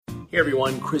Hey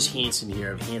everyone, Chris Hansen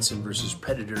here of Hansen vs.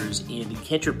 Predators, and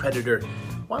Catch Your Predator.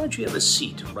 Why don't you have a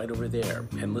seat right over there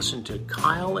and listen to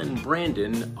Kyle and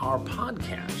Brandon, our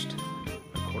podcast.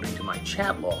 According to my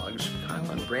chat logs,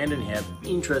 Kyle and Brandon have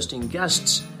interesting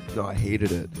guests. No, I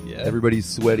hated it. Yeah. Everybody's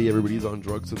sweaty, everybody's on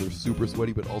drugs, so they're super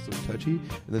sweaty but also touchy,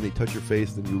 and then they touch your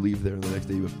face, then you leave there, and the next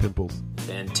day you have pimples.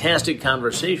 Fantastic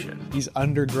conversation. He's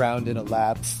underground in a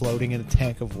lab, floating in a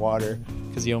tank of water,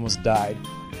 because he almost died.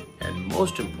 And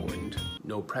most important,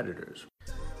 no predators.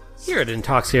 Here at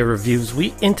Intoxicated Reviews,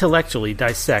 we intellectually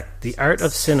dissect the art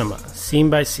of cinema,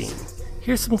 scene by scene.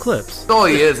 Here's some clips. All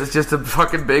he is, it's just a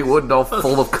fucking big wooden doll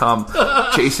full of cum,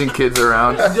 chasing kids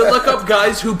around. You look up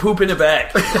guys who poop in a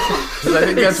bag. 'Cause I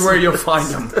think that's where you'll find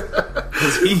him.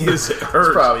 Because he is hurt.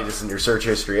 It's probably just in your search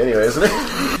history anyway, isn't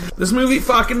it? This movie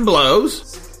fucking blows.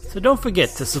 So don't forget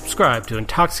to subscribe to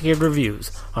Intoxicated Reviews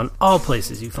on all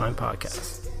places you find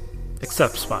podcasts.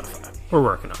 Except Spotify. We're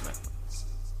working on it.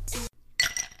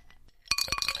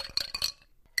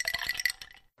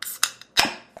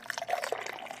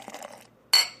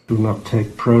 Do not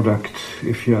take product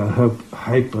if you are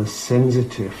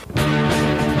hypersensitive.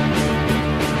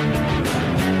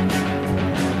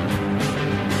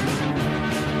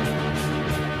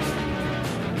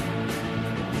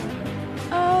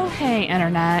 Oh, hey,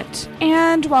 Internet,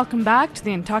 and welcome back to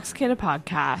the Intoxicated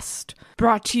Podcast.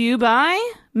 Brought to you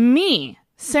by me,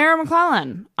 Sarah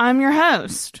McClellan. I'm your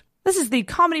host. This is the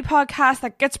comedy podcast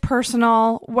that gets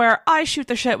personal, where I shoot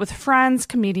the shit with friends,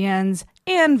 comedians,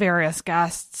 and various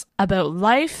guests about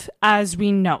life as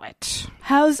we know it.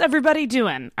 How's everybody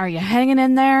doing? Are you hanging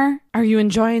in there? Are you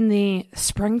enjoying the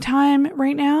springtime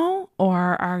right now?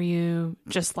 Or are you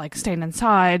just like staying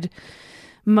inside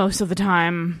most of the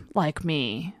time like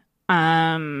me?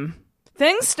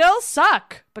 Things still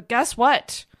suck, but guess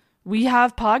what? We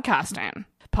have podcasting.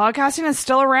 Podcasting is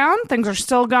still around, things are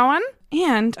still going,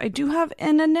 and I do have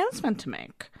an announcement to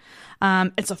make.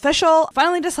 It's official.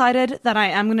 Finally decided that I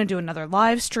am going to do another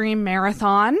live stream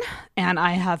marathon, and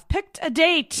I have picked a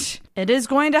date. It is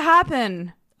going to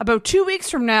happen about 2 weeks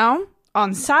from now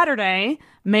on Saturday,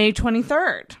 May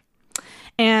 23rd.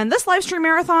 And this live stream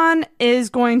marathon is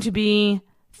going to be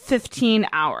 15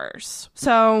 hours.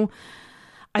 So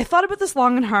I thought about this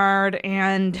long and hard,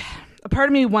 and a part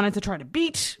of me wanted to try to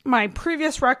beat my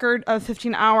previous record of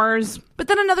 15 hours. But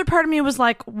then another part of me was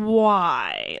like,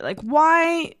 why?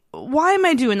 Why am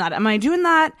I doing that? Am I doing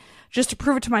that just to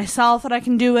prove it to myself that I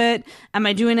can do it? Am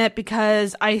I doing it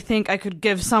because I think I could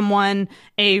give someone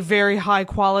a very high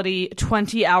quality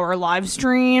 20-hour live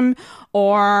stream?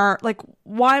 Or like,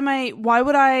 why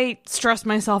would I stress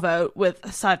myself out with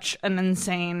such an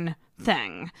insane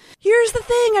thing? Here's the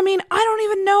thing. I mean, I don't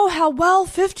even know how well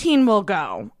 15 will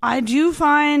go. I do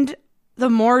find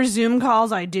the more Zoom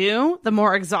calls I do, the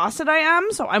more exhausted I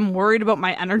am. So I'm worried about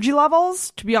my energy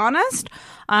levels, to be honest.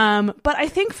 But I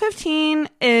think 15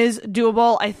 is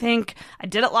doable. I think I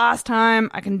did it last time.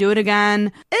 I can do it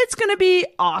again. It's going to be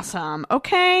awesome.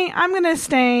 Okay. I'm going to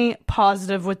stay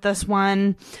positive with this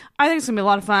one. I think it's going to be a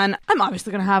lot of fun. I'm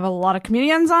obviously going to have a lot of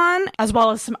comedians on, as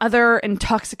well as some other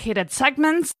intoxicated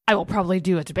segments. I will probably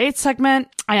do a debate segment.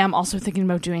 I am also thinking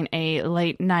about doing a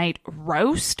late night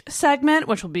roast segment,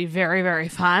 which will be very, very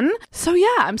fun. So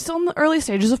yeah, I'm still in the early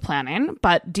stages of planning,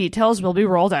 but details will be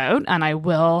rolled out, and I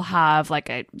will have like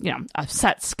a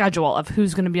set schedule of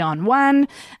who's going to be on when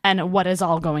and what is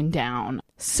all going down.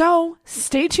 So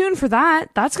stay tuned for that.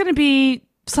 That's going to be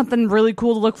something really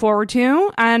cool to look forward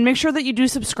to, and make sure that you do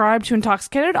subscribe to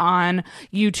Intoxicated on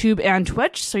YouTube and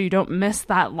Twitch so you don't miss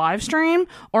that live stream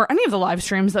or any of the live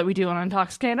streams that we do on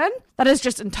Intoxicated. That is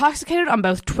just Intoxicated on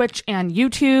both Twitch and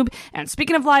YouTube. And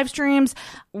speaking of live streams,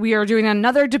 we are doing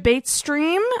another debate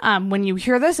stream. When you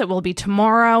hear this, it will be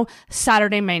tomorrow,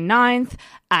 Saturday, May 9th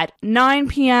at 9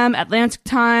 p.m. Atlantic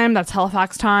time. That's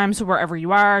Halifax time. So wherever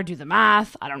you are, do the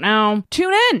math. I don't know.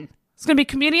 Tune in. It's going to be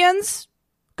comedians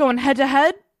going head to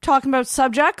head, talking about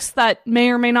subjects that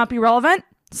may or may not be relevant.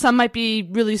 Some might be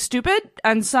really stupid,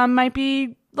 and some might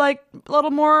be like a little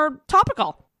more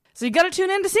topical. So you got to tune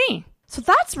in to see. So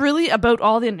that's really about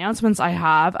all the announcements I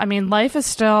have. I mean, life is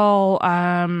still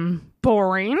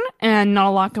boring and not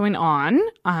a lot going on,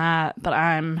 but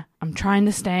I'm trying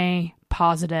to stay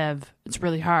positive. It's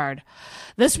really hard.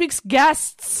 This week's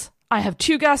guests. I have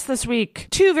two guests this week.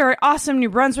 Two very awesome New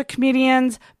Brunswick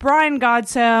comedians, Brian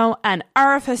Godsoe and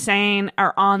Arif Hussain,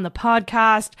 are on the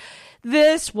podcast.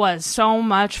 This was so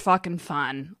much fucking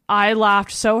fun. I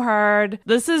laughed so hard.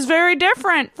 This is very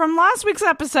different from last week's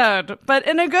episode, but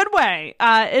in a good way.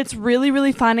 It's really,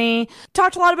 really funny.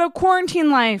 Talked a lot about quarantine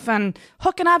life and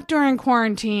hooking up during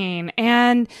quarantine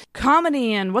and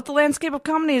comedy and what the landscape of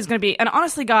comedy is going to be. And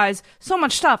honestly, guys, so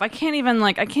much stuff. I can't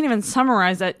even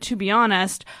summarize it, to be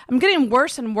honest. I'm getting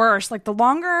worse and worse. Like, the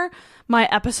longer my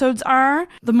episodes are,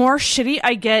 the more shitty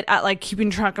I get at like keeping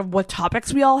track of what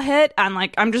topics we all hit, and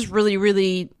like I'm just really,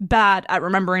 really bad at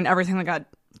remembering everything that got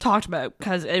talked about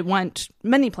because it went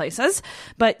many places.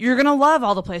 But you're gonna love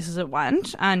all the places it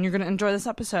went, and you're gonna enjoy this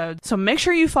episode. So make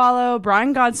sure you follow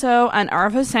Brian Godso and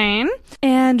Arav Hussain.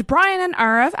 And Brian and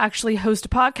Arav actually host a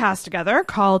podcast together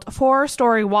called 4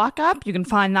 Story Walk Up. You can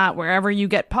find that wherever you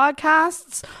get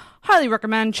podcasts. Highly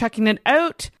recommend checking it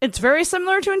out. It's very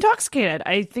similar to Intoxicated.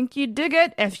 I think you'd dig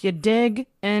it if you dig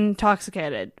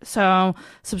Intoxicated. So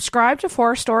subscribe to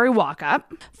 4 Story Walk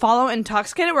Up. Follow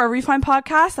Intoxicated wherever you find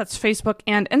podcasts. That's Facebook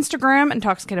and Instagram,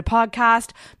 Intoxicated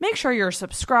Podcast. Make sure you're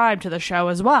subscribed to the show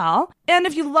as well. And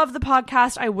if you love the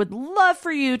podcast, I would love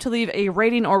for you to leave a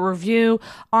rating or review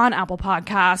on Apple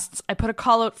Podcasts. I put a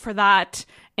call out for that,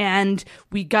 and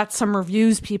we got some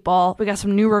reviews, people. We got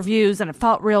some new reviews, and it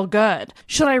felt real good.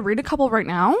 Should I read a couple right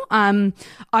now?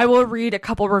 I will read a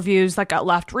couple reviews that got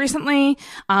left recently.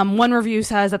 One review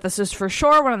says that this is for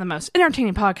sure one of the most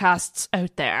entertaining podcasts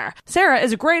out there. Sarah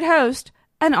is a great host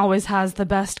and always has the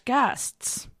best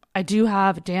guests. I do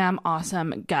have damn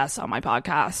awesome guests on my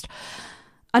podcast.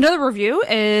 Another review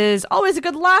is always a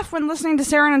good laugh when listening to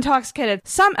Sarah and Intoxicated.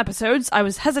 Some episodes I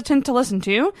was hesitant to listen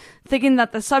to, thinking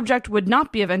that the subject would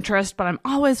not be of interest, but I'm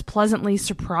always pleasantly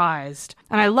surprised.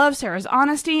 And I love Sarah's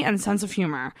honesty and sense of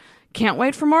humor. Can't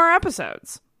wait for more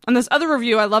episodes. And this other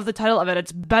review, I love the title of it.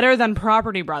 It's Better Than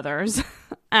Property Brothers.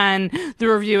 And the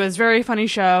review is Very Funny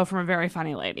Show from a Very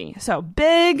Funny Lady. So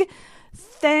big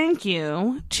thank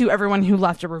you to everyone who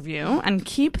left a review, and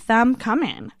keep them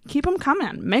coming. Keep them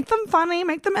coming. Make them funny.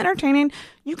 Make them entertaining.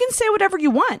 You can say whatever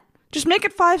you want. Just make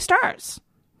it 5 stars.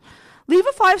 Leave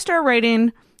a 5-star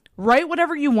rating. Write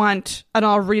whatever you want, and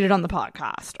I'll read it on the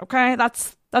podcast. Okay?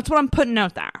 That's what I'm putting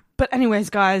out there. But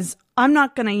anyways, guys, I'm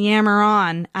not going to yammer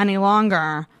on any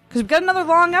longer because we've got another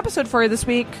long episode for you this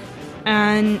week,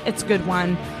 and it's a good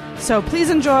one. So please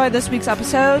enjoy this week's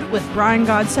episode with Brian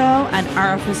Godso and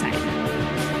Arav Hussain.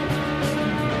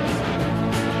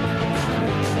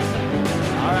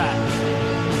 All right.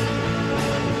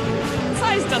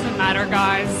 Size doesn't matter,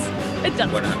 guys. It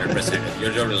doesn't. 100%.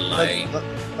 You're totally lying.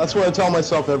 That's what I tell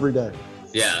myself every day.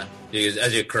 Yeah. Because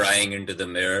as you're crying into the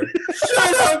mirror,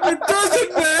 shut up, it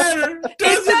doesn't matter. It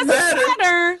doesn't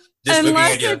matter Just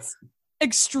unless looking at it's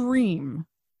extreme.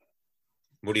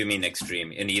 What do you mean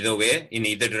extreme? In either way? In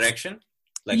either direction?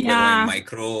 Like Yeah. we're going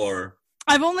micro or...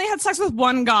 I've only had sex with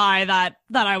one guy that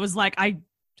I was like, I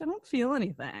don't feel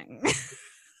anything.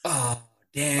 Oh,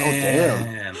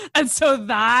 damn. And so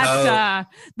that,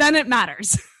 then it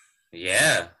matters.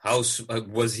 Yeah. How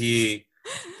was he...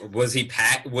 Was he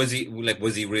packed? Was he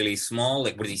really small?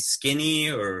 Like, was he skinny,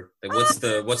 or like, what's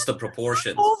the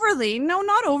proportion? Overly. No,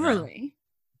 not overly.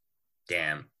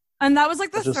 Damn. And that was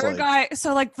like the Just third like- guy.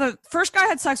 So like the first guy I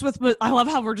had sex with, I love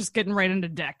how we're just getting right into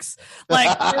dicks.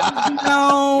 Like,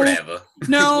 no, Whatever.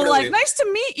 no, like, Whatever. nice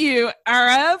to meet you,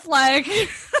 Arav. Like,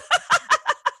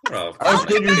 Bro, Let's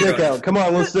get your dick out. Come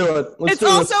on, let's do it. Let's it's do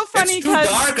also it. funny it's too because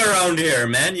dark around here,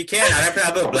 man. You can't. I have to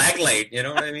have a black light. You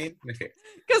know what I mean?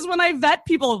 when I vet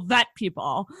people,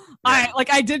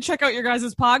 I did check out your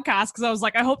guys' podcast because I was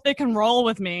like, I hope they can roll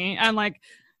with me. And like,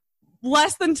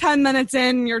 less than 10 minutes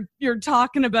in, you're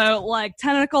talking about like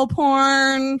tentacle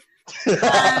porn,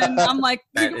 and I'm like,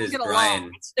 you're That gonna is get Brian.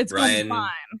 along. It's gonna be Brian.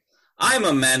 fine. I'm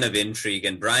a man of intrigue,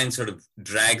 and Brian sort of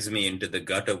drags me into the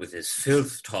gutter with his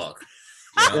filth talk.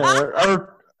 You know? Yeah,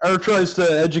 or tries to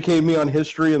educate me on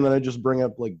history, and then I just bring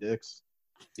up like dicks.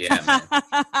 Yeah, man.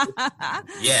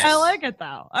 Yes. I like it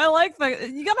though. I like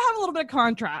you gotta have a little bit of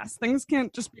contrast. Things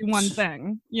can't just be one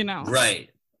thing, you know. Right.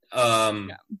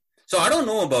 So I don't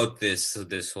know about this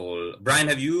whole. Brian,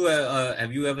 have you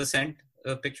ever sent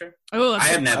a picture? Oh, I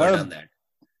have never done that.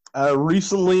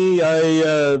 Recently,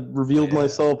 I revealed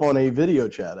myself on a video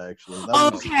chat. Actually,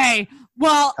 that was okay.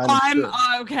 Well, kind of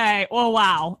I'm good. okay. Well,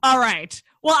 wow. All right.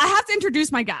 Well, I have to introduce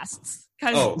my guests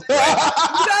because Oh, you guys,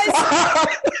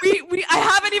 I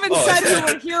haven't even Oh, said who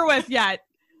we're here with yet.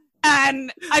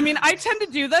 And I mean, I tend to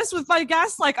do this with my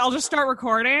guests. Like, I'll just start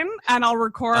recording, and I'll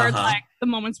record like the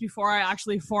moments before I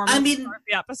actually start the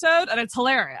episode, and it's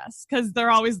hilarious because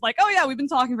they're always like, "Oh yeah, we've been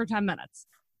talking for 10 minutes."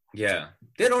 yeah.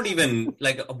 They don't even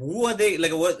like. Who are they?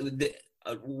 Like what?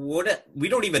 We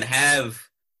don't even have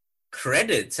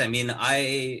credits. I mean,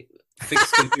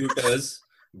 fix computers.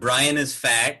 Brian is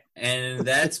fat, and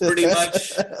that's pretty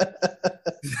much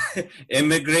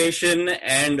immigration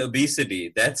and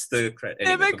obesity. That's the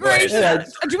immigration.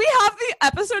 Do we have the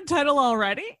episode title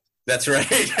already? That's right.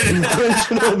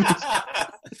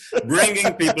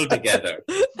 Bringing people together.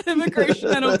 Immigration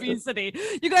and obesity.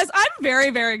 You guys, I'm very,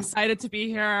 very excited to be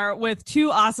here with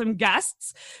two awesome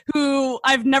guests who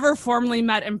I've never formally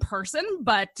met in person,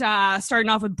 but starting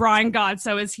off with Brian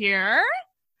Godso is here.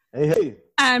 Hey.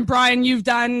 And Brian, you've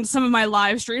done some of my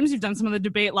live streams. You've done some of the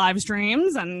debate live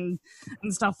streams and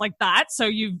stuff like that. So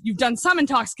you've done some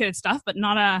intoxicated stuff, but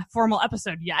not a formal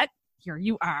episode yet. Here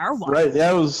you are. Welcome. Right. Yeah,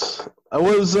 I was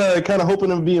kind of hoping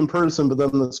it would be in person, but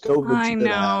then this COVID. I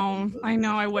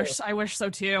know. I wish so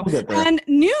too. And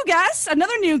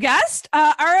another new guest,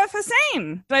 Arif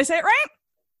Hussain. Did I say it right?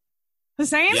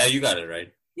 Hussain? Yeah, you got it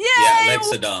right. Yay! Yeah, like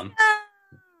Saddam.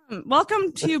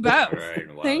 Welcome to you both.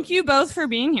 Right, wow. Thank you both for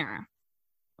being here.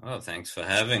 Oh, thanks for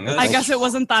having us. I guess it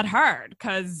wasn't that hard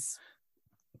because.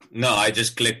 No, I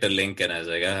just clicked a link and I was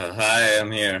like, hi, I'm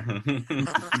here.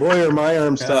 Boy, are my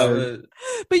arms tired.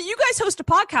 But you guys host a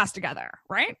podcast together,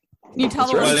 right? Can you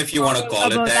tell Well, if you want to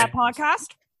call it that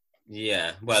podcast?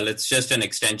 Yeah, well, it's just an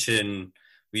extension.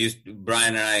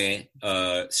 Brian and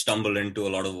I stumbled into a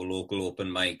lot of local open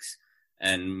mics,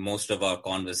 and most of our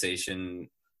conversation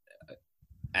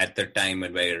at the time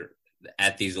when we're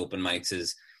at these open mics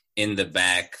is in the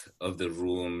back of the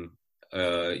room,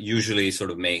 usually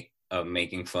sort of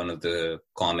making fun of the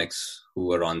comics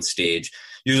who are on stage,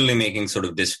 usually making sort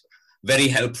of this very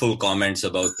helpful comments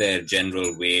about their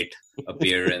general weight,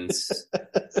 appearance.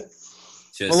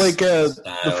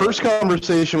 The first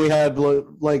conversation we had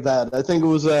like that, I think it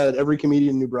was at Every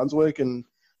Comedian in New Brunswick, and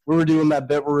we were doing that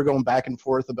bit where we were going back and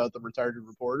forth about the retarded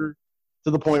reporter, to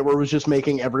the point where it was just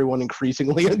making everyone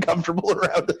increasingly uncomfortable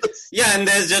around us. Yeah, and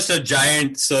there's just a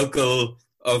giant circle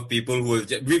of people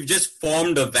we've just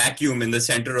formed a vacuum in the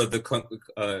center of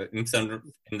in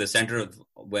the center of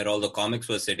where all the comics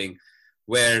were sitting,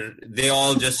 where they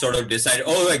all just sort of decided,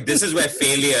 this is where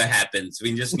failure happens.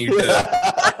 We just need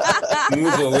to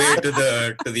move away to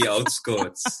the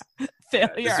outskirts.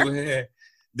 Failure.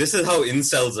 This is how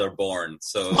incels are born.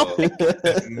 So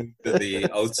move to the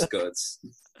outskirts.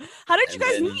 How did you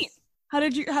guys meet? How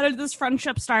did this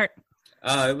friendship start?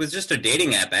 It was just a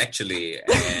dating app, actually,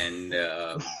 and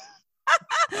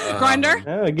Grindr.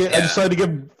 I decided to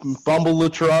give Bumble a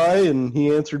try, and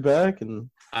he answered back.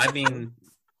 And I mean,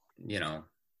 we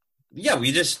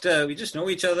just know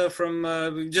each other from.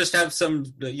 We just have some,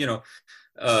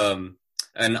 an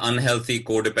unhealthy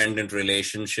codependent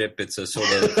relationship. It's a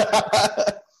sort of,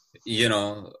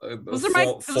 Those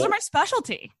are my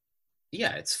specialty.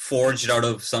 Yeah, it's forged out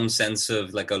of some sense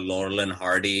of like a Laurel and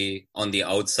Hardy. On the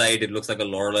outside, it looks like a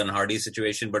Laurel and Hardy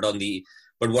situation, but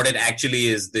what it actually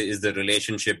is the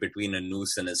relationship between a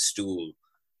noose and a stool.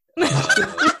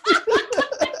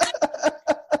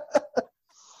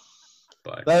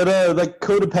 That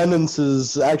codependence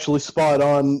is actually spot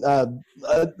on.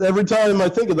 Every time I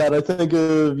think of that, I think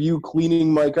of you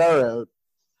cleaning my car out.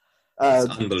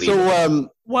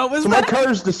 Unbelievable. What was so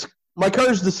that? My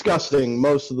car's disgusting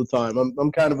most of the time.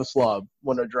 I'm kind of a slob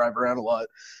when I drive around a lot.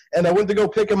 And I went to go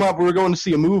pick him up. We were going to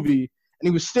see a movie, and he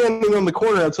was standing on the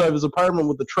corner outside of his apartment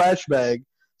with the trash bag.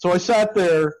 So I sat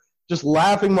there just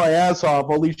laughing my ass off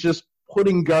while he's just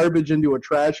putting garbage into a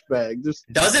trash bag. Just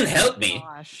doesn't help me.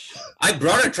 Gosh. I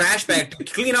brought a trash bag to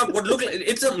clean up what looked like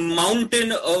it's a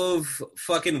mountain of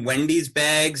fucking Wendy's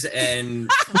bags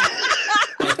and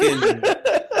fucking. Everyone's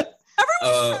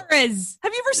car is.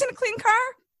 Have you ever seen a clean car?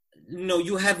 No,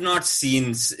 you have not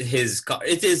seen his car.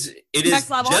 It is Next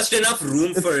level? just enough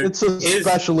room for it's his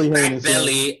especially fat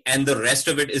belly, and the rest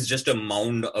of it is just a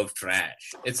mound of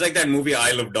trash. It's like that movie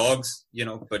Isle of Dogs,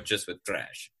 but just with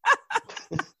trash.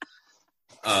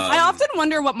 I often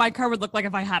wonder what my car would look like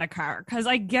if I had a car, because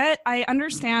I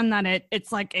understand that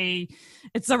it's like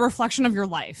it's a reflection of your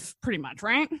life, pretty much,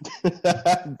 right?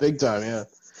 Big time, yeah.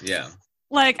 Yeah.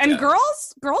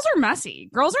 Girls are messy.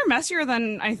 Girls are messier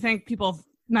than I think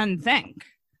men think.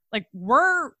 Like,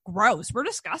 we're gross. We're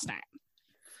disgusting.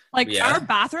 Our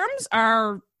bathrooms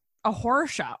are a horror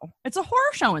show. It's a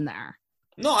horror show in there.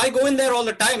 No, I go in there all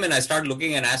the time and I start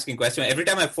looking and asking questions. Every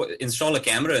time I install a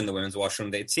camera in the women's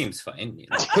washroom, it seems fine.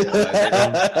 I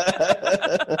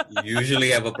don't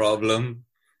usually have a problem.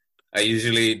 I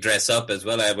usually dress up as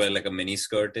well. I wear like a mini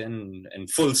skirt and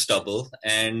full stubble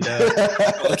and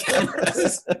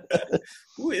cameras.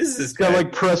 Who is this guy? Got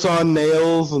like press on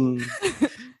nails and.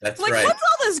 That's like, right. What's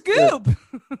all this goop?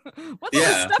 What's all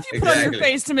this stuff you put on your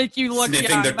face to make you look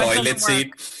sniffing the toilet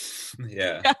seat?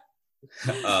 Yeah.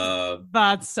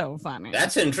 That's so funny.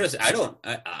 That's interesting.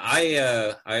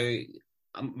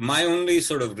 My only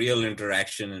sort of real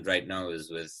interaction right now is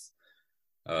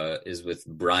with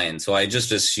Brian. So I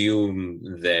just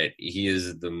assume that he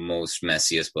is the most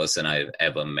messiest person I've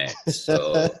ever met.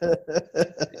 So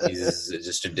he's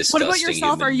just a disgusting. What about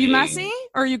yourself? Are you being. messy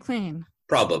or are you clean?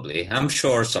 Probably. I'm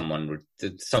sure someone would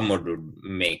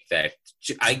make that.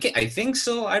 I think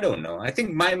so. I don't know. I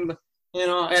think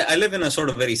I live in a sort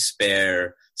of very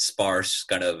sparse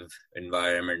kind of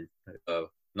environment.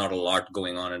 Not a lot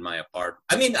going on in my apartment.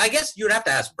 I mean, I guess you'd have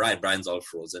to ask Brian. Brian's all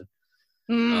frozen.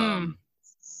 You'd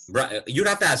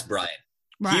have to ask Brian.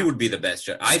 Right. He would be the best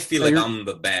judge. I feel like I'm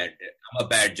a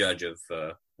bad judge of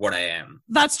what I am.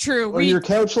 That's true. Well, your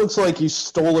couch looks like you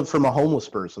stole it from a homeless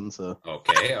person. So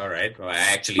okay, all right. Well, I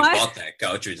actually bought that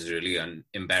couch, which is really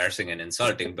embarrassing and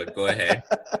insulting. But go ahead.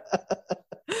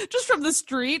 Just from the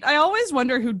street. I always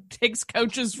wonder who takes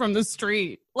couches from the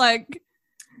street. Like,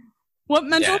 what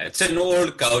mental? Yeah, it's an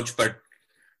old couch, but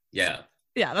yeah.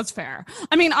 Yeah, that's fair.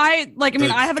 I mean, I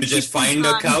have a cheap just find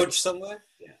futon. A couch somewhere.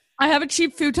 Yeah. I have a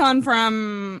cheap futon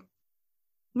from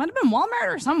might have been Walmart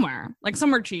or somewhere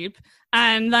cheap,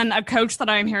 and then a couch that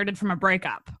I inherited from a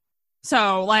breakup.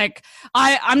 So, like,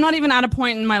 I'm not even at a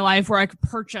point in my life where I could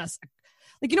purchase,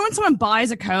 like, when someone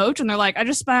buys a coach and they're like, I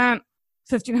just spent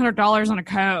 $1,500 on a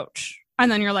coach,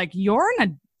 and then you're like, you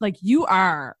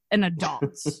are an adult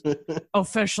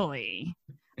officially.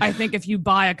 I think if you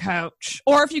buy a coach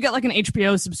or if you get like an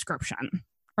HBO subscription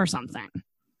or something.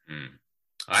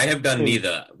 I have done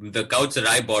neither. The couch that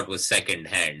I bought was second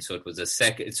hand. So it was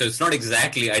so it's not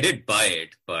exactly, I did buy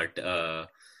it, but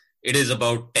it is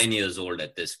about 10 years old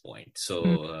at this point.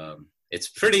 So it's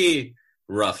pretty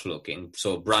rough looking.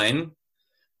 So Brian,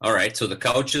 all right. So the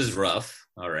couch is rough.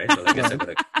 All right. Well, I guess I'm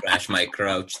going to crash my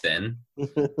couch then.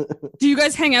 Do you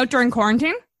guys hang out during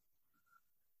quarantine?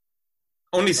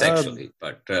 Only sexually,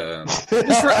 but just for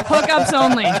hookups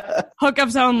only.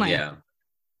 Hookups only. Yeah.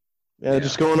 Yeah,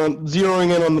 just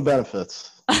zeroing in on the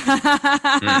benefits.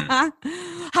 How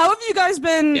have you guys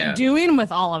been doing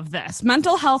with all of this?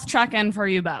 Mental health check-in for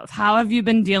you both. How have you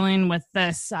been dealing with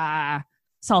this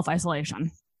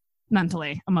self-isolation?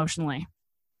 Mentally, emotionally?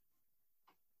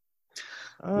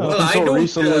 Until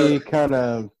recently, kind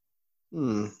of...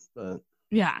 but...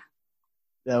 Yeah.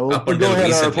 Yeah, we'll go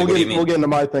ahead. We'll get into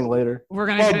my thing later. We're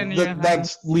going to get into your thing.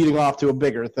 That's leading off to a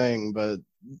bigger thing, but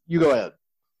you go ahead.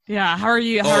 Yeah, how are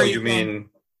you? You mean...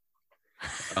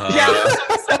 Yeah,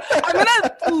 I'm going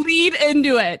to lead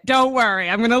into it. Don't worry.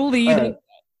 I'm going to lead into it.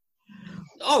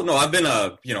 Oh, no, I've been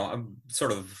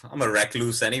I'm a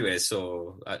recluse anyway,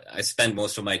 so I spend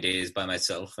most of my days by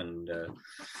myself, and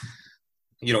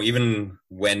even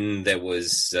when there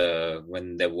was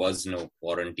no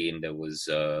quarantine, there was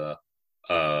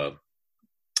I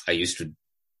used to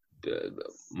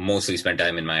mostly spend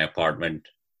time in my apartment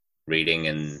reading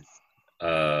and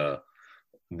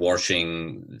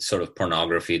watching sort of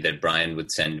pornography that Brian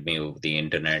would send me over the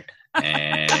internet,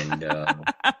 and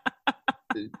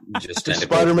just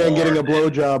Spider-Man getting a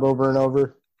blowjob over and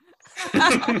over.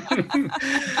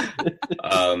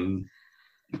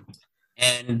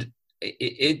 And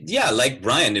like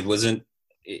Brian,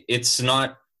 it's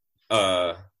not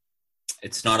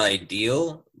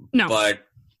ideal, no. But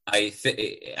I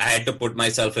had to put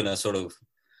myself in a sort of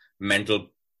mental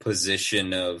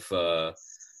position of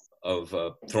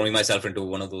throwing myself into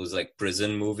one of those like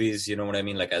prison movies, you know what I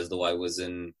mean? Like as though I was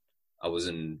in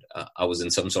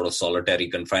some sort of solitary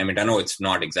confinement. I know it's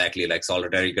not exactly like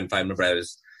solitary confinement, but I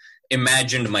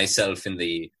imagined myself in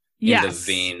the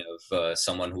vein of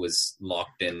someone who is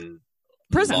locked in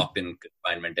prison, locked in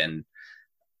confinement. And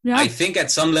I think at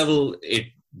some level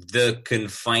the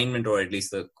confinement, or at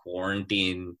least the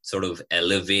quarantine, sort of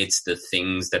elevates the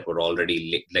things that were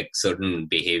already like certain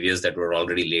behaviors that were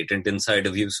already latent inside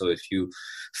of you. So if you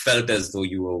felt as though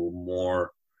you were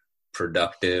more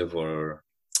productive,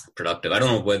 I don't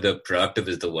know whether productive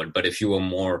is the word, but if you were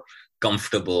more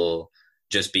comfortable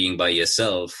just being by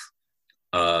yourself,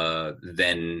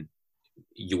 then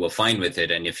you were fine with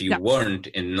it. And if you weren't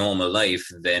in normal life,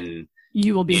 then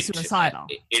you will be suicidal.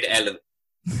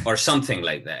 Or something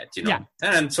like that, And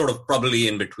I'm sort of probably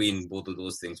in between both of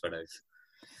those things, but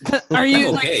are you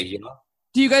I'm okay,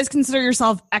 Do you guys consider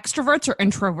yourself extroverts or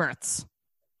introverts?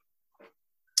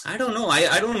 I don't know.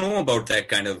 I don't know about that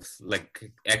kind of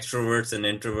like extroverts and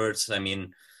introverts. I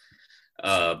mean,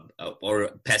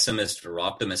 or pessimist or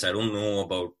optimist. I don't know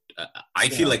about. I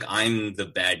feel like I'm the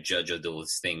bad judge of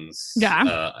those things.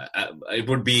 Yeah. It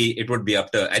would be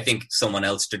up to, I think, someone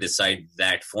else to decide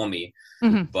that for me.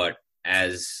 Mm-hmm. But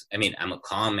I'm a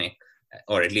comic,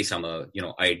 or at least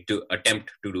I do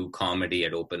attempt to do comedy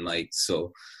at open mics.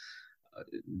 So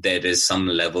there is some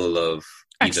level of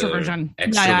either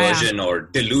extroversion or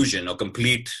delusion or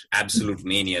complete absolute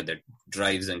mania that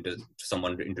drives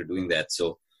someone into doing that.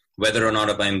 So whether or not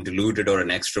if I'm deluded or an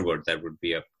extrovert, that would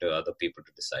be up to other people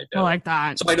to decide. I like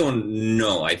that. So I don't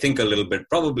know. I think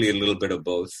probably a little bit of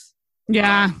both.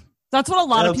 Yeah, that's what a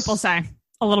lot of people say.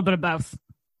 A little bit of both.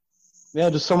 Yeah,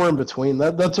 just somewhere in between.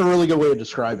 That's a really good way of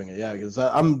describing it. Yeah, because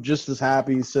I'm just as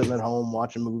happy sitting at home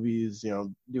watching movies,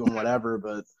 doing whatever.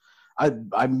 But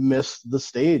I miss the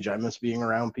stage. I miss being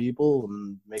around people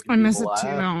and making people laugh.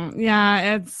 I miss it too.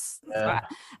 Yeah,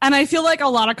 and I feel like a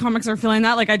lot of comics are feeling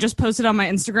that. Like I just posted on my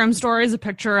Instagram stories a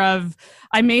picture of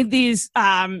I made these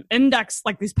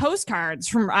these postcards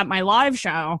from at my live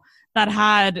show that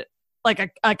had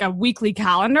like a weekly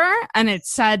calendar, and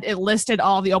it listed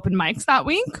all the open mics that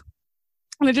week.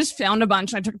 And I just found a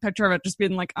bunch. And I took a picture of it, just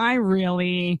being like, I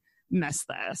really miss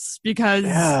this because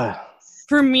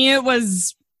for me it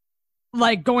was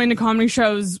like going to comedy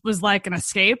shows was like an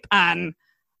escape, and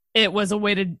it was a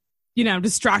way to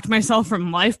distract myself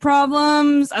from life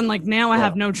problems. And like now I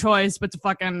have no choice but to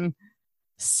fucking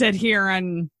sit here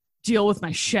and deal with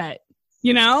my shit.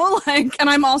 And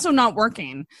I'm also not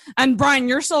working. And Brian,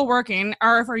 you're still working.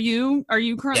 Are you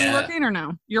currently working or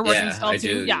no? You're working still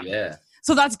too? Yeah.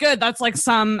 So that's good. That's like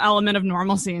some element of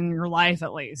normalcy in your life,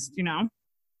 at least,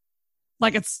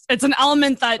 Like it's an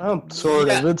element that sort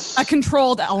of. It's a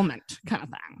controlled element kind of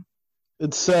thing.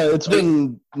 It's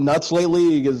been nuts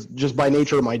lately because just by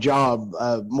nature of my job,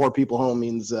 more people home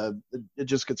means it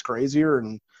just gets crazier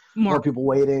and more people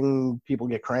waiting. People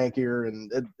get crankier,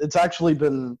 and it's actually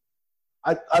been.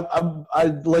 I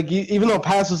like even though it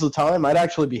passes the time, I'd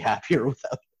actually be happier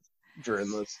without it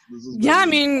during this. I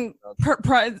mean,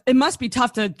 it must be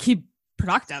tough to keep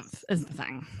productive. Is the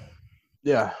thing.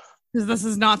 Yeah. Because this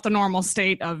is not the normal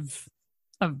state of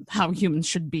how humans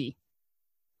should be.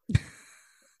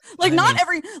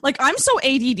 I'm so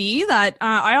ADD that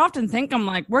I often think I'm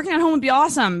like working at home would be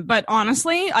awesome, but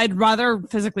honestly, I'd rather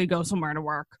physically go somewhere to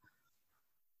work.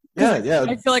 Yeah.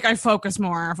 I feel like I focus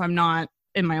more if I'm not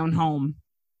in my own home,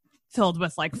 filled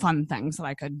with like fun things that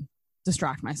I could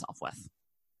distract myself with.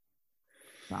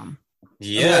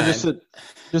 Yeah,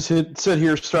 just sit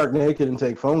here stark naked and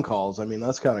take phone calls. I mean,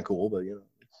 that's kind of cool, but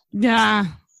Yeah.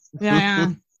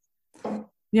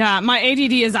 Yeah, my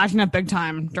ADD is acting up big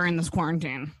time during this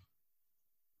quarantine.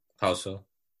 How so?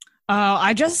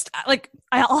 I just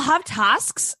I'll have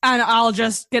tasks and I'll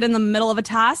just get in the middle of a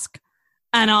task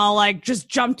and I'll like just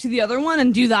jump to the other one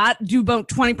and do about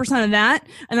 20% of that,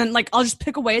 and then like I'll just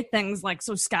pick away at things like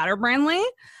so scatterbrainly,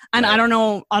 and I don't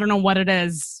know what it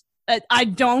is.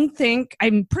 I'm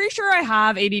pretty sure I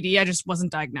have ADD. I just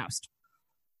wasn't diagnosed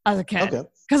as a kid. Okay.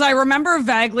 Because I remember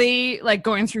vaguely like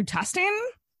going through testing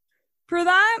for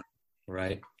that.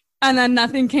 Right. And then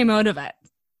nothing came out of it.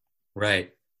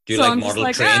 Right. Do you like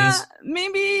model trains?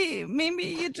 Maybe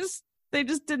they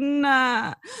just didn't.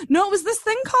 No, it was this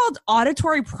thing called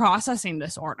auditory processing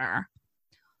disorder,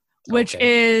 which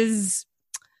is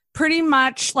pretty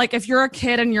much like if you're a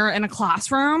kid and you're in a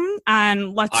classroom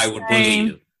and I would bully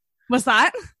you. What's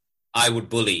that? I would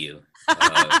bully you.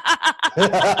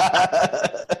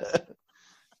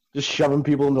 Just shoving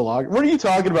people into locker. What are you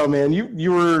talking about, man?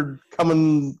 You were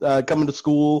coming to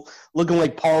school looking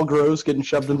like Paul Gross, getting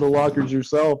shoved into lockers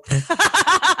yourself.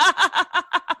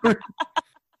 I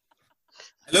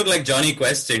look like Johnny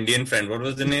Quest's Indian friend. What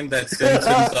was the name? That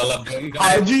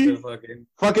Haji?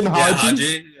 Fucking Haji? Yeah,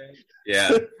 Haji.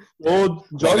 Yeah. Well,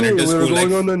 Johnny, we were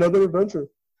going on another adventure.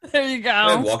 There you go.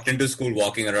 I walked into school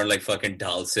walking around like fucking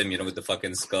Dalsim, with the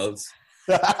fucking skulls.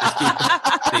 Just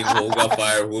keep saying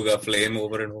Hooga flame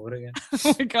over and over again.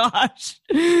 Oh my gosh.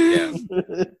 Yeah.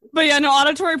 But yeah, no,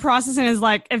 auditory processing is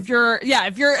like if you're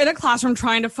in a classroom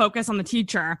trying to focus on the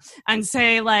teacher and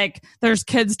say like there's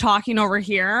kids talking over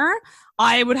here,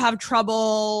 I would have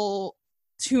trouble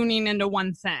tuning into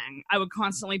one thing. I would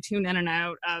constantly tune in and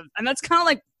out of, and that's kind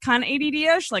of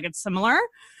ADD-ish, like it's similar.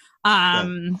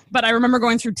 But I remember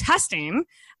going through testing,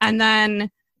 and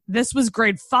then this was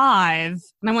grade 5,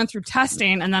 and I went through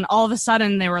testing, and then all of a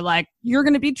sudden they were like, you're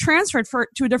going to be transferred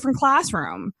to a different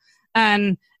classroom.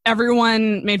 And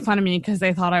everyone made fun of me because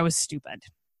they thought I was stupid.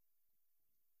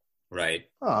 Right.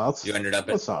 Oh, you ended up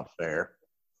that's not fair.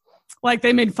 Like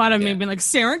they made fun of me, being like,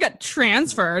 Sarah got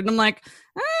transferred. And I'm like,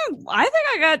 I think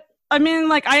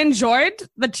I enjoyed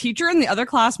the teacher in the other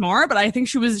class more, but I think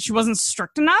she wasn't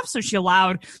strict enough, so she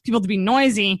allowed people to be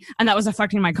noisy, and that was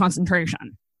affecting my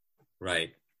concentration.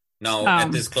 Right. Now,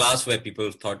 at this class where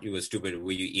people thought you were stupid,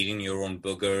 were you eating your own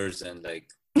boogers and like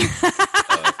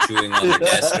chewing on the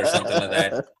desk or something like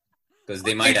that. Because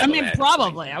they might have. I mean,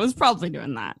 probably. I was probably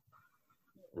doing that.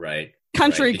 Right.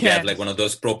 Country Did kid. you have like one of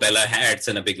those propeller hats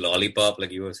and a big lollipop,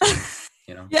 like you were saying,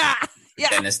 you know? Yeah.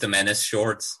 Dennis the Menace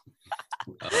shorts.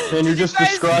 And you're just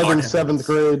describing 7th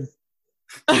grade.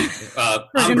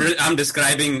 I'm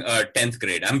describing 10th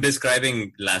grade. I'm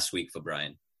describing last week for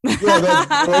Brian.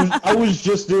 Yeah, I was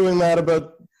just doing that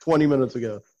about 20 minutes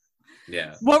ago.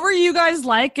 Yeah. What were you guys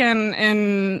like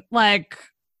in like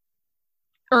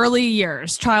early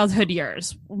years, childhood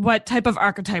years? What type of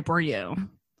archetype were you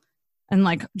in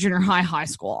like junior high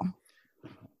school?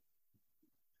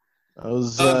 I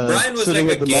was Brian was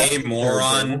like a gay math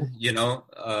moron, character. you know.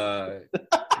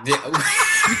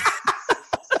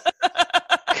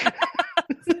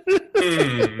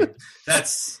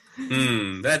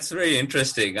 That's very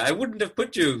interesting. I wouldn't have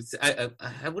put you. I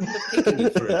wouldn't have taken you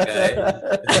for a guy.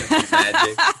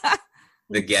 Magic,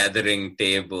 the gathering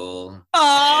table,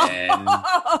 and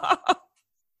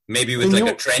maybe with like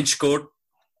a trench coat.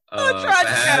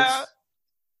 Perhaps.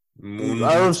 Moon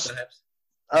boots, perhaps.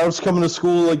 I was coming to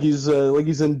school like he's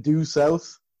in due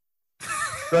south,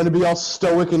 trying to be all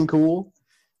stoic and cool.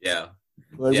 Yeah.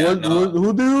 Like,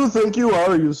 who do you think you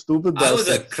are, you stupid bastard? I was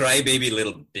a crybaby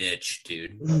little bitch,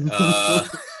 dude.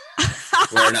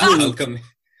 Wearing a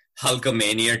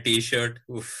Hulkamania t-shirt.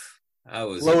 Oof. I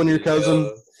was blowing your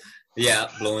cousin. Yeah,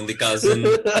 blowing the cousin.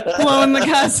 Blowing the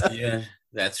cousin. Yeah,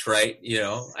 that's right. You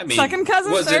know, I mean, second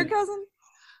cousin, third cousin.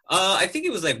 I think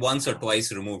it was like once or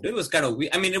twice removed. It was kind of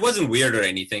weird. I mean, it wasn't weird or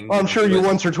anything. I'm sure you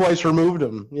once or twice removed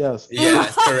him. Yes. Yeah,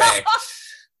 correct.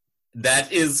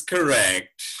 That is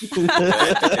correct. Ooh,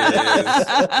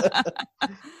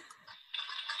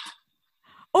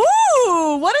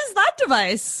 what is that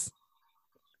device?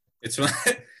 It's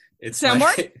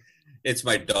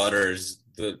my daughter's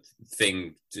the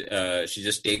thing. She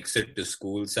just takes it to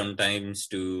school sometimes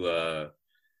to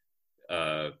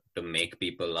make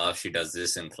people laugh. She does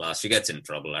this in class. She gets in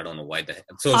trouble. I don't know why.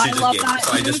 So she just gave it.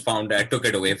 So I just found I took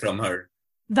it away from her.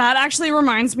 That actually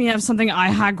reminds me of something I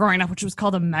had growing up, which was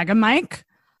called a Mega Mic.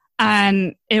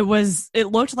 And it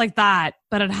looked like that,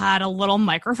 but it had a little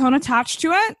microphone attached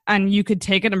to it, and you could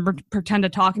take it and pretend to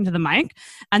talk into the mic.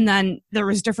 And then there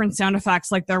was different sound effects,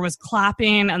 like there was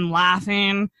clapping and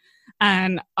laughing.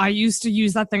 And I used to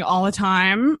use that thing all the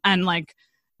time, and like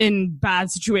in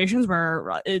bad situations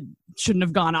where it shouldn't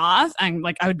have gone off, and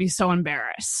like I would be so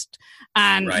embarrassed.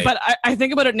 And right. But I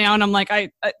think about it now, and I'm like,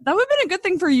 that would have been a good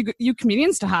thing for you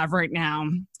comedians to have right now.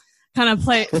 Kind of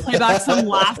play back some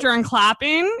laughter and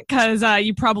clapping, because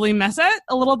you probably miss it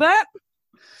a little bit.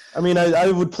 I mean, I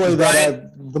would play that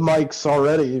at the mics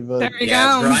already, but there you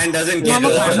go. Brian doesn't get a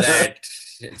lot of that.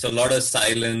 It's a lot of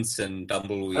silence and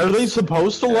tumbleweed. Are they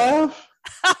supposed to laugh?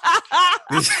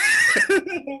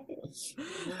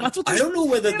 I don't know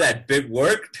whether that bit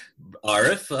worked,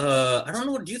 Arif. I don't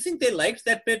know. Do you think they liked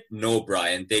that bit? No,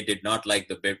 Brian. They did not like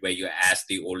the bit where you asked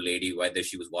the old lady whether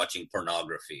she was watching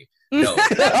pornography. No.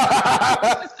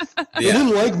 They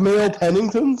didn't like male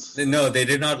Penningtons? No, they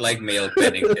did not like male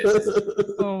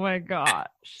Penningtons. Oh my gosh.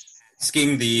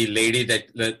 Asking the lady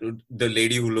the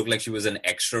lady who looked like she was an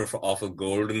extra off of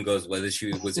Golden Girls whether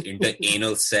she was into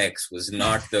anal sex was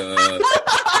not the.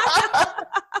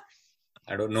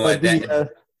 I don't know. At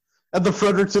the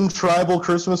Fredericton Tribal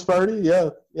Christmas party,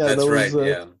 yeah, that's right.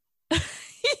 Yeah,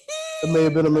 it may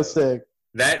have been a mistake.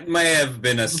 That may have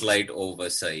been a slight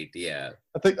oversight. Yeah,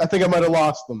 I think I might have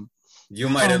lost them. You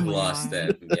might have lost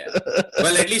them. Yeah.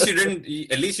 Well, at least you didn't.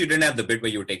 At least you didn't have the bit where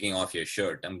you were taking off your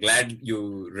shirt. I'm glad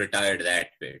you retired that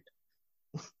bit.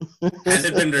 Has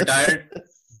it been retired?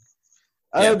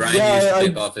 Yeah, Brian used to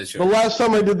take off his shirt. The last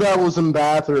time I did that was in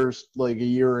Bathurst, like a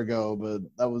year ago, but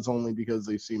that was only because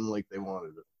they seemed like they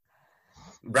wanted it.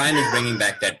 Brian is bringing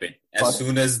back that bit. As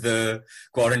soon as the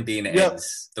quarantine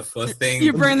ends, the first thing...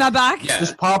 You bring that back? Yeah.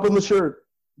 Just pop in the shirt.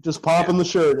 Just pop in the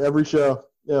shirt every show.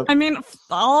 Yeah. I mean,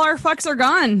 all our fucks are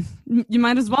gone. You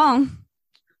might as well.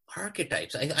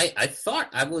 Archetypes. I thought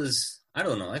I was... I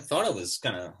don't know. I thought I was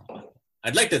kind of...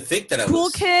 I'd like to think that I was... Cool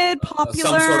kid,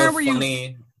 popular. Some sort of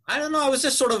funny... I don't know. I was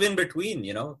just sort of in between,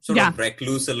 you know? Sort of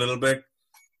recluse a little bit.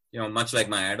 You know, much like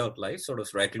my adult life. Sort of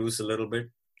recluse a little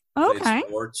bit. Okay. Played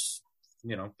sports.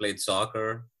 You know, played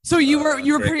soccer. So you were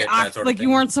cricket, pretty active, like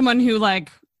you weren't someone who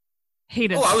like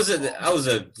hated. Oh, I was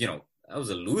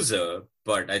a loser,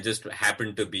 but I just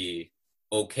happened to be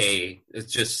okay.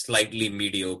 It's just slightly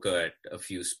mediocre at a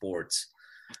few sports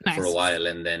for a while,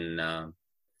 and then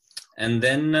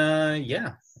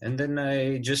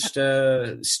I just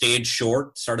stayed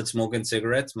short. Started smoking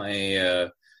cigarettes.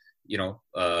 My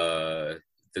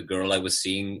the girl I was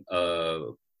seeing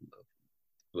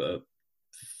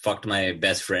fucked my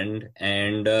best friend,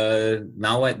 and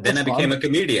now I became a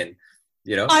comedian.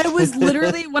 You know, I was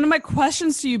literally one of my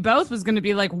questions to you both was going to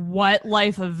be like, what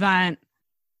life event?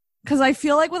 Because I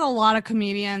feel like with a lot of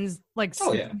comedians, like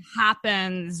something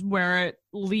happens where it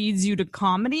leads you to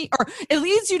comedy, or it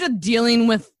leads you to dealing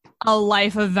with a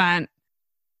life event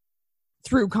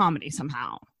through comedy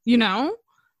somehow, you know?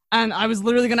 And I was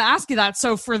literally going to ask you that.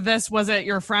 So for this, was it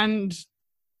your friend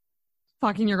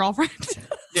fucking your girlfriend?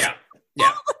 Yeah.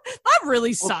 That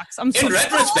really sucks. I'm so in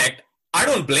retrospect, I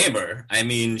don't blame her. I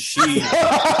mean, I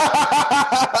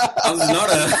was not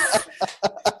a...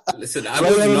 Listen, I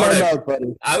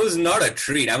was not a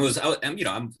treat. I was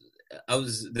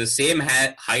the same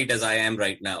height as I am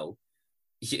right now.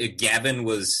 Gavin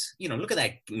was, look at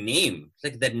that name.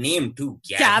 Like that name too,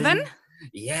 Gavin?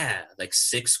 Yeah, like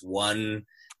 6'1",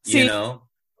 See,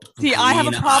 I have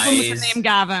a problem with the name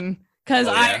Gavin because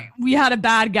we had a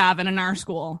bad Gavin in our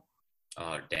school.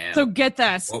 Oh, damn. So get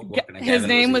this. His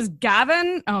name was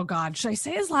Gavin. Oh, God. Should I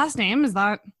say his last name? Is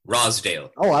that?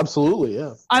 Rosdale. Oh, absolutely,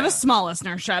 yeah. I have a small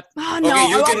listenership. Oh, no,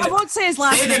 I won't say his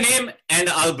last name. Say the name and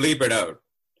I'll bleep it out.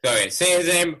 Okay, say his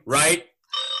name right.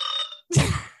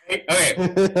 Okay.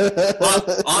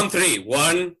 On 3.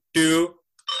 1, 2.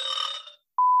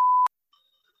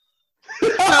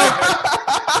 There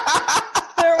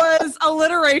was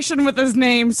alliteration with his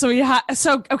name. So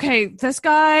this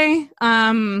guy,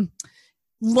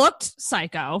 looked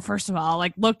psycho, first of all,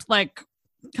 looked like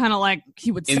kind of like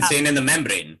he would insane in the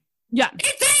membrane. Yeah.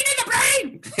 Insane in the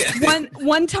brain.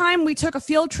 one time we took a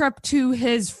field trip to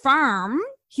his farm.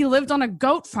 He lived on a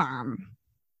goat farm.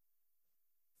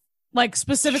 Like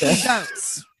specifically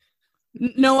goats.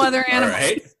 No other animals.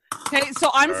 Right. Okay, so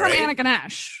I'm from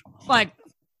Antigonish.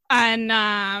 And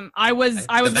I was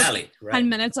valley, 10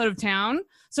 minutes out of town.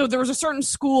 So there was a certain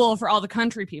school for all the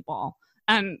country people.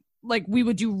 And we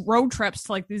would do road trips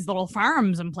to these little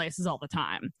farms and places all the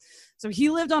time. So he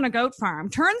lived on a goat farm.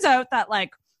 Turns out that a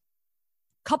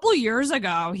couple of years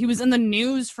ago, he was in the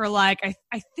news for I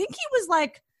think he was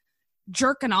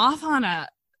jerking off on a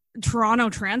Toronto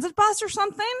transit bus or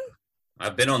something.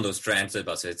 I've been on those transit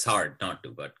buses. It's hard not to,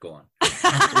 but go on.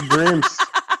 Dreams.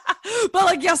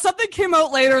 But something came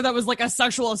out later that was a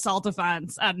sexual assault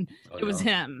offense, and it was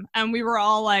him. And we were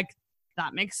all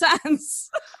that makes sense.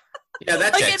 Yeah,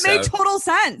 that checks it made out. Total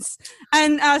sense.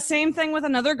 And same thing with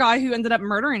another guy who ended up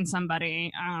murdering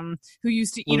somebody who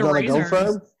used to eat erasers.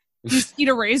 He used to eat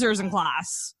erasers in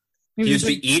class. He used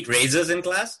to eat razors in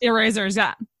class? Erasers,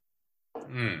 yeah.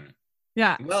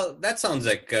 Yeah. Well, that sounds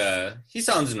like he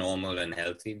sounds normal and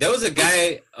healthy. There was a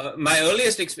guy, my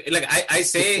earliest experience, I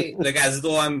say, as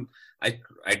though I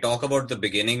talk about the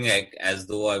beginning, as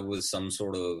though I was some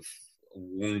sort of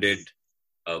wounded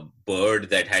bird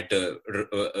that had to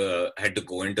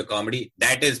go into comedy.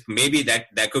 That is maybe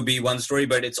that could be one story,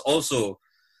 but it's also,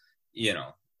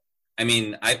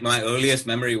 my earliest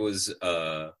memory was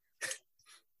there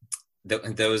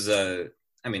was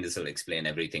this will explain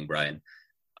everything, Brian.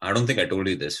 I don't think I told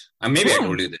you this. Maybe I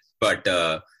told you this, but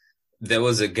there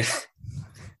was a guy.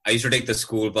 I used to take the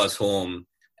school bus home,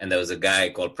 and there was a guy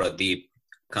called Pradeep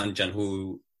Kanchan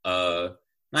who,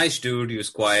 nice dude. He was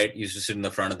quiet. He used to sit in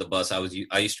the front of the bus. I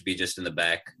used to be just in the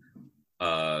back,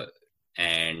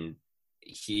 and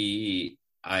we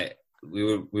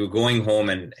were going home,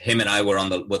 and him and I were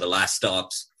were the last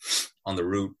stops on the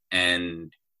route,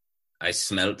 and I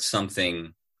smelled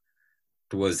something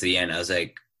towards the end. I was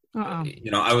like. Uh-oh.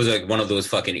 I was one of those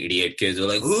fucking idiot kids who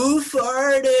were who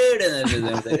farted? And then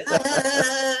I was like,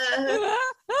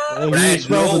 But I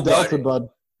smelled the Delta, bud.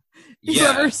 You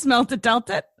ever smelled the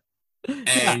Delta?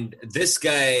 And this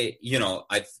guy,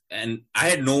 I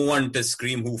had no one to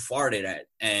scream who farted at.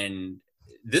 And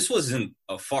this wasn't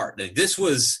a fart. This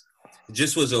was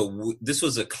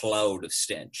a cloud of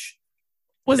stench.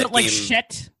 Was it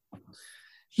shit?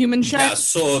 Human shit? Yeah,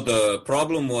 so the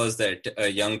problem was that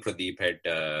young Pradeep had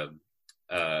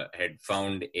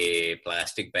found a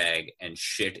plastic bag and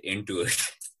shit into it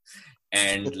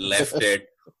and left it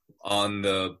on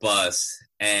the bus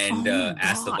and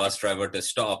asked the bus driver to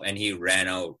stop, and he ran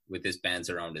out with his pants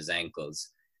around his ankles.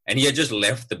 And he had just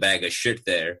left the bag of shit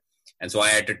there. And so I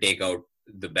had to take out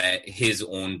his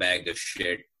own bag of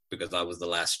shit because I was the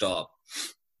last stop.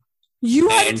 You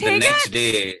had to take it? And the next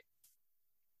day...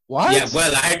 What? Yeah,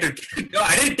 well, I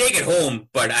didn't take it home,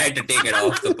 but I had to take it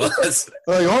off the bus.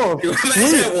 Walk home.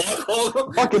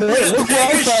 Fucking hey, look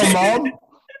what I found, Mom.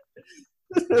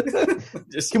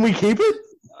 Can we keep it?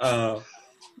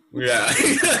 Yeah.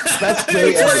 That's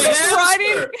great.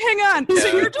 Hang on. Yeah. So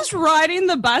you're just riding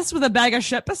the bus with a bag of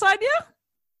shit beside you?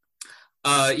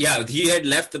 Yeah, he had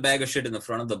left the bag of shit in the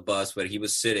front of the bus where he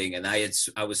was sitting, and I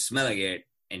was smelling it,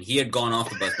 and he had gone off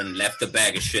the bus and left the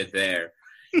bag of shit there.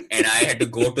 And I had to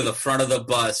go to the front of the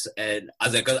bus, and I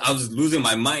was losing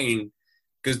my mind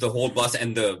because the whole bus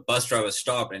and the bus driver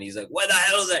stopped, and he's like, "What the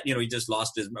hell is that?" He just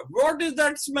lost his mind. What is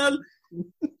that smell?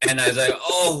 And I was like,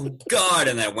 "Oh God!"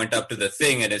 And I went up to the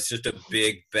thing, and it's just a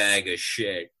big bag of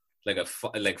shit, like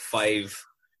five.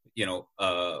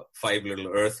 5 little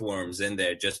earthworms in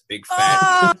there, just big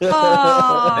fat.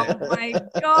 Oh my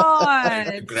God.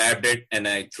 I grabbed it and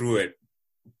I threw it.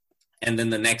 And then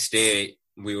the next day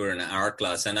we were in art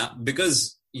class, and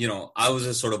because I was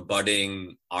a sort of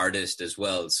budding artist as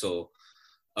well, so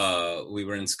we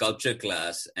were in sculpture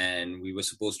class and we were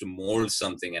supposed to mold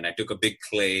something, and I took a big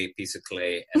piece of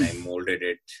clay and I molded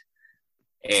it,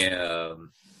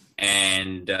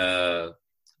 and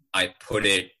I put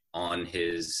it on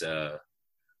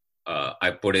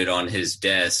his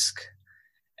desk,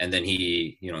 and then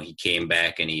he came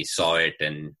back and he saw it,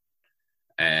 and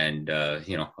a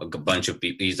bunch of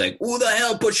people, he's like, "Who the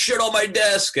hell put shit on my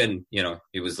desk?" And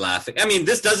he was laughing. I mean,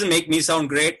 this doesn't make me sound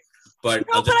great, but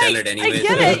I'll just tell it anyway. I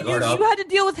get it. You had to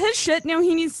deal with his shit, now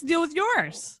he needs to deal with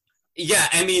yours. Yeah,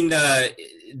 I mean,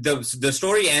 the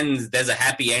story ends, there's a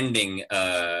happy ending.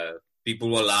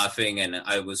 People were laughing, and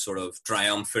I was sort of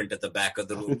triumphant at the back of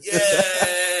the room. Yeah,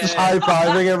 just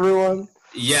high-fiving everyone.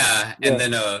 Yeah, and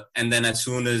then as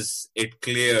soon as it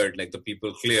cleared, like the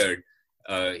people cleared,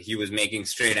 he was making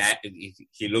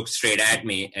he looked straight at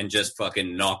me and just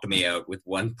fucking knocked me out with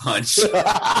one punch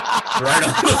right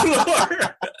on the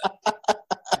floor.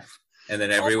 And then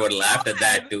everyone laughed at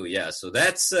that too. Yeah, so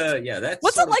that's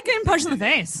What's it like getting punched in the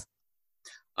face?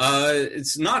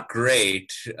 It's not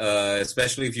great,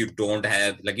 especially if you don't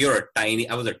have, I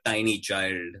was a tiny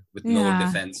child with no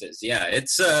defenses. Yeah, it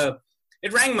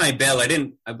rang my bell.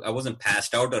 I wasn't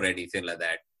passed out or anything like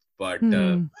that, but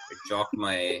it jocked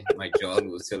my jaw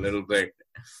loose a little bit.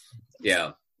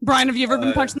 Yeah. Brian, have you ever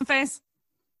been punched in the face?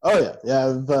 Oh yeah.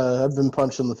 I've been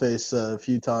punched in the face a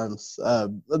few times.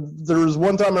 There was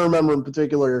one time I remember in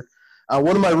particular,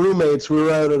 one of my roommates, we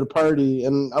were out at a party,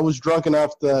 and I was drunk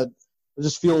enough that I was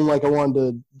just feeling like I wanted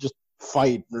to just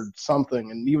fight or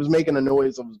something, and he was making a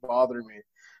noise that was bothering me.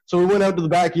 So we went out to the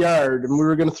backyard, and we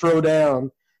were going to throw down,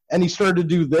 and he started to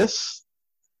do this,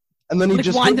 and then he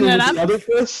just hit me with the other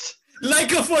fist.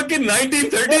 Like a fucking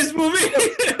 1930s movie?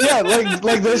 Yeah,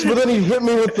 like this, but then he hit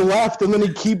me with the left, and then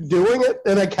he'd keep doing it,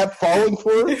 and I kept falling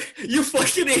for it. You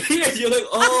fucking idiot. You're like,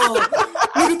 oh,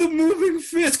 look at the moving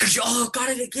fist. Got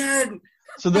it again.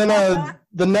 So then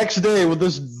the next day, with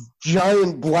this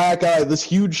giant black eye, this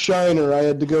huge shiner, I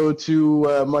had to go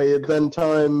to my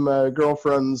then-time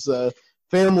girlfriend's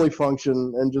family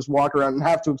function and just walk around and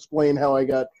have to explain how I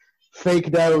got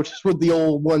faked out with the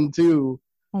old 1-2.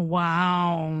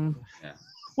 Wow. Yeah.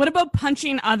 What about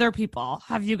punching other people?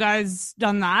 Have you guys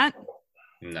done that?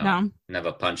 No.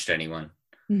 Never punched anyone.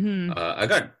 Mm-hmm.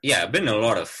 I've been in a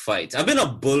lot of fights. I've been a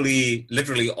bully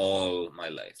literally all my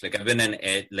life. Like, I've been an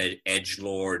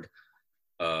edgelord,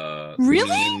 really?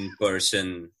 mean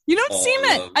person. You don't seem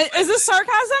it. Is this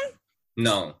sarcasm?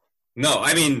 No.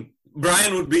 I mean,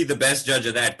 Brian would be the best judge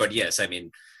of that, but yes, I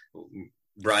mean,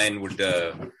 Brian would.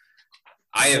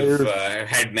 I have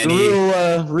had many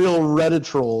real Reddit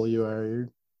troll. You are. You're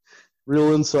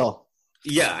real incel.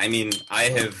 Yeah, I mean, I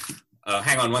have.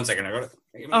 Hang on 1 second. I got it.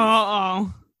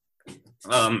 Oh.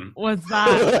 What's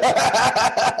that?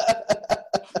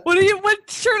 What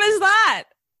shirt is that?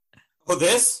 Oh,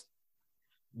 this?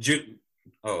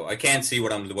 I can't see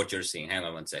what you're seeing. Hang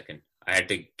on 1 second. I had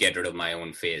to get rid of my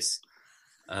own face.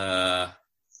 How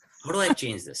do I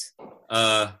change this?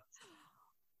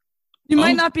 You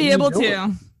might not be able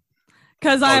to.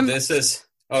 Because I'm. This is.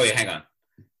 Oh, yeah, hang on.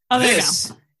 Oh, there this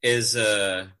you go. Is.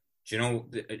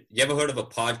 You ever heard of a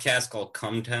podcast called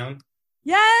Cumtown?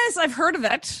 Yes, I've heard of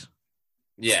it.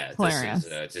 Yeah, hilarious.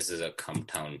 This is a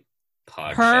Cumtown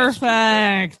podcast.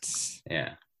 Perfect.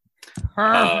 Yeah.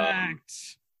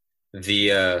 Perfect.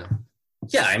 I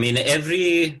mean,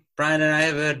 Brian and I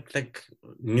have had like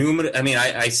numerous. I mean,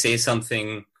 I say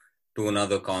something to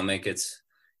another comic. It's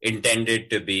intended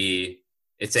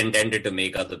to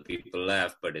make other people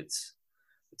laugh, but it's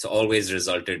always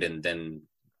resulted in them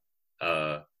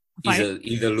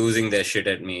either losing their shit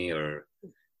at me or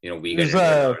we get into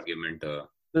an argument.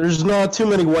 There's not too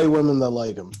many white women that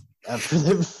like him after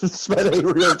they've spent any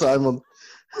real time on.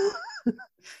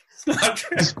 It's not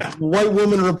true. White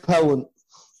woman repellent.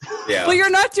 Yeah. Well, you're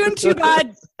not doing too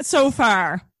bad so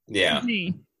far. Yeah.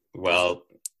 Well,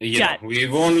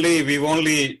 we've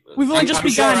only We've only just I'm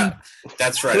sure begun.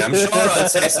 that's right. I'm sure I'll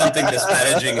say something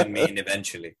disparaging and mean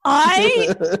eventually.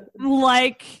 I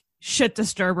like shit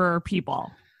disturber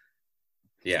people.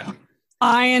 Yeah.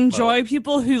 I enjoy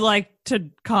people who like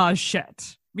to cause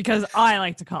shit because I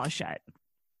like to cause shit.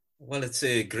 Well, it's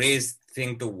a great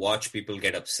thing to watch people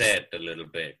get upset a little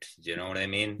bit. Do you know what I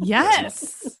mean?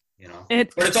 Yes. You know, but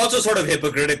it's also sort of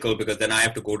hypocritical because then I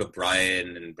have to go to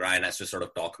Brian and Brian has to sort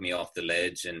of talk me off the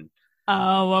ledge and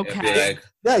okay.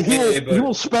 Yeah, he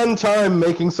will spend time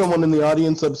making someone in the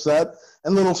audience upset,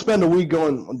 and then he'll spend a week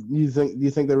going, "Do you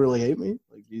think they really hate me?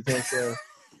 Like, do you think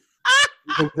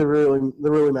they're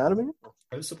really mad at me?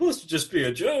 I'm supposed to just be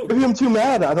a joke. Maybe I'm too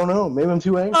mad. I don't know. Maybe I'm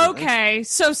too angry." Okay,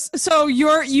 so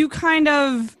you kind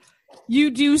of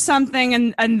do something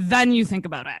and then you think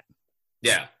about it.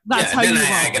 Yeah, that's how then you I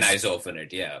roll. agonize over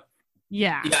it. Yeah.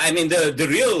 Yeah. I mean, the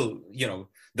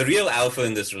real alpha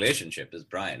in this relationship is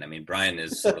Brian. I mean, Brian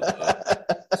is sort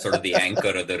of the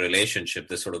anchor of the relationship,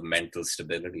 the sort of mental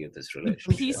stability of this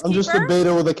relationship. I'm just a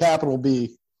beta with a capital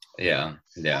B. Yeah.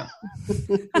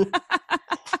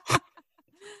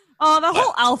 Oh, the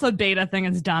whole alpha beta thing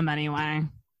is dumb anyway.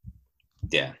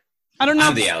 Yeah. I don't know.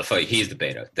 I'm the alpha. He's the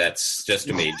beta. That's just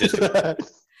to me.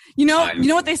 You know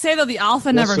what they say though? The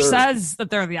alpha never says that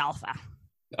they're the alpha.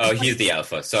 Oh, he's the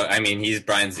alpha. So I mean,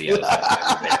 Brian's the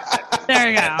alpha.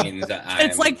 There you go.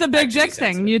 It's like the big dick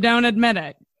thing. You don't admit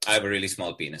it. I have a really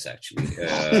small penis, actually.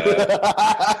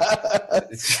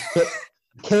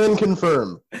 Can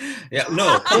confirm. Yeah.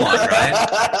 No, come on, Brian.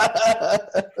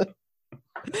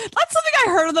 That's something I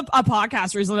heard on a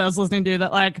podcast recently I was listening to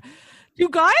that, like, you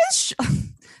guys,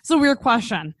 it's a weird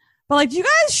question, but like, do you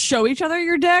guys show each other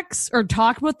your dicks or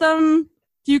talk with them?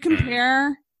 Do you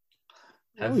compare?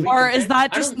 Or is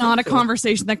that just not a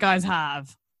conversation that guys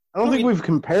have? I don't think we've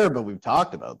compared, but we've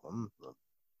talked about them. I'm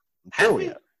sure we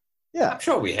have. Yeah. I'm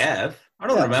sure we have. I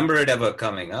don't remember it ever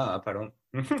coming up. I don't.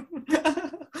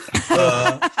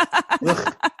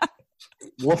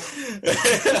 Wump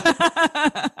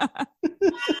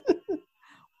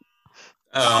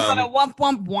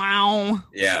wow.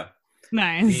 Yeah.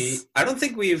 Nice. I don't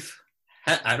think we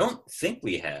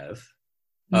have.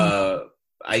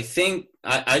 I think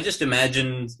I just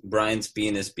imagine Brian's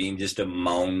penis being just a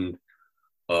mound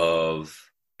of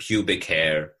pubic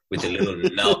hair with a little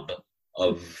nub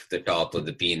of the top of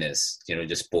the penis,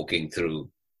 just poking through.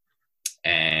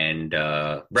 And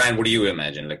Brian, what do you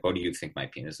imagine? Like, what do you think my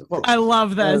penis is? I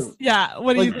love this. Yeah.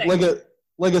 What do you think?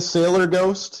 Like a sailor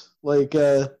ghost? Like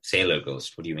sailor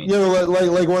ghost? What do you mean?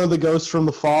 Like one of the ghosts from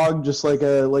The Fog, just like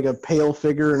a pale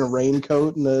figure in a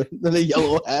raincoat and then a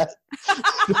yellow hat,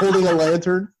 holding a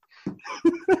lantern.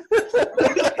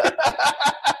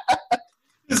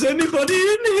 Is anybody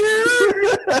in here?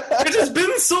 It has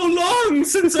been so long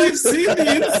since I've seen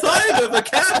the inside of a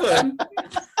cabin.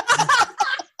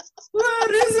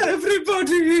 Where is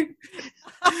everybody?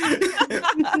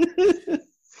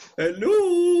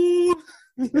 Hello.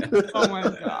 Oh my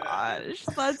gosh,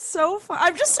 that's so fun.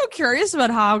 I'm just so curious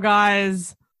about how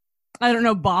guys, I don't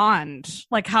know, bond.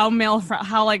 Like how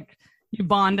you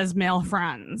bond as male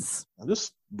friends. I'm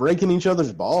just breaking each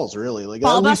other's balls, really. Like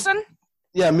ball busting?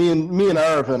 Yeah, me and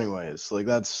Arif, anyways. Like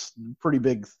that's a pretty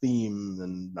big theme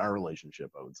in our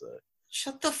relationship, I would say.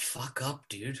 Shut the fuck up,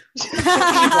 dude. What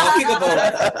are you talking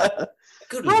about?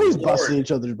 Good Nobody's Lord. busting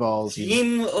each other's balls.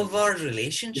 Theme of our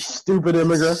relationship? You stupid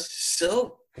immigrant.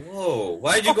 So, whoa,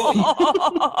 why'd you go?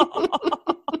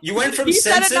 You went from He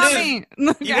said sensitive. it,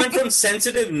 not me. You went from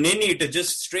sensitive ninny to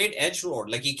just straight edge lord.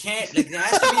 Like you can't. Like there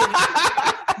has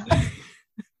to be.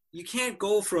 You can't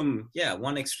go from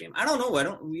one extreme. I don't know. I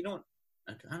don't know.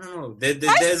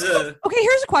 There's a. Okay,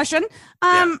 here's a question.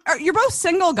 You're both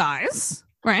single guys,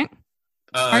 right?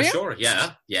 Are you? Sure.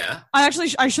 Yeah. I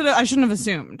shouldn't have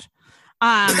assumed.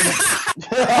 I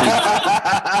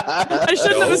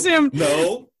shouldn't have assumed.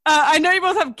 No. I know you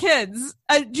both have kids.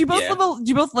 Do you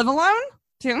both live alone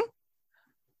too?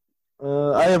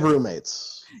 I have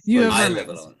roommates. I live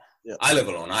alone. Yeah. I live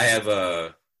alone. I have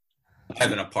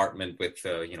an apartment with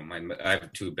I have a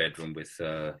 2-bedroom with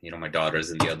my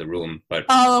daughters in the other room. But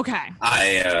okay.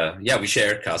 We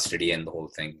share custody and the whole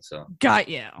thing. So got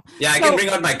you. Yeah, I can bring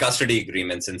out my custody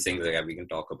agreements and things like that. We can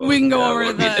talk about. We can go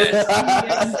over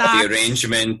the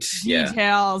arrangement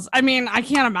details. I mean, I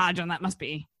can't imagine that must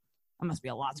be a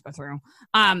lot to go through.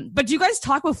 But do you guys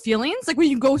talk about feelings? Like when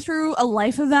you go through a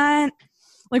life event,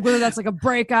 like whether that's like a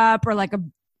breakup or like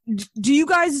do you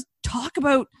guys talk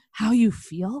about how you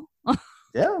feel?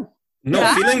 Yeah.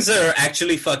 No, feelings are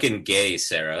actually fucking gay,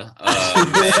 Sarah.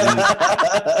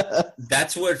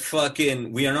 That's what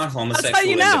we are not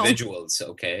homosexual individuals,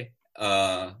 okay?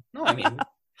 No, I mean,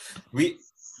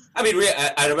 I mean,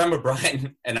 I remember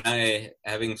Brian and I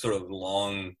having sort of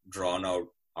long, drawn-out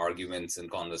arguments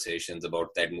and conversations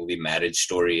about that movie Marriage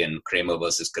Story and Kramer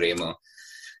versus Kramer.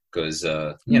 Because,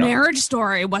 Marriage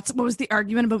Story. What was the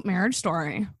argument about Marriage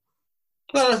Story?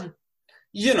 Well,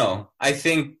 I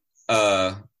think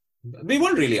we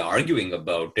weren't really arguing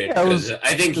about it. Because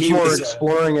I think he more was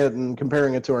exploring it and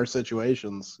comparing it to our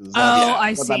situations.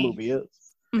 I see. What that movie is.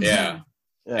 Mm-hmm. Yeah.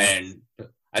 Yeah. And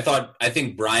I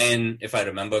think Brian, if I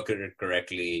remember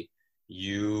correctly,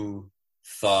 you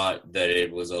thought that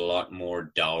it was a lot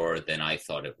more dour than I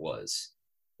thought it was.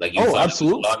 Like you thought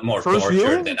absolutely. It was a lot more First torture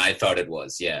viewing? than I thought it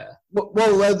was. Yeah.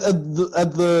 Well, at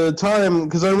the time,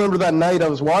 because I remember that night I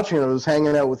was watching it, I was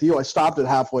hanging out with you. I stopped it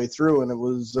halfway through, and it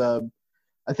was, I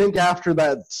think, after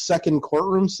that second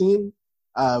courtroom scene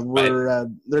where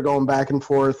they're going back and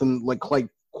forth and like tight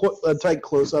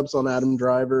close-ups on Adam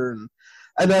Driver,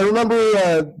 and I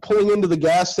remember pulling into the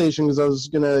gas station because I was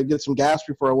gonna get some gas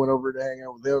before I went over to hang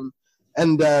out with him,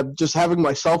 and just having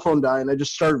my cell phone die, and I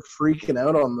just started freaking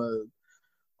out on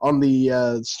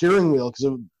the steering wheel because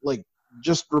it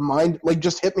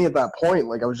just hit me at that point.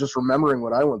 Like I was just remembering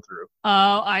what I went through.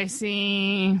 Oh, I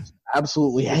see.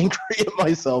 Absolutely angry at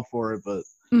myself for it, but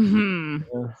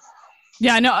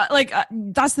yeah, no, like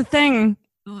that's the thing.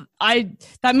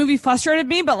 That movie frustrated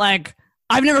me, but like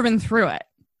I've never been through it,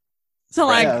 so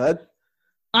like I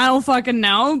don't fucking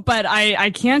know. But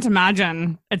I can't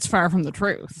imagine it's far from the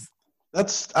truth.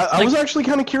 I was actually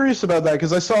kind of curious about that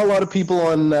because I saw a lot of people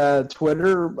on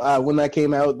Twitter when that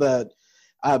came out that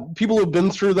people who've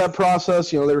been through that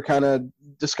process, they were kind of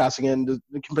discussing it and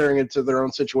comparing it to their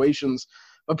own situations.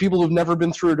 But people who've never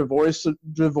been through a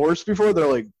divorce before,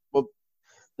 they're like, well,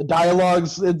 the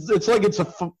dialogues, it's like it's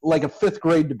like a fifth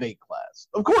grade debate class.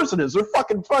 Of course it is. They're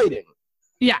fucking fighting.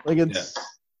 Yeah. Like it's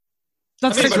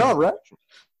that's not right.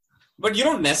 But you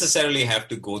don't necessarily have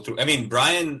to go through. I mean,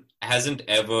 Brian hasn't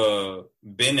ever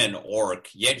been an orc,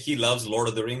 yet he loves Lord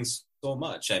of the Rings so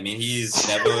much. I mean, he's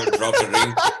never dropped a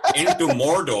ring into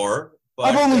Mordor. But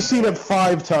I've only seen it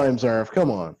 5 times, Arif. Come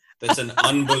on. That's an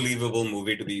unbelievable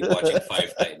movie to be watching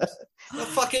 5 times.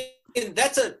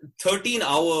 That's a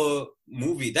 13-hour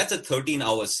movie. That's a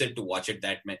 13-hour sit to watch it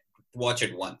watch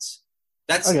it once.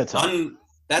 That's Lord of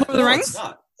the Rings? It's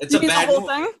not. It's You a mean bad the whole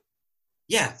movie. thing?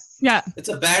 Yeah. Yeah. It's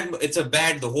a bad,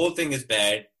 the whole thing is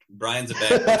bad. Brian's a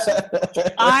bad person.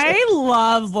 I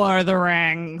love Lord of the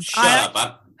Rings. Shut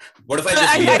up. What if I just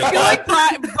I feel like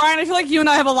Brian, I feel like you and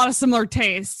I have a lot of similar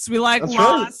tastes. We like That's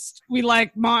Lost. Right. We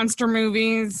like monster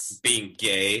movies. Being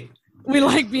gay. We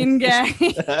like being gay.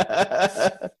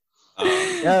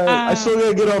 I still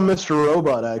gotta get on Mr.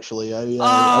 Robot, actually.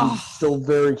 I'm still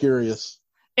very curious.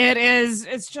 It is.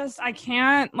 It's just I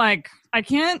can't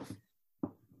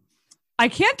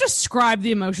describe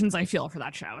the emotions I feel for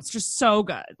that show. It's just so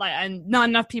good. Like, and not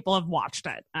enough people have watched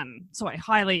it, and so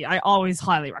I always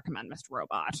highly recommend Mr.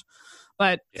 Robot.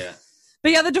 But yeah,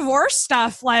 the divorce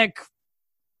stuff. Like,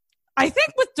 I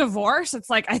think with divorce, it's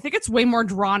like I think it's way more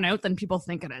drawn out than people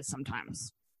think it is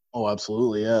sometimes. Oh,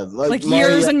 absolutely, yeah. Like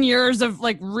years and years of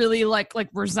like really like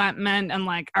resentment and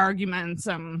like arguments,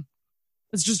 and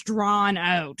it's just drawn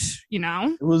out.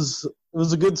 It was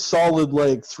a good solid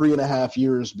like 3.5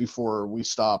 years before we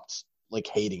stopped like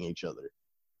hating each other.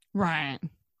 Right.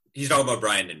 He's talking about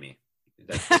Brian and me.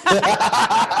 Can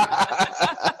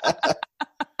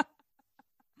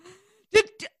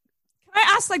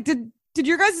I ask, like, did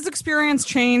your guys' experience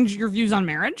change your views on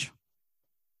marriage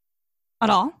at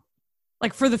all?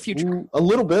 Like for the future? A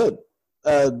little bit.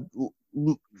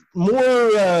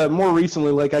 More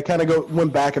recently, like I kind of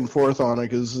went back and forth on it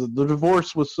because the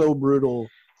divorce was so brutal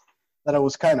that I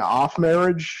was kind of off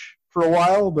marriage for a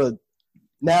while, but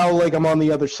now like I'm on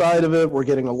the other side of it. We're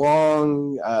getting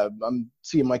along. I'm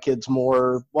seeing my kids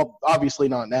more. Well, obviously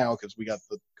not now because we got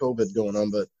the COVID going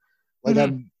on, but like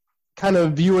I'm kind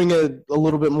of viewing it a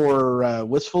little bit more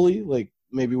wistfully, like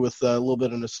maybe with a little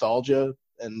bit of nostalgia.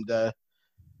 And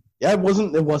it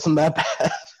wasn't that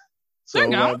bad. So there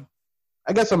you go.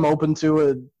 I guess I'm open to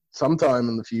it sometime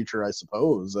in the future, I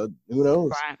suppose. Who knows?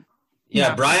 Right.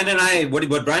 Yeah, Brian and I,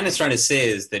 what Brian is trying to say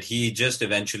is that he just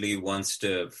eventually wants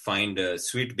to find a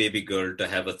sweet baby girl to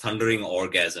have a thundering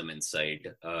orgasm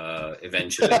inside,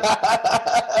 eventually.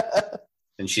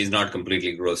 And she's not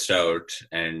completely grossed out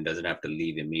and doesn't have to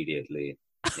leave immediately.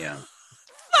 Yeah.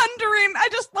 Thundering. I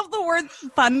just love the word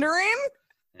thundering.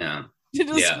 Yeah. To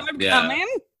describe coming.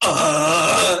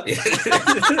 Was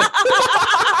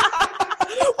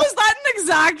that an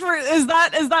exact word? Is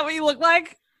that what you look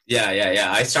like?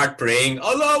 Yeah. I start praying.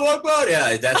 Allahu Akbar.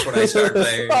 Yeah, that's what I start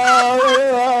playing.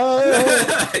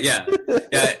 Yeah.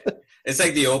 It's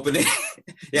like the opening.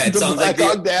 Yeah, it The sounds like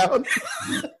Black Hawk Down.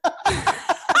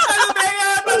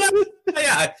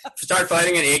 Yeah, start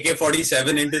firing an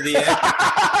AK-47 into the air.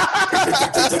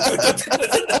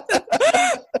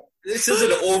 This is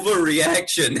an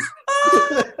overreaction.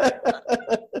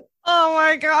 Oh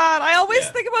my god! I always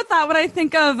think about that when I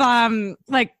think of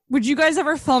like, would you guys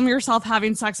ever film yourself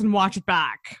having sex and watch it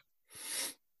back?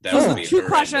 That Those would are be two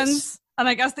horrendous. questions, and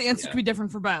I guess the answer could be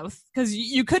different for both because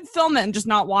you could film it and just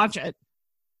not watch it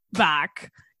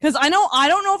back. Because I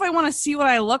don't know if I want to see what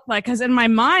I look like. Because in my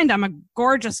mind, I'm a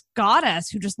gorgeous goddess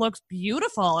who just looks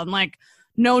beautiful and like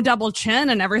no double chin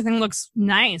and everything looks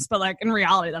nice. But like in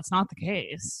reality, that's not the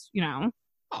case. You know?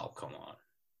 Oh, come on.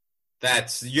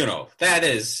 That's, that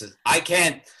is, I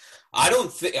think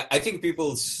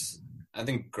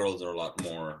girls are a lot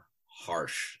more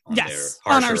harsh on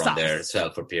their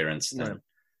self-appearance than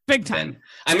big time.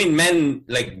 I mean, men,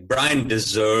 like Brian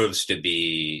deserves to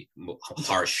be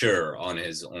harsher on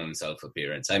his own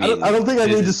self-appearance. I mean, I don't think I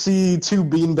need to see two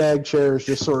beanbag chairs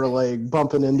just sort of like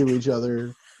bumping into each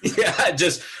other. Yeah,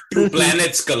 just two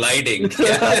planets colliding.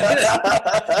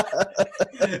 Yeah.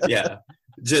 Yeah.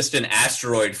 Just an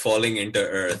asteroid falling into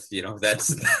Earth,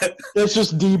 that's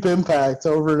just deep impact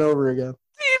over and over again.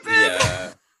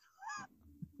 Yeah.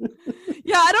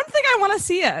 Yeah, I don't think I want to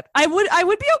see it. I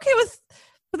would be okay with,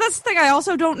 but that's the thing. I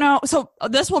also don't know. So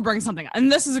this will bring something,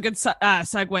 and this is a good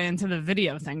segue into the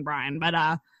video thing, Brian.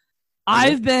 But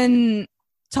I've been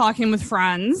talking with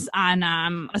friends, and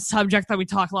a subject that we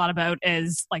talk a lot about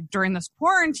is like during this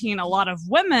quarantine, a lot of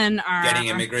women are getting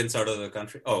immigrants out of the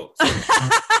country. Oh,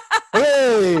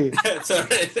 hey! Sorry.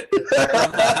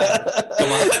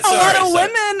 Come on. A lot of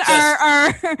women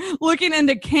are looking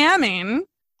into camming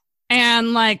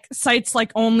and like sites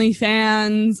like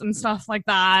OnlyFans and stuff like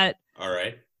that. All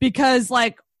right. Because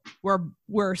like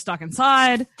we're stuck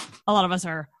inside. A lot of us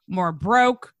are more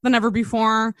broke than ever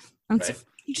before. And so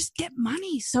you just get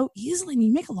money so easily and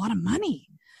you make a lot of money.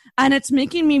 And it's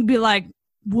making me be like,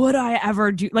 would I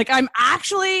ever do, like, I'm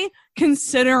actually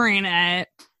considering it,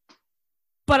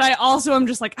 but I also am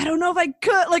just like, I don't know if I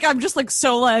could, like, I'm just like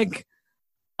so like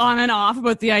on and off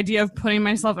about the idea of putting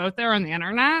myself out there on the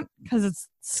internet because it's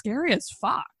scary as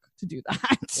fuck to do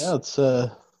that. Yeah,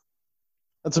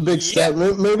 that's a big step.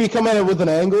 Maybe come at it with an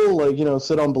angle, like,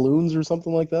 sit on balloons or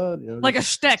something like that. Like a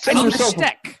shtick. I need a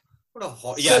shtick.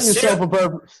 Set yourself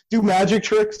apart. Do magic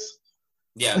tricks.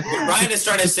 Yeah, Brian is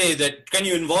trying to say that can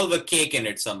you involve a cake in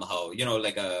it somehow?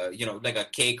 Like a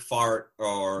cake fart,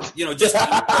 or just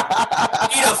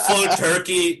eat a full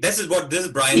turkey. This is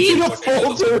Brian. Eat a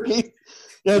full turkey.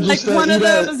 Yeah, just like one of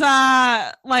those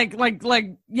a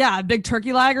big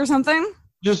turkey leg or something.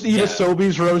 Just eat a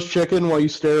Sobeys roast chicken while you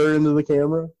stare into the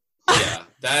camera. Yeah,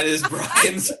 that is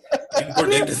Brian's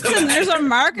input into the There's a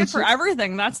market for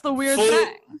everything. That's the weird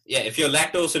thing. Yeah, if you're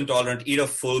lactose intolerant, eat a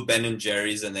full Ben &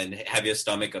 Jerry's and then have your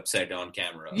stomach upset on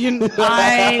camera. You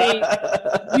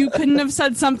couldn't have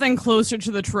said something closer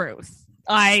to the truth.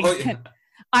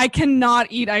 I cannot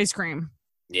eat ice cream.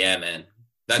 Yeah, man.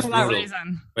 That's for that brutal.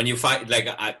 reason. When you find,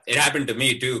 it happened to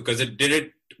me too, because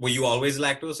were you always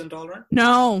lactose intolerant?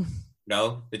 No,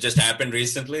 it just happened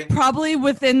recently. Probably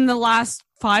within the last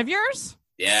 5 years.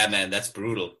 Yeah, man, that's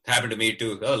brutal. Happened to me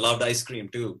too. Oh, loved ice cream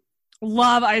too.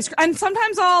 Love ice cream, and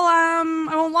sometimes I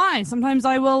won't lie. Sometimes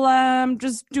I will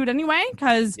just do it anyway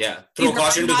because throw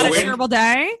caution to the wind. Terrible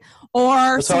day, or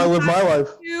that's how I live my life.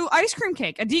 Do ice cream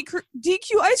cake, a DQ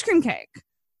ice cream cake.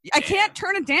 I can't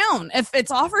turn it down if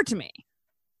it's offered to me.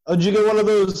 Oh, did you get one of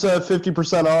those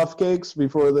 50% off cakes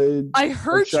before they? I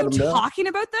heard you talking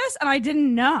about this, and I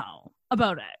didn't know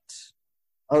about it.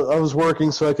 I was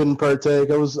working, so I couldn't partake.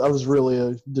 I was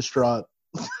really distraught.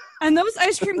 And those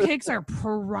ice cream cakes are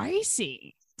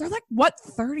pricey. They're like, what,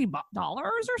 $30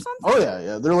 or something? Oh,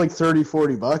 yeah. They're like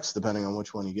 $30-$40 depending on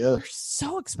which one you get. They're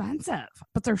so expensive,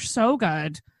 but they're so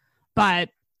good. But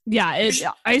yeah,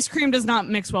 ice cream does not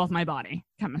mix well with my body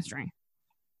chemistry.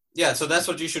 Yeah, so that's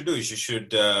what you should do. You should...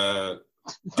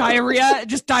 diarrhea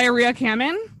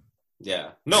camming? Yeah.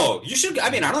 No, you should... I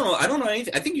mean, I don't know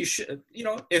anything. I think you should...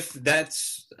 if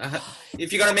that's...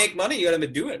 if you got to make money, you got to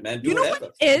do it, man. Do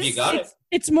whatever. You got it.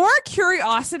 It's more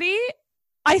curiosity.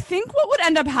 I think what would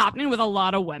end up happening with a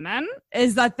lot of women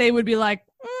is that they would be like,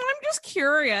 I'm just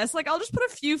curious. Like, I'll just put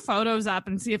a few photos up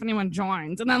and see if anyone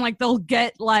joins. And then, like, they'll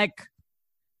get, like,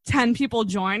 10 people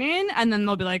joining, and then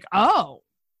they'll be like, oh.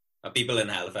 Are people in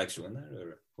Halifax doing that,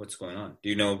 or what's going on? Do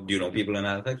you know people in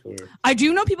Halifax? Or? I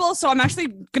do know people, so I'm actually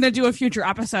going to do a future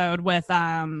episode with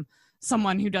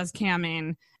someone who does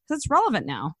camming. Because it's relevant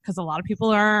now, because a lot of people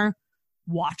are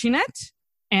watching it,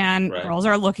 and girls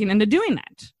are looking into doing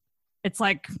it. It's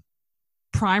like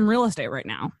prime real estate right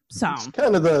now. So It's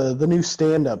kind of the new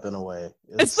stand-up in a way.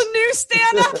 it's the new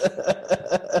stand-up.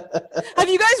 Have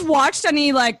you guys watched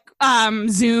any like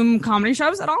Zoom comedy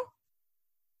shows at all?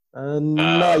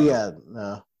 Not yet.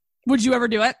 No. Would you ever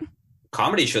do it?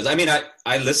 Comedy shows. I mean,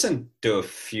 I listen to a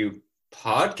few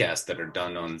podcasts that are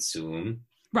done on Zoom,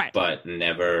 Right. but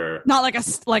never. Not like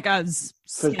a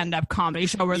stand-up comedy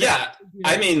show where Yeah,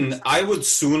 I mean, I would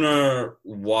sooner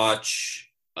watch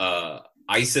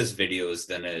ISIS videos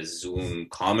than a Zoom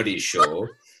comedy show,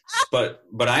 but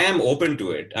I am open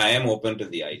to it. I am open to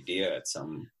the idea at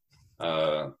some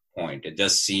point. It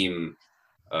does seem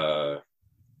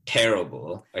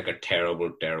terrible, like a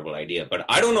terrible idea. But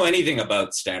I don't know anything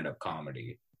about stand-up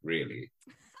comedy, really.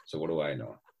 So what do I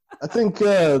know? I think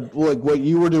like what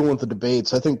you were doing with the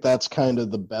debates, I think that's kind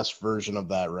of the best version of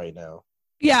that right now.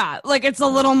 Yeah, like it's a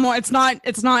little more. It's not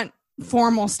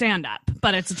formal stand-up,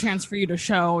 but it's a chance for you to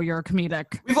show your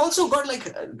comedic. We've also got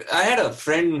like I had a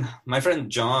friend, my friend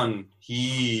John.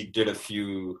 He did a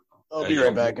few. I'll be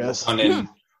right back, guys.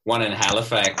 One in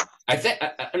Halifax. I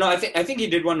think he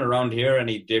did one around here, and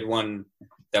he did one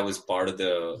that was part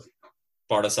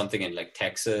of something in like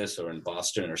Texas or in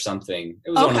Boston or something.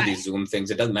 It was one of these Zoom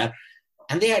things. It doesn't matter.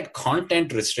 And they had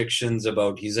content restrictions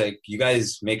about. He's like, you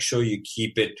guys make sure you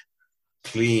keep it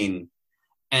clean.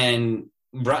 And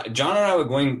John and I were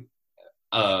going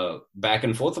back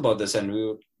and forth about this,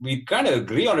 and we kind of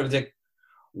agree on it. Like,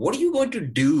 what are you going to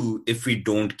do if we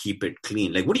don't keep it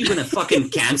clean? Like, what are you going to fucking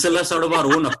cancel us out of our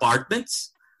own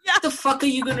apartments? Yeah. What the fuck are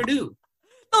you going to do?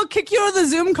 They'll kick you out of the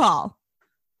Zoom call.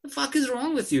 The fuck is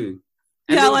wrong with you?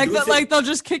 And Yeah, they'll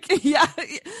just kick you. Yeah.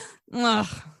 Ugh.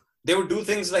 They would do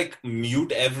things like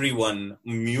mute everyone,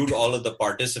 mute all of the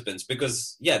participants,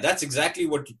 because, yeah, that's exactly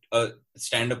what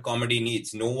stand-up comedy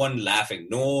needs. No one laughing,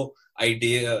 no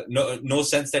idea, no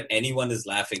sense that anyone is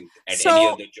laughing at any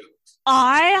of the jokes.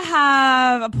 I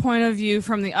have a point of view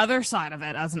from the other side of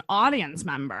it as an audience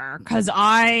member, because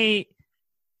I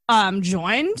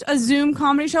joined a Zoom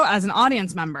comedy show as an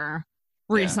audience member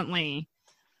recently.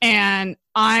 And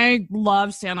I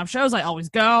love stand-up shows. I always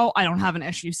go. I don't have an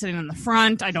issue sitting in the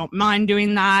front. I don't mind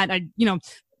doing that.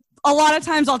 A lot of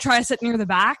times I'll try to sit near the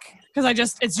back because I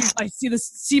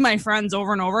see my friends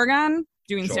over and over again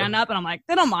doing stand-up, and I'm like,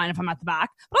 they don't mind if I'm at the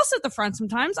back, but I'll sit at the front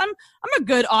sometimes. I'm a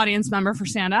good audience member for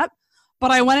stand-up.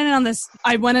 But I went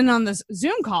in on this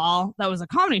Zoom call that was a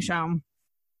comedy show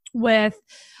with,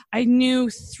 I knew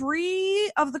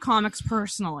 3 of the comics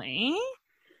personally,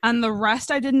 and the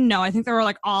rest I didn't know. I think they were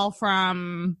like all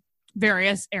from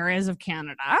various areas of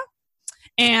Canada.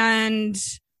 And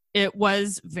it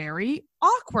was very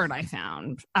awkward, I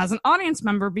found, as an audience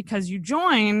member, because you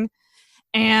join,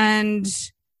 and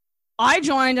I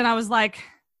joined and I was like,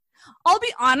 I'll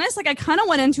be honest, like I kind of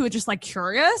went into it just like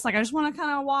curious. Like I just want to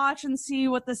kind of watch and see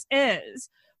what this is.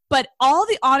 But all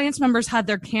the audience members had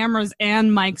their cameras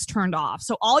and mics turned off.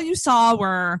 So all you saw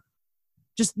were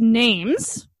just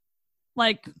names,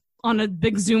 like on a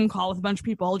big Zoom call with a bunch of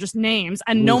people, just names,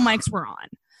 and no mics were on.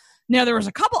 Now, there was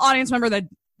a couple audience members that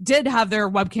did have their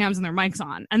webcams and their mics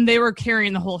on, and they were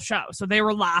carrying the whole show. So they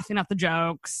were laughing at the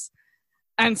jokes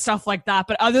and stuff like that.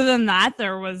 But other than that,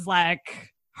 there was like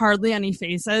hardly any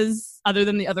faces other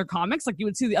than the other comics. Like you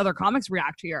would see the other comics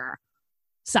react to your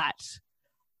set,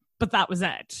 but that was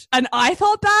it. And I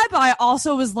felt bad, but I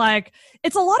also was like,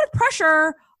 it's a lot of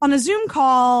pressure on a Zoom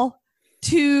call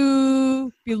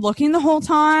to be looking the whole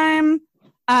time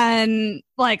and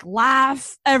like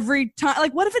laugh every time.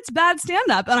 Like, what if it's bad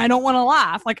stand-up and I don't want to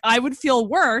laugh? Like, I would feel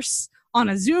worse on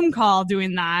a Zoom call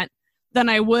doing that than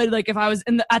I would like if I was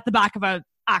at the back of an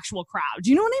actual crowd. Do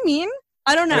you know what I mean?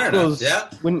 I don't know. Yeah.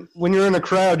 When you're in a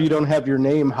crowd, you don't have your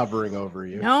name hovering over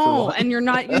you. No, and you're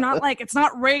not like, it's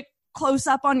not right close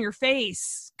up on your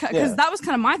face. Because that was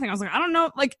kind of my thing. I was like, I don't know.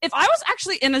 Like, if I was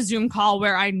actually in a Zoom call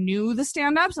where I knew the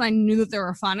stand-ups and I knew that they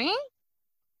were funny,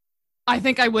 I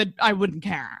think I wouldn't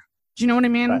care. Do you know what I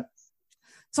mean? Right.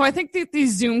 So I think that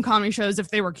these Zoom comedy shows, if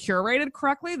they were curated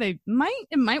correctly, it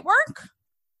might work.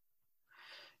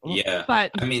 Yeah.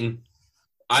 But I mean,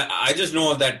 I just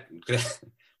know that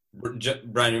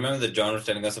Brian, remember that John was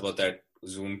telling us about that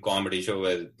Zoom comedy show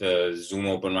where the Zoom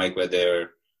open mic where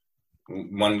they're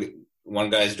one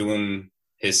guy's doing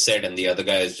his set and the other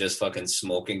guy is just fucking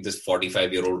smoking. This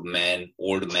 45-year-old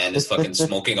old man is fucking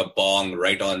smoking a bong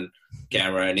right on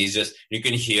camera, and he's just, you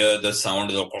can hear the sound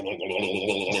of the see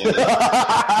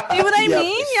what I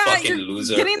mean? Yeah, fucking you're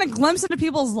loser. Getting a glimpse into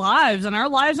people's lives, and our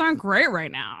lives aren't great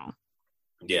right now.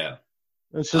 Yeah.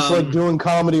 It's just like doing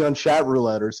comedy on chat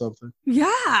roulette or something.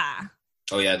 Yeah.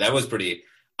 Oh yeah, that was pretty.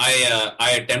 I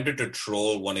attempted to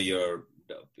troll one of your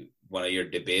one of your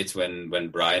debates when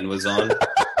Brian was on.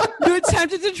 You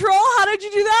attempted to troll? How did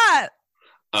you do that?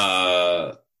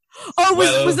 Was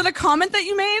it a comment that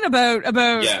you made about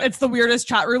it's the weirdest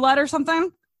chat roulette or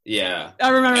something? Yeah. I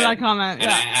remember that comment.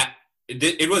 And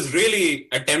it was really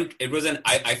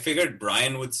I figured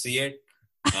Brian would see it.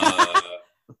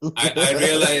 I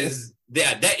realized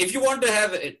that if you want to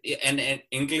have an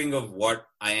inkling of what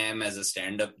I am as a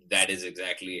stand-up, that is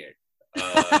exactly it.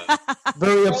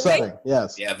 Very upsetting.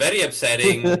 Yes. Yeah, very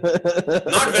upsetting.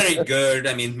 Not very good.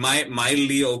 I mean,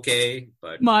 mildly okay,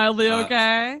 but mildly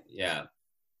okay. Yeah.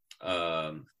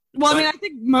 I mean, I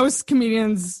think most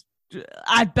comedians,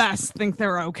 at best, think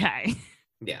they're okay.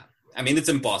 Yeah, I mean, it's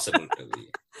impossible to be.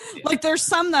 Yeah. Like, there's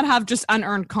some that have just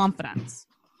unearned confidence.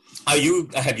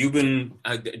 Have you been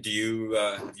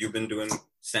doing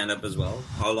stand-up as well?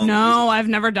 How long? No, I've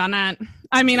never done it.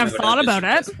 I mean, I've thought about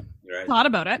it. Right. Thought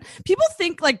about it. People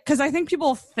think because I think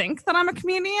people think that I'm a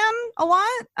comedian a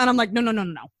lot, and I'm like,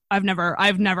 no. I've never.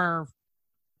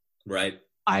 Right.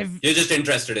 You're just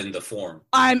interested in the form.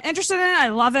 I'm interested in it. I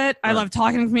love it. I love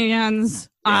talking to comedians.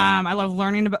 Yeah. I love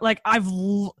learning about.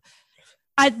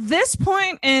 At this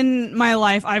point in my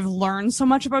life, I've learned so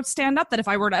much about stand-up that if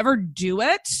I were to ever do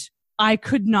it, I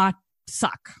could not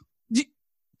suck. Do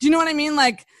you know what I mean?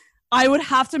 Like, I would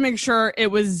have to make sure it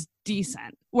was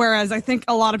decent. Whereas I think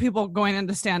a lot of people going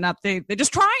into stand-up, they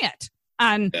just try it.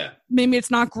 And maybe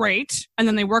it's not great, and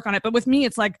then they work on it. But with me,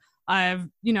 it's like,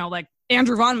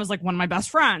 Andrew Vaughn was like one of my best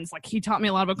friends. Like, he taught me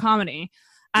a lot about comedy.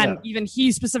 And even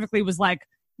he specifically was like,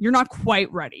 you're not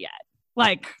quite ready yet.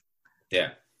 Like,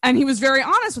 yeah. And he was very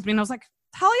honest with me. And I was like,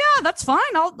 hell yeah, that's fine.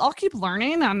 I'll keep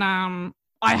learning. And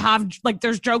I have,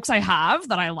 there's jokes I have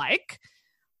that I like.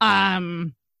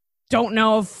 Don't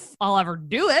know if I'll ever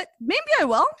do it. Maybe I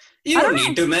will. You don't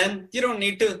need to, man. You don't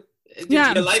need to.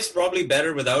 Yeah. Your life's probably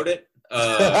better without it.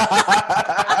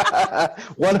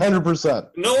 100%.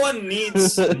 No one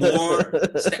needs more.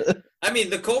 I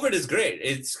mean, the COVID is great.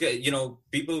 It's,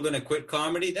 people are going to quit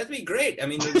comedy. That'd be great. I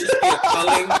mean, it'll just be a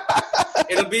culling.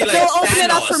 It'll be like they'll open it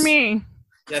up for me.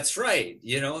 That's right.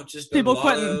 Just people a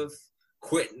lot of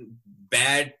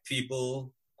bad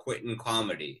people quitting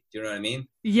comedy. Do you know what I mean?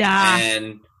 Yeah.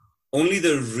 And only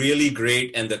the really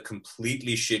great and the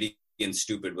completely shitty and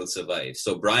stupid will survive.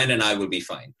 So Brian and I will be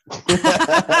fine.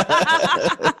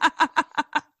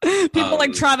 People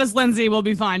like Travis Lindsay will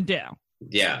be fine too.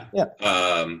 Yeah.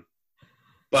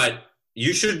 But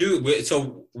you should do.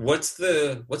 So what's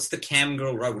the cam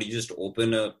girl route? Would you just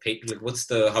open a page? Like,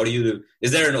 how do you do?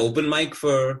 Is there an open mic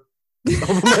for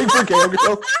cam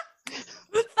girl?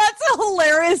 That's a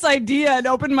hilarious idea, an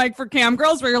open mic for cam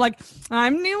girls where you're like,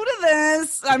 I'm new to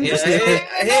this.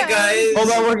 Hey guys.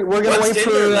 Hold on, we're gonna wait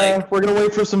for we're gonna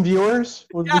wait for some viewers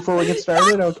before we get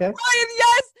started, okay? Ryan,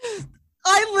 yes.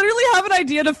 I literally have an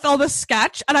idea to film a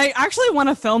sketch, and I actually want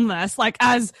to film this,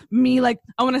 as me, I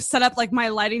want to set up, my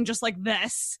lighting just like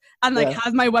this, and,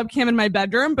 have my webcam in my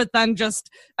bedroom, but then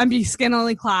and be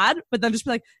scantily clad, but then just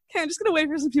be like, okay, I'm just going to wait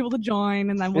for some people to join,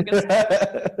 and then we'll get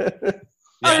started.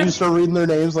 You start reading their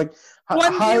names,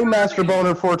 hi, Master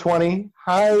Boner 420.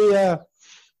 Hi,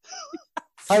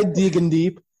 Digging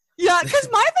Deep. Yeah, because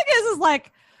my thing is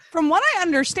from what I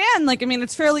understand,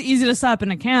 it's fairly easy to set up an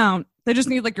account. They just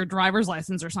need your driver's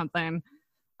license or something.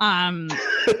 They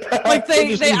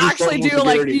actually do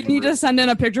you need to send in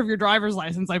a picture of your driver's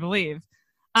license, I believe.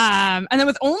 And then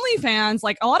with OnlyFans,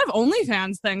 a lot of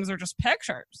OnlyFans things are just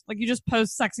pictures. You just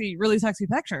post really sexy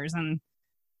pictures, and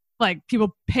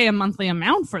people pay a monthly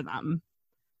amount for them.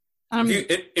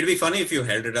 It'd be funny if you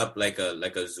held it up like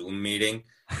a Zoom meeting,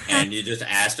 and you just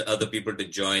asked other people to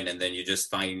join, and then you just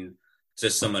find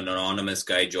just some anonymous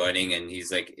guy joining, and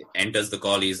he's enters the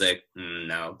call, he's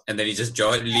no, and then he just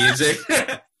leaves it.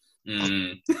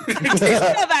 Not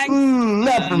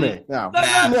for me. No.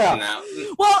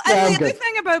 Well, and the other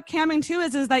thing about camming too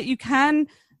is that you can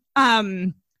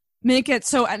make it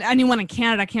so anyone in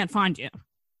Canada can't find you.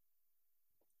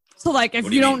 So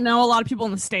if you don't know a lot of people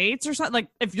in the States or something,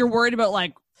 if you're worried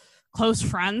about close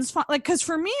friends, because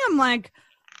for me, I'm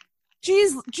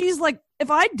geez, if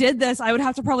I did this, I would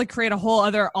have to probably create a whole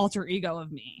other alter ego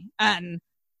of me. And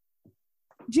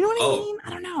do you know what I mean? I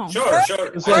don't know. Sure.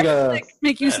 It's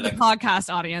make use of the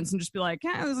podcast audience and just be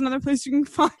there's another place you can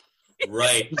find.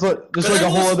 Right. Just a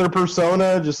whole other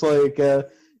persona, just used to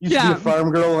be a farm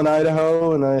girl in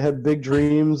Idaho, and I had big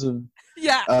dreams of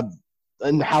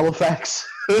in Halifax.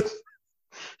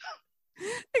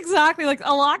 Exactly.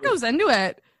 A lot goes into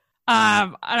it.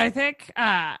 And I think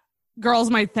girls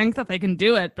might think that they can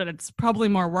do it, but it's probably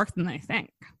more work than they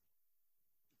think.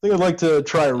 think I'd like to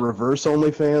try a reverse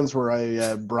OnlyFans where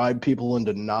I bribe people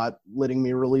into not letting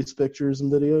me release pictures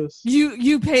and videos.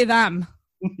 You pay them.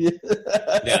 Yeah.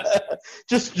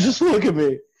 Just look at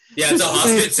me. Yeah, it's a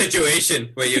hostage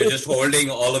situation where you're just holding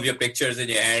all of your pictures in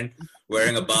your hand,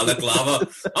 wearing a balaclava.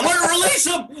 I'm going to release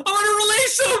them!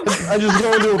 I just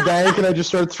go into a bank and I just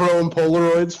start throwing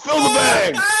Polaroids. Fill the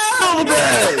bag! Fill the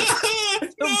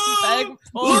bag! Bag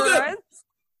Polaroids.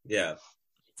 Yeah.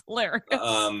 It's hilarious.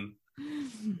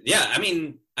 Yeah, I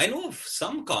mean, I know of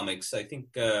some comics. I think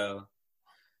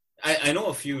I know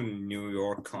a few New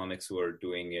York comics who are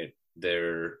doing it.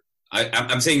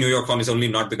 I'm saying New York comics only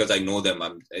not because I know them.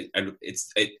 I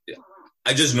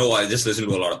just know. I just listen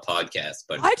to a lot of podcasts.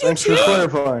 But I do Thanks too. for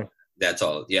clarifying. That's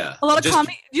all. Yeah, A lot of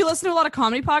comedy. Do you listen to a lot of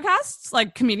comedy podcasts,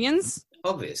 like comedians?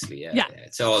 obviously. Yeah.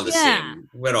 It's all the same.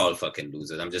 We're all fucking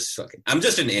losers. I'm just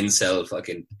an incel,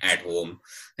 fucking at home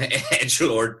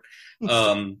edgelord.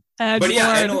 But yeah,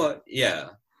 I know. Yeah.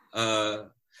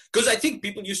 Because I think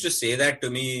people used to say that to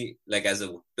me, like as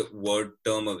a word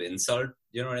term of insult.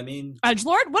 You know what I mean?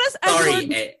 Edgelord? What is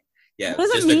edgelord? Sorry. Yeah.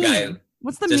 What does just it mean? a guy.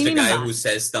 What's the just meaning a guy of that? who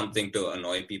says something to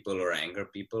annoy people or anger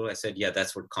people. I said, yeah,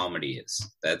 that's what comedy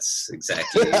is. That's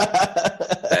exactly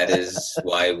that is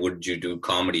why would you do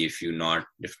comedy if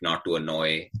not to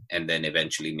annoy and then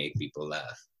eventually make people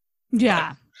laugh?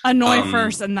 Yeah. Annoy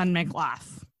first and then make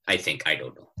laugh. I think. I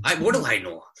don't know. What do I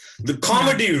know? The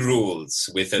comedy rules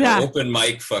with an open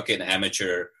mic fucking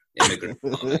amateur immigrant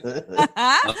comic.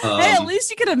 Hey, at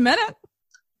least you can admit it.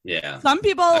 Yeah. Some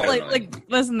people like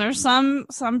listen, there's some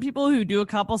people who do a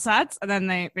couple sets and then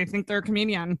they think they're a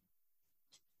comedian.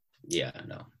 Yeah,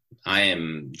 no. I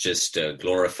am just a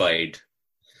glorified.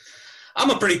 I'm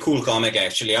a pretty cool comic,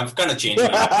 actually. I've kind of changed my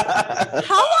life.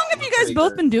 How long have you guys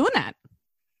both been doing it?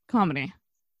 Comedy.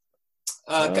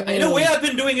 In a way, I've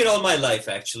been doing it all my life,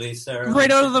 actually, Sarah. Right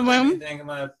out of the womb?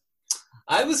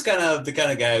 I was kind of the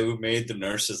kind of guy who made the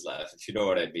nurses laugh, if you know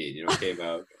what I mean. You know, came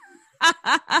out.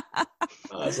 I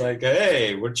was like,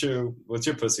 hey, what's your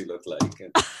pussy look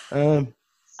like?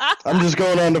 I'm just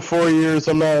going on to 4 years.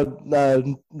 I'm not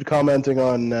commenting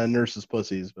on nurses'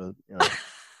 pussies, but you know.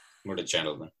 What a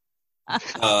gentleman.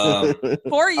 4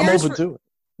 years. I'm open to it.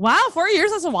 Wow, 4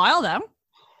 years, that's a while though.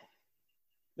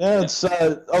 Yeah, it's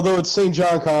although it's St.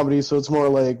 John comedy, so it's more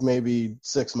like maybe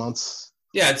 6 months.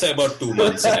 Yeah, I'd say about 2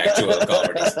 months in actual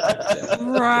comedy.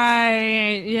 Yeah.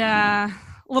 Right, yeah.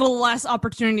 A little less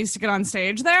opportunities to get on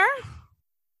stage there.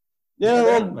 Yeah,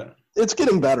 well, it's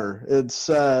getting better. It's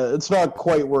not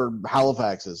quite where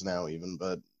Halifax is now, even,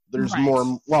 but there's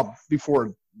more. Well,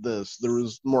 before this, there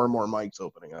was more and more mics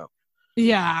opening up.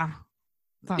 Yeah.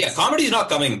 Yeah, comedy's not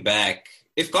coming back.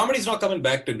 If comedy's not coming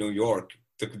back to New York,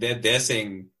 they're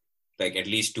saying like at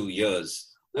least 2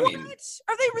 years. What? I mean,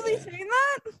 are they really saying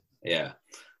that? Yeah.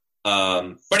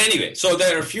 But anyway, so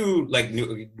there are a few like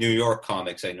New York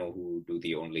comics I know who do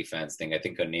the OnlyFans thing. I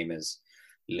think her name is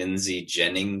Lindsay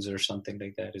Jennings or something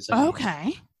like that. Is that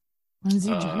okay?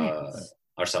 Lindsay Jennings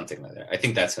or something like that. I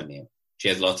think that's her name. She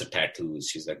has lots of tattoos.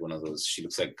 She's like one of those. She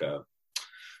looks like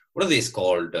what are these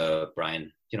called,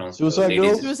 Brian? You know, Suicide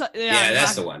Girls. Yeah,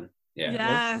 that's the one. Yeah.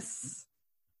 Yes.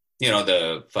 You know,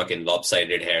 the fucking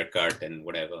lopsided haircut and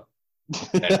whatever.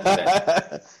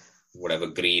 Whatever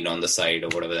green on the side or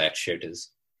whatever that shit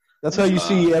is. That's how you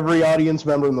see every audience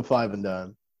member in the Five and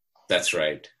Dime. That's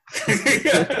right.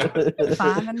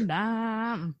 Five and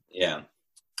Dime. Yeah.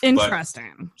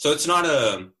 Interesting. So it's not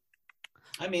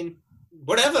I mean,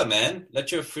 whatever, man.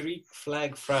 Let your freak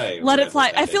flag fly. Let it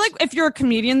fly. I feel like if you're a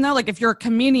comedian, though, like if you're a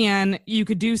comedian, you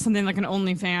could do something like an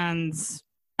OnlyFans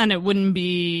and it wouldn't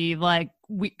be like,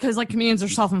 because like comedians are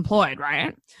self-employed,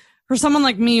 right? For someone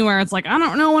like me where it's like, I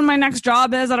don't know when my next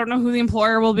job is. I don't know who the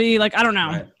employer will be. Like, I don't know.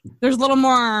 Right. There's a little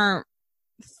more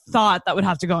thought that would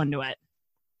have to go into it.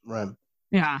 Right.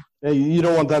 Yeah. You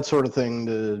don't want that sort of thing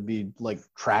to be like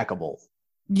trackable.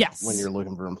 Yes. When you're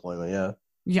looking for employment. Yeah.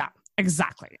 Yeah,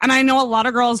 exactly. And I know a lot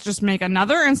of girls just make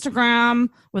another Instagram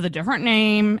with a different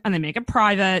name and they make it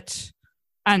private.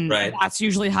 And that's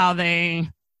usually how they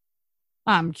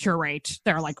curate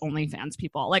their like OnlyFans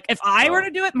people. Like if I were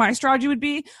to do it, my strategy would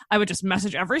be I would just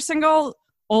message every single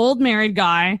old married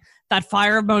guy that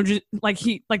fire emoji, like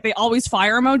they always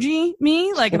fire emoji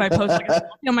me. Like if I post like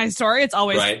on my story, it's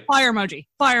always fire emoji,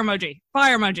 fire emoji,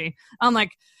 fire emoji. I'm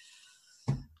like,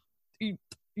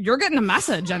 you're getting a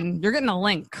message and you're getting a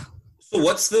link. So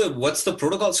what's the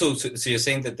protocol? So you're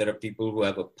saying that there are people who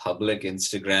have a public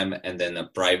Instagram and then a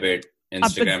private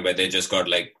Instagram where they just got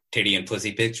like titty and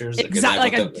pussy pictures? Exactly,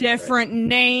 like a different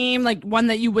name, like one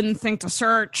that you wouldn't think to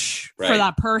search for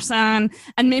that person.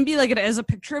 And maybe like it is a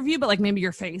picture of you, but like maybe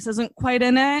your face isn't quite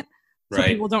in it. so Right.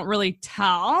 people don't really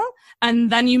tell.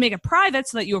 And then you make it private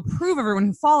so that you approve everyone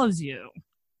who follows you.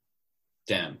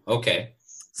 Damn. Okay.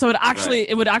 So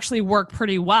it would actually work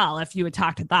pretty well if you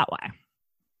attacked it that way.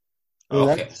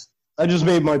 Okay. I just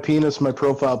made my penis my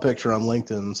profile picture on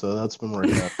LinkedIn, so that's been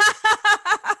working out.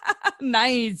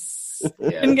 Nice.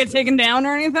 Yeah. Didn't get taken down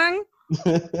or anything?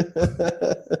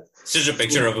 It's just a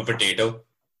picture of a potato.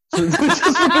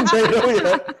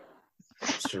 Yeah.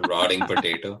 Just a rotting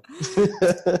potato.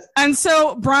 And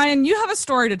so, Brian, you have a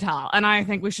story to tell, and I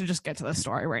think we should just get to the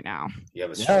story right now. You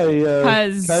have a I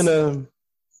 'Cause- kind of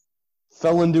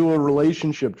fell into a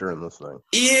relationship during this thing.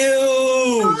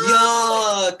 Ew!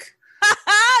 Yuck!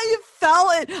 You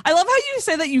fell in. I love how you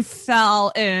say that you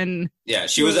fell in. Yeah,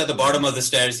 she was at the bottom of the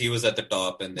stairs. He was at the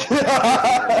top, and then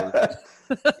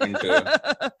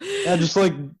into. Yeah, just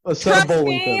like a set of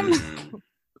bowling pins.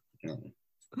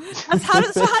 How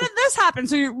did this happen?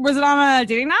 So was it on a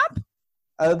dating app?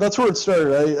 That's where it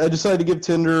started. I decided to give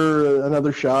Tinder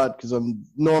another shot because I'm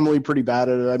normally pretty bad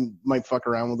at it. I might fuck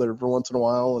around with it every once in a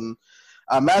while, and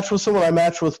I matched with someone I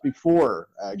matched with before,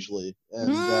 actually,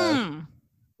 and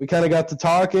we kind of got to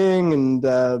talking, and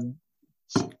a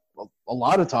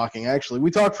lot of talking, actually.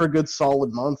 We talked for a good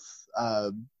solid month.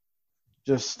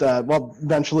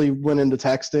 Eventually went into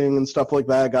texting and stuff like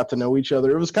that, got to know each other.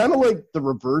 It was kind of like the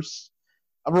reverse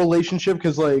of a relationship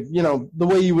because, like, you know, the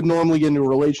way you would normally get into a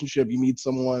relationship, you meet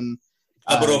someone.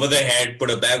 Put over the head, put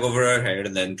a bag over her head,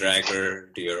 and then drag her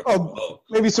to your...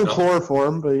 Maybe some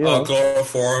chloroform, but yeah.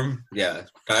 Chloroform, yeah.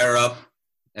 Tie her up,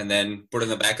 and then put her in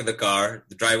the back of the car,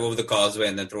 drive over the causeway,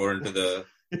 and then throw her into the...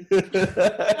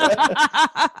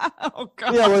 Oh,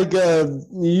 God. Yeah, like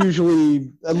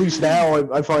usually, at least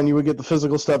now, I find you would get the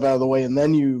physical stuff out of the way, and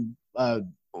then you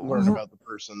learn about the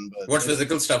person. But what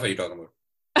physical stuff are you talking about?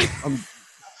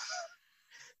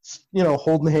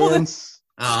 Holding hands,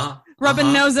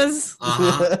 rubbing noses,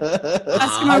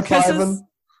 Eskimo kisses.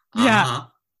 Yeah.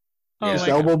 Oh, just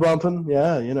elbow bumping.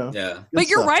 Yeah, you know. Yeah. But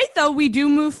you're right, though. We do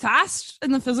move fast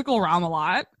in the physical realm a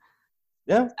lot.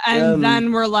 Yeah. And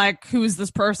then we're like, who's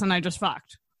this person I just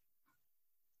fucked?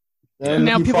 And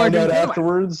now you people find are out doing it.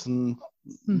 afterwards, and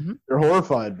they're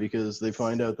horrified because they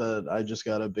find out that I just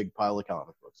got a big pile of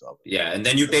comic books off. Yeah, and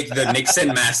then you take the Nixon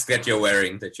mask that you're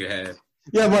wearing that you had.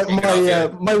 Yeah,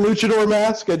 my luchador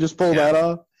mask. I just pulled that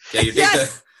off. Yeah, you take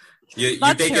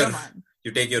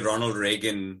you take your Ronald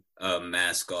Reagan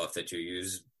mask off that you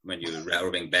use when you're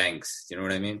robbing banks. You know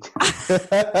what I mean? Should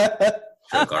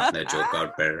have gotten that joke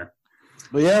out better.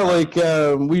 But yeah, like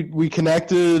we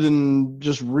connected and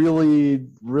just really,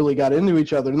 really got into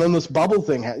each other. And then this bubble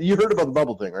thing. You heard about the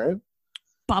bubble thing, right?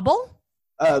 Bubble?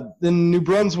 In New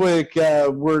Brunswick,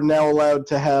 we're now allowed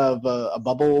to have a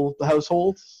bubble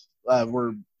household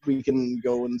where we can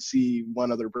go and see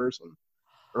one other person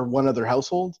or one other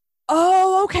household.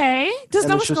 Oh, okay. Does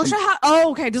And Nova it's just Scotia have?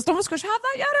 Oh, okay. Does Nova Scotia have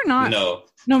that yet or not? No.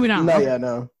 No, we don't. Not yet,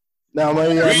 no. No, my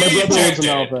brother lives in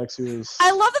Halifax.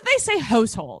 I love that they say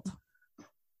household.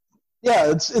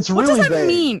 Yeah, it's What really does that vague.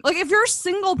 mean? Like, if you're a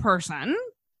single person,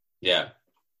 Yeah.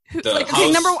 who, The like, okay,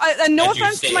 house number one, and no that you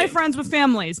offense to stay my in. friends with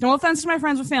families. No offense to my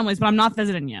friends with families, but I'm not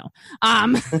visiting you.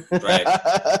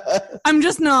 Right. I'm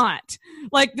just not.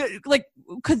 Like,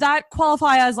 could that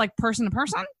qualify as like person to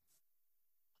person?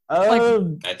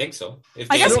 I think so. If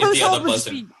I guess if the household other would just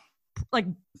person, be like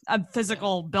a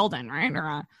physical building, right? Or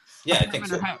a yeah, I think apartment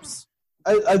so. or house.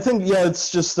 I think, yeah,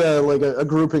 it's just like a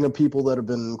grouping of people that have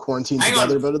been quarantined Hang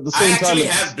together, on. but at the I same time, actually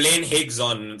it's- have Blaine Higgs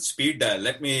on speed dial.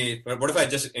 What if I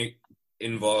just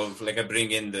involve, like, I bring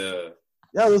in the...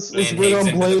 yeah, let's Blaine bring Higgs on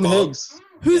into the Blaine call. Higgs.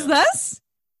 Who's this?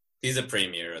 He's a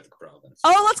premier of the province.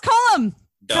 Oh, let's call him.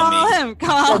 Dummy. Call him.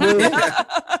 Call him.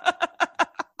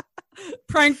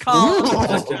 Prank call.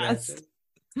 Yes.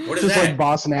 What is Just that? like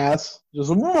Boss Nass.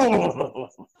 Just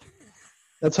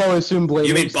that's how I assume Blaine.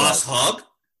 You mean Higgs Boss talks. Hog?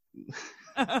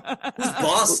 Who's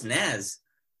Boss Naz?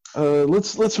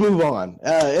 Let's move on.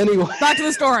 Anyway, Back to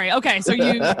the story. Okay, so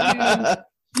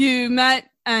you met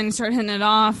and started hitting it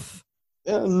off.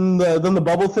 and then the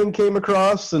bubble thing came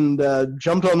across and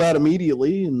jumped on that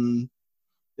immediately, and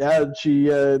yeah, she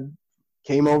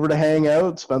came over to hang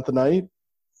out, spent the night.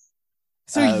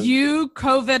 So you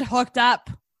COVID hooked up.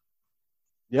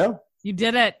 Yeah. You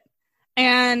did it.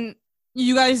 And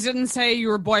you guys didn't say you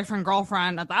were boyfriend,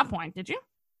 girlfriend at that point, did you?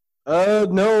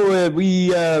 No,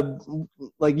 we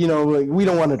like, you know, like, we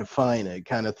don't want to define it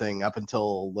kind of thing up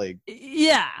until like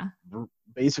Yeah.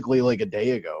 basically like a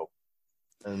day ago,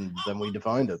 and then we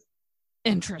defined it.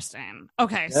 Interesting.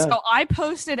 Okay, Yeah. so I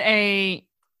posted a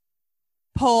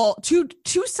poll, two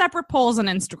separate polls on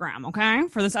Instagram, okay,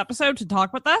 for this episode to talk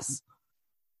about this.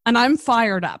 And I'm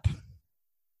fired up.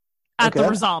 at the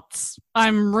results.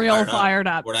 I'm real fired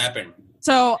up. What happened?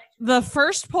 So the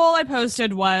first poll I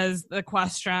posted was the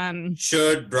question: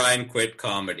 should Brian quit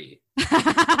comedy?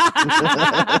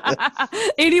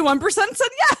 81% said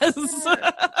yes.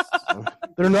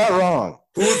 They're not wrong.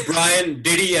 Who's Brian?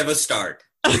 Did he ever start?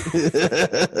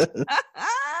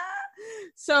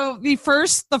 So the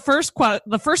first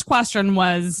question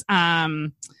was,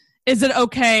 is it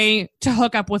okay to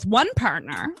hook up with one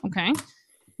partner, okay,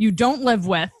 you don't live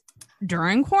with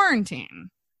during quarantine?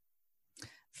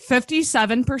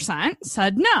 57%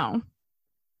 said no,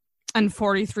 and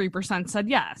 43% said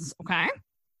yes, okay?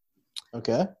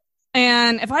 Okay.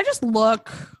 And if I just look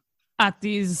at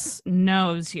these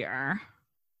no's here...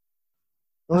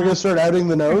 We're going to start outing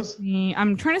the no's?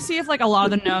 I'm trying to see if, like, a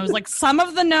lot of the no's... Like, some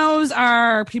of the no's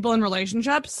are people in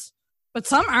relationships, but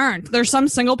some aren't. There's some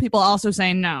single people also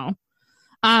saying no.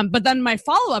 But then my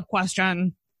follow-up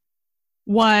question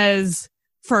was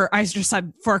I just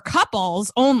said for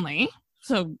couples only,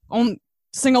 so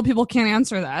single people can't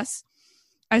answer this.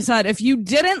 I said, if you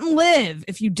didn't live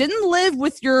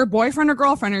with your boyfriend or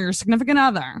girlfriend or your significant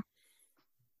other,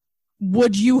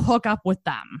 would you hook up with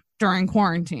them during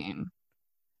quarantine?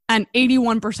 And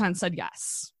 81% said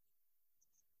yes.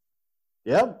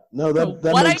 Yep. No, that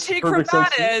what makes I take from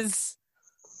that is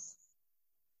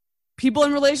people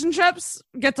in relationships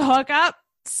get to hook up.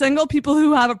 Single people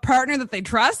who have a partner that they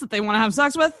trust, that they want to have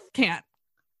sex with, can't.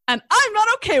 And I'm not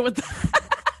okay with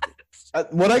that.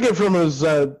 What I get from it is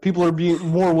people are being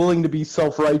more willing to be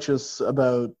self-righteous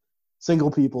about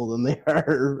single people than they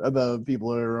are about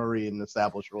people who are already in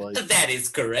established relationships. That is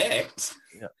correct.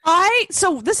 Yeah.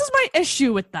 So this is my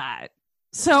issue with that.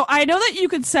 So I know that you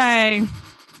could say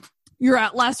you're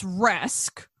at less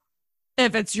risk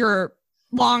if it's your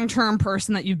long-term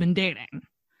person that you've been dating,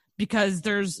 because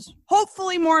there's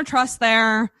hopefully more trust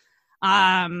there.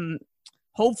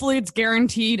 Hopefully it's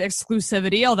guaranteed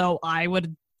exclusivity, although I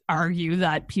would argue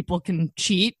that people can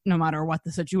cheat no matter what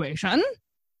the situation.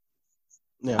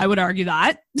 Yeah. I would argue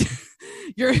that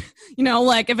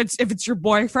like if it's your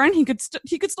boyfriend, he could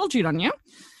still cheat on you.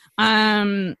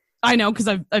 I know, because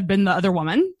I've been the other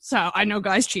woman, so I know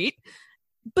guys cheat.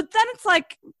 But then it's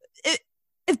like,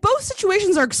 if both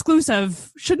situations are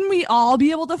exclusive, shouldn't we all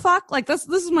be able to fuck? Like, this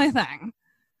is my thing.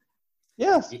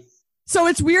 Yes. So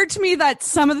it's weird to me that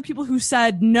some of the people who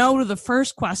said no to the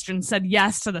first question said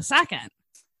yes to the second.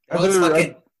 Are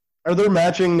there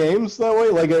matching names that way?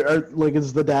 Like,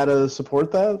 is the data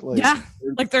support that? Like, yeah.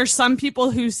 Like, there's some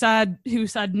people who said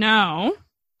no,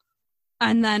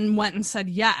 and then went and said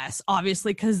yes,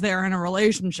 obviously because they're in a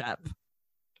relationship.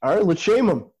 All right, let's shame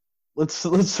them. Let's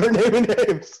start naming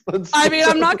names.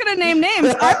 I'm not going to name names.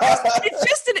 It's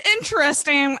just an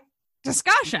interesting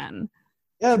discussion.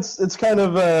 Yeah, it's kind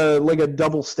of like a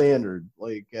double standard,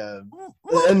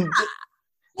 and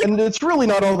it's really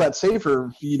not all that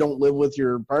safer if you don't live with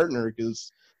your partner,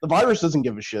 because the virus doesn't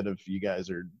give a shit if you guys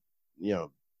are,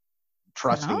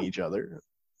 trusting each other.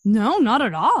 No, not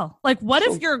at all. Like, what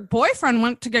if your boyfriend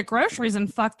went to get groceries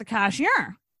and fucked the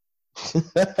cashier?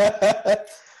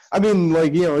 I mean,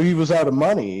 he was out of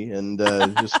money and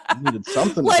just needed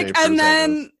something. To pay for and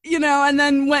then, and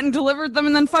then went and delivered them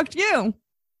and then fucked you.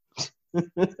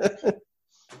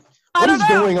 What is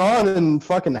going on in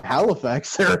fucking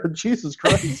Halifax there? Jesus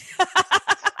Christ.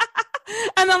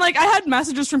 And then, I had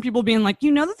messages from people being like,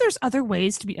 that there's other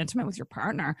ways to be intimate with your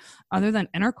partner other than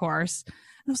intercourse. And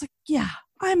I was like, yeah,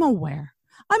 I'm aware.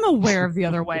 I'm aware of the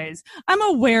other ways. I'm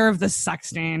aware of the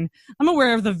sexting. I'm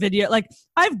aware of the video.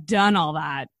 I've done all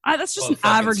that. That's just an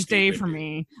average day for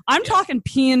me. I'm talking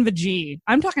P and V.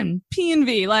 I'm talking P and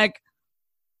V.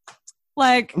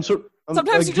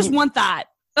 Sometimes you just want that.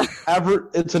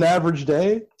 It's an average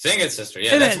day? Sing it, sister.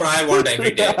 Yeah, that's what I want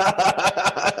every day.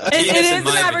 It is an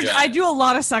average. I do a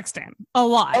lot of sexting. A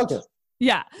lot. Okay.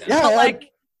 Yeah.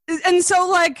 And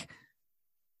so,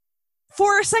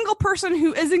 for a single person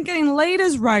who isn't getting laid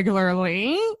as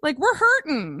regularly, we're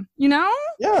hurting, Yeah.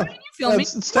 How do you feel?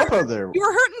 It's tough out there. You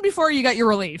were hurting before you got your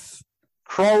relief.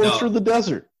 Crawling through the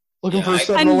desert. Looking for a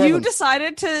 7-Eleven. And you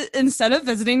decided to, instead of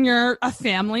visiting a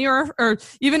family or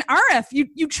even RF,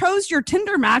 you chose your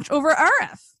Tinder match over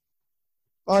RF.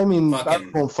 I mean,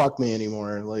 that won't fuck me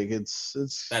anymore.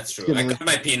 That's true. I cut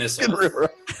my penis off.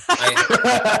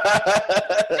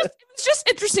 It's just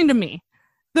interesting to me.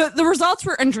 The results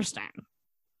were interesting.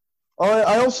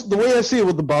 I also, the way I see it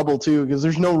with the bubble too, because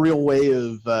there's no real way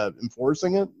of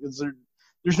enforcing it.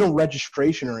 There's no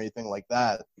registration or anything like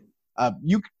that.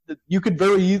 You could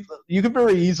very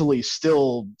easily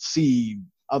still see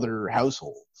other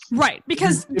households. Right,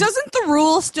 because doesn't the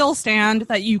rule still stand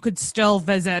that you could still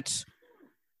visit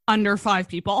under 5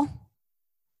 people?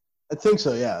 I think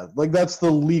so, yeah. Like, that's the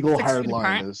legal 6 hard feet line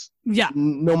apart? is Yeah.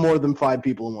 no more than 5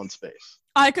 people in one space.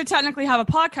 I could technically have a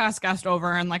podcast guest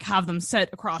over and like have them sit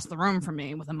across the room from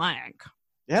me with a mic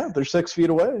Yeah, they're 6 feet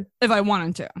away. if I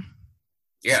wanted to.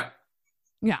 Yeah.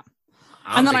 Yeah.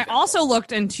 I'll And then I take that. also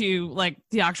looked into like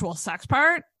the actual sex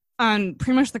part, and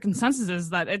pretty much the consensus is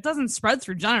that it doesn't spread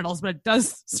through genitals, but it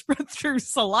does spread through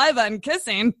saliva and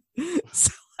kissing.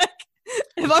 So like,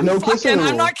 if I'm No kissing fucking, I'm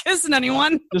rule. not kissing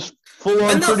anyone. Just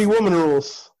full-on Enough. Pretty Woman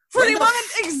rules. Pretty When the woman,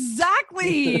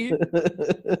 exactly.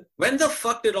 When the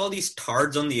fuck did all these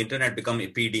tards on the internet become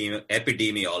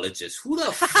epidemiologists? Who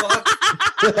the fuck?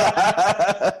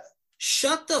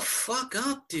 Shut the fuck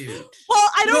up, dude. Well,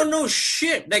 I You don't. don't know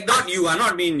shit. Like, not you. I'm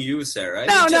not mean you, Sarah. I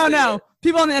No, mean, no, just- no.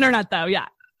 People on the internet, though, yeah.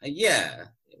 Yeah.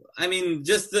 I mean,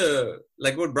 just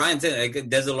like what Brian said, like,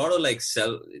 there's a lot of this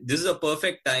is a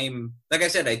perfect time. Like I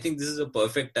said, I think this is a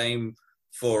perfect time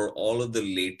for all of the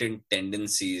latent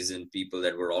tendencies in people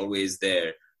that were always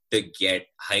there to get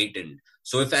heightened.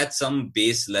 So if at some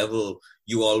base level,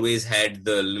 you always had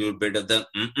the little bit of the,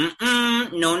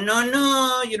 no,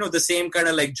 the same kind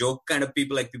of like joke kind of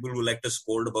people, like people who like to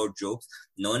scold about jokes.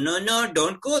 No,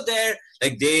 don't go there.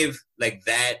 Like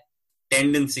that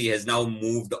tendency has now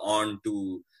moved on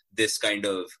to this kind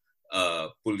of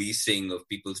policing of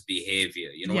people's behavior.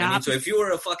 You know what I mean? So if you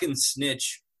were a fucking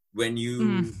snitch when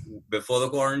you before the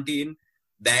quarantine,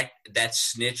 that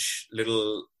snitch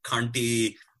little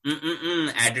cunty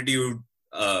attitude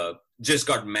just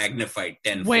got magnified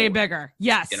tenfold. Way bigger.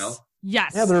 Yes. You know?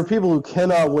 Yes. Yeah, there are people who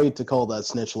cannot wait to call that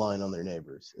snitch line on their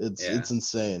neighbors. It's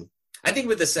insane. I think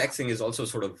with the sex thing is also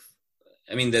sort of,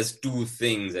 I mean, there's two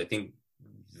things. I think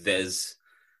there's,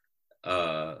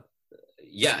 I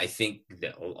think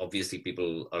that obviously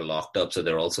people are locked up, so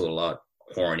they're also a lot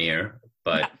hornier.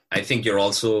 But I think you're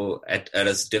also at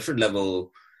a different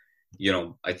level. You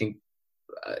know, I think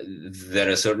there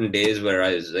are certain days where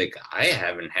I was like, I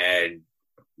haven't had,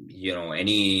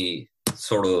 any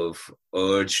sort of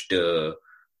urge to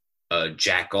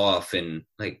jack off in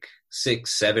like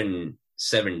 7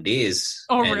 days.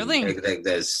 Oh, And, really? Like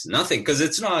there's nothing, because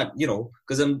it's not,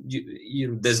 because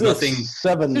there's nothing.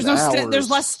 7 There's hours.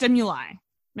 there's less stimuli,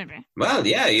 maybe. Well,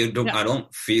 yeah, you don't. Yeah. I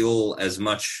don't feel as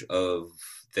much of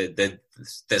that.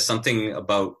 There's something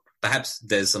about, perhaps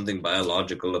there's something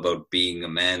biological about being a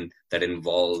man that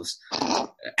involves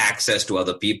access to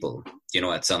other people.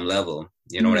 At some level,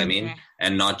 you know what I mean, Okay.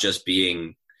 and not just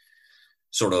being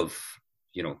sort of,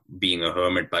 being a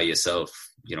hermit by yourself.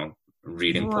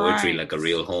 Reading poetry Right. like a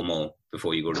real homo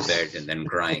before you go to bed and then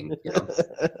crying.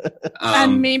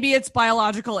 And maybe it's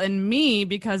biological in me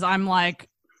because I'm like,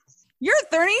 you're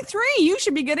 33. You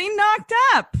should be getting knocked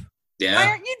up. Yeah. Why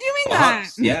aren't you doing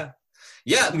Perhaps, that?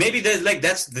 yeah. Maybe there's like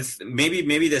that's this.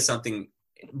 Maybe there's something,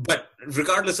 but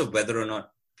regardless of whether or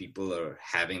not people are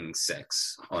having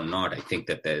sex or not, I think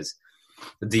that there's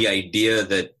the idea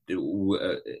that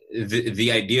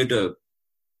the idea to.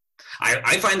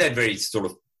 I find that very sort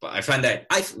of. I find that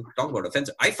I talk about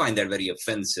offensive. I find that very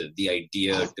offensive. The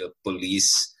idea to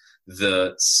police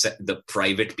the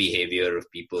private behavior of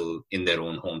people in their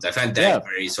own homes. I find that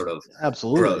very sort of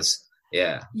absolutely gross.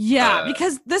 Yeah. Yeah,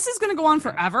 because this is going to go on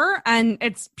forever, and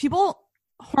it's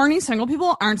horny single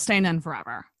people aren't staying in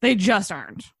forever. They just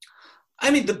aren't. I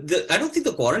mean, I don't think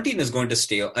the quarantine is going to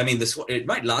stay. I mean, it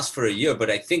might last for a year, but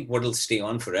I think what will stay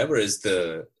on forever is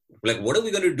what are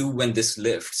we going to do when this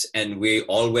lifts? And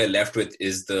all we're left with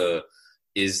is the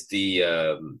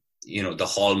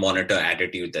hall monitor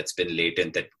attitude that's been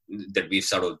latent that we've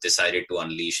sort of decided to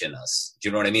unleash in us. Do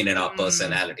you know what I mean? In our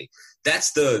personality.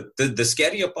 That's the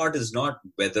scarier part is not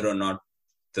whether or not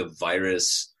the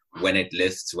virus, when it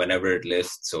lifts, whenever it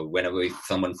lifts, or whenever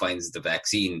someone finds the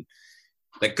vaccine,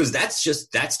 like, because that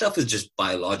stuff is just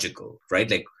biological, right?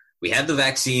 Like, we have the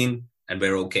vaccine and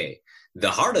we're okay. The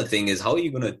harder thing is, how are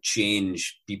you going to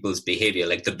change people's behavior?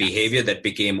 Like the behavior that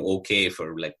became okay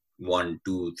for like 1,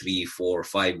 2, 3, 4,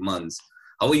 5 months.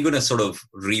 How are you going to sort of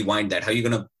rewind that? How are you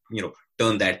going to,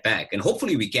 turn that back? And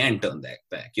hopefully we can turn that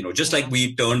back, just like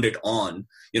we turned it on,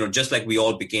 just like we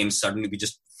all became suddenly, we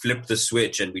just flipped the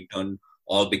switch and we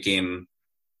all became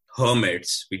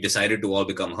hermits. We decided to all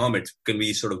become hermits. Can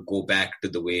we sort of go back to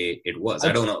the way it was?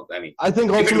 I don't know. I mean, I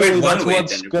think if it ultimately went one that's way,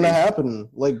 what's then going to happen.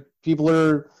 Like, people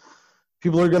are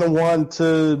going to want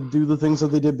to do the things that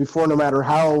they did before, no matter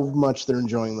how much they're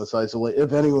enjoying this isolation.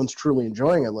 If anyone's truly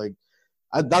enjoying it,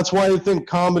 that's why I think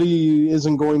comedy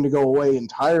isn't going to go away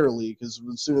entirely, because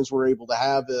as soon as we're able to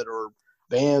have it, or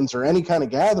bands or any kind of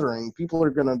gathering, people are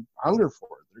going to hunger for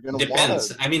it. They're going to want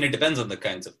depends. it. I mean, it depends on the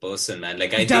kinds of person, man.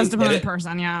 Like, It does depend on the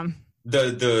person, yeah.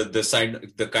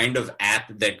 the kind of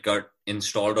app that got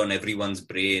installed on everyone's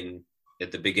brain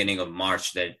at the beginning of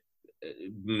March that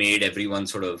made everyone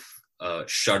sort of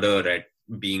shudder at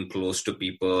being close to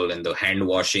people, and the hand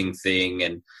washing thing.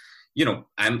 And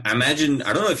I imagine,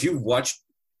 I don't know if you've watched,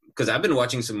 because I've been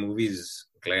watching some movies,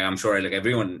 like I'm sure like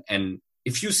everyone, and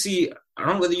if you see, I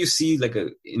don't know whether you see like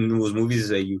in those movies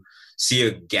where you see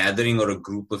a gathering or a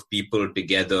group of people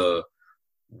together,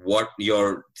 what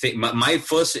your thing, my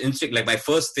first instinct, like my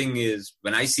first thing is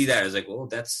when I see that, I was like, oh,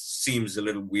 that seems a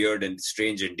little weird and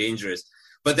strange and dangerous.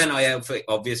 But then I have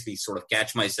obviously sort of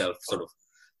catch myself,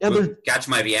 catch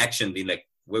my reaction, being like,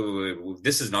 wait,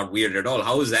 this is not weird at all.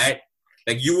 How is that?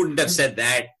 Like, you wouldn't have said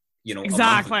that,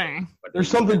 Exactly. There's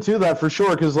something to that for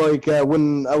sure, because like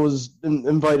when I was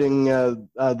inviting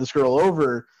this girl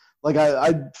over, like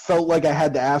I felt like I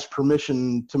had to ask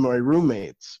permission to my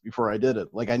roommates before I did it.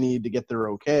 Like I needed to get their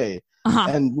okay.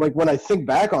 And like when I think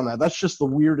back on that, that's just the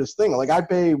weirdest thing. Like I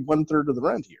pay 1/3 of the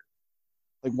rent here.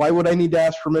 Like why would I need to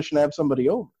ask permission to have somebody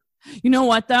over? You know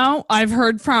what though? I've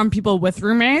heard from people with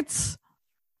roommates,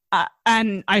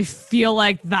 and I feel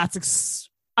like that's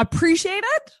appreciated.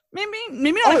 Maybe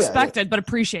not expected, but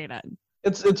appreciated.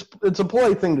 It's a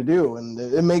polite thing to do, and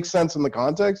it makes sense in the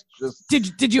context. Just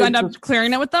did you end up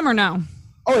clearing it with them or no?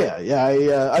 Oh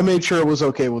yeah. I made sure it was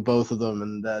okay with both of them,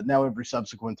 and now every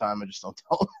subsequent time I just don't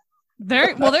tell them.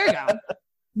 There you go.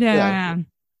 Yeah.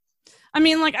 I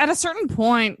mean, like at a certain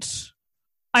point,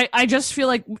 I just feel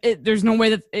like there's no way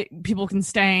that people can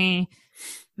stay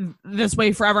this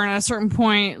way forever. And at a certain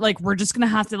point, like we're just gonna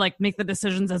have to like make the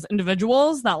decisions as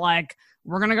individuals that like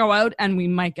we're gonna go out and we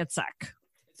might get sick.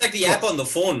 It's like the app on the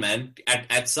phone, man.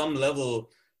 At some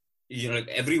level,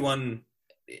 everyone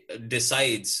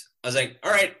decides. I was like,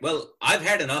 all right, well, I've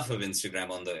had enough of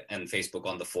Instagram and Facebook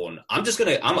on the phone. I'm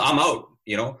out.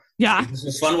 Yeah, this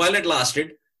was fun while it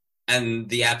lasted, and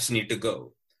the apps need to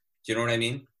go. Do you know what I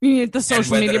mean? You need the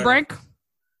social media break.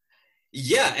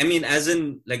 Yeah, I mean, as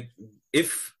in like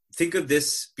think of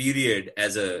this period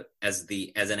as an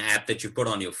app that you put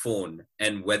on your phone,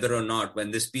 and whether or not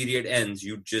when this period ends,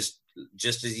 you just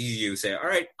as easy you say, all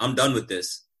right, I'm done with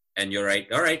this, and you're right,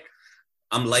 all right,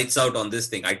 I'm lights out on this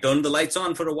thing. I turned the lights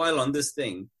on for a while on this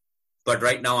thing, but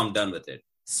right now I'm done with it.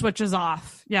 Switches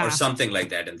off, yeah, or something like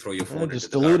that, and throw your phone into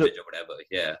the garbage or whatever.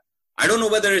 Yeah, I don't know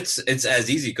whether it's as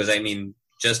easy, because I mean,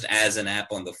 just as an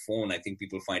app on the phone, I think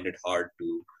people find it hard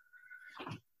to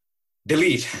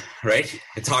delete, right?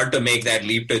 It's hard to make that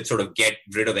leap to sort of get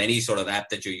rid of any sort of app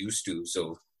that you're used to.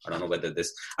 So I don't know whether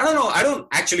I don't know. I don't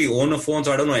actually own a phone,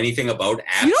 so I don't know anything about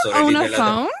apps. You don't own a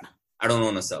phone? I don't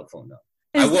own a cell phone, no.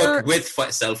 I work with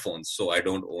cell phones, so I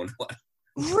don't own one.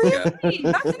 Really?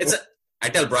 Yeah. I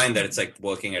tell Brian that it's like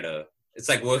working at a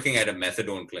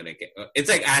methadone clinic. It's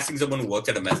like asking someone who works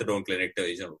at a methadone clinic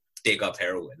to take up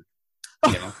heroin.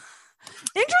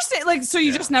 Interesting. Like, so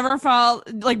you just never felt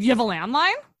like you have a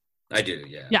landline? I do,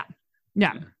 yeah.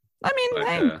 Yeah. I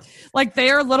mean, like they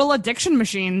are little addiction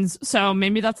machines, so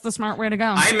maybe that's the smart way to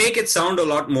go. I make it sound a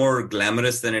lot more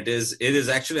glamorous than it is. It is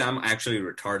actually, I'm actually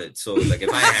retarded. So, like, if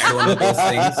I had one of those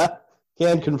things,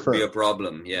 can confirm, be a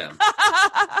problem. Yeah.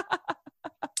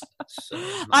 So,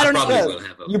 I don't know.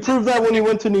 You proved that when you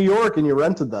went to New York and you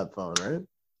rented that phone, right?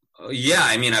 Yeah,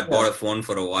 I mean, I bought a phone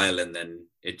for a while, and then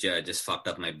it just fucked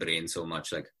up my brain so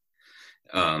much, like.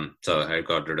 So I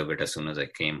got rid of it as soon as I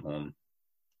came home.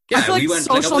 Yeah, I feel like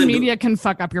social media can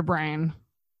fuck up your brain.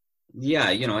 Yeah,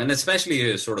 and especially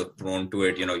you're sort of prone to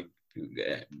it,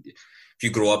 if you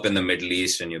grow up in the Middle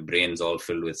East and your brain's all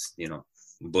filled with,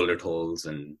 bullet holes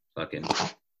and fucking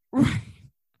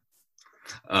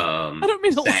I don't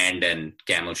mean sand and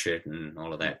camel shit and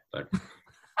all of that, but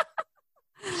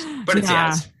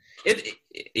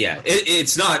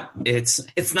it's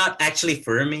not actually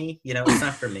for me, it's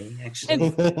not for me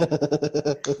actually.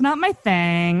 It's not my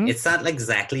thing. It's not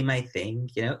exactly my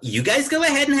thing, you guys go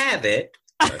ahead and have it.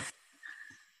 All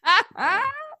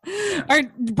right,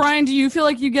 Brian, do you feel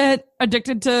like you get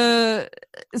addicted to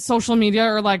social media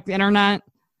or like the internet?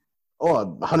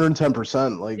 Oh,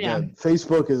 110%. Like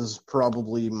Facebook is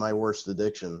probably my worst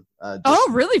addiction.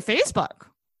 Really? Facebook?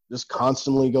 Just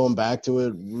constantly going back to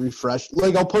it, refresh.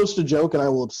 Like I'll post a joke and I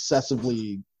will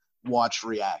obsessively watch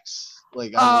reacts.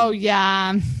 Like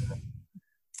yeah.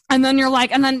 And then you're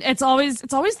like, and then it's always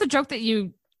the joke that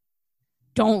you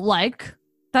don't like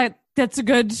that's a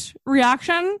good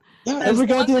reaction. Yeah, every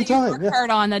goddamn time. Work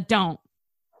hard on that don't.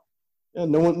 Yeah,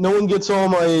 no one gets all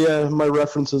my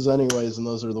references anyways, and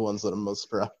those are the ones that I'm most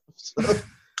proud of. So,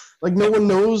 like no one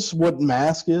knows what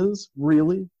Mask is,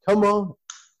 really? Come on.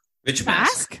 Which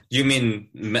Mask? You mean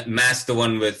Mask, the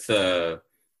one with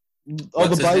All What's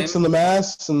the his bikes name? and the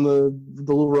masks and the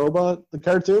little robot, the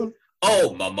cartoon.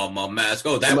 Oh, my mask.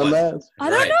 Oh, that My one. mask. I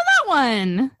don't know that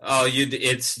one. Oh,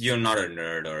 you're not a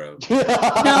nerd or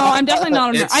a. No, I'm definitely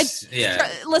not a nerd. Yeah.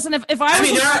 Listen, if I was,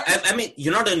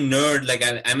 you're not a nerd. Like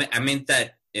I meant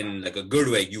that in like a good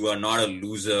way. You are not a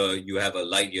loser. You have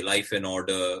your life in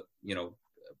order. You know,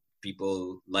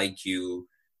 people like you.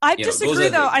 I You know, those disagree are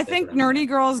though. the- I think nerdy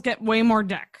girls get way more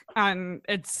dick, and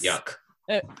it's Yuck.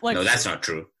 like No, that's not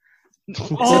true.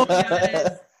 oh, yeah, it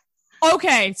is.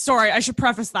 Okay, sorry. I should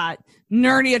preface that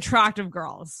nerdy, attractive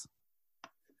girls.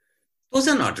 Those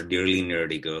are not really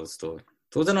nerdy girls, though.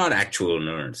 Those are not actual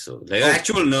nerds. So, like,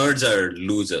 actual nerds are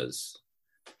losers.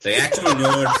 Like, actual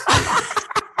nerds.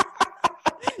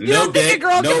 You don't think a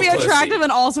girl can be pussy. attractive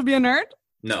and also be a nerd?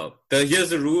 No.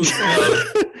 Here's the rules.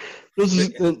 He's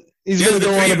Here's gonna the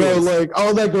go on three about rules. like,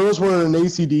 oh, that girl's wearing an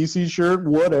AC/DC shirt,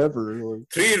 whatever. Like,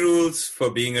 3 rules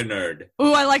for being a nerd.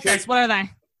 Ooh, I like this. What are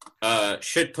they?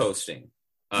 Shit posting.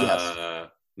 Yes.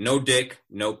 No dick,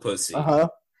 no pussy.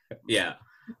 Yeah.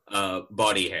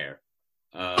 Body hair.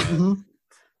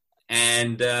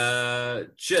 And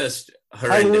just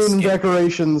horrendous Halloween skin.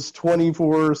 decorations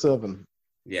 24/7.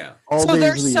 Yeah. All So days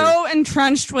they're of the year. so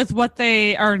entrenched with what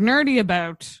they are nerdy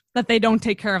about that they don't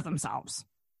take care of themselves.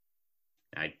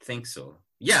 I think so.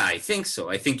 Yeah, I think so.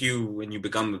 I think when you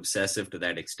become obsessive to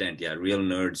that extent, yeah, real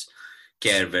nerds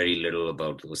care very little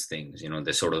about those things. You know,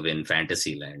 they're sort of in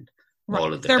fantasy land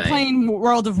all of the They're time. playing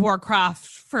World of Warcraft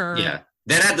for Yeah.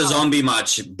 They're at the zombie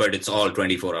march, but it's all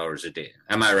 24 hours a day.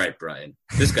 Am I right, Brian?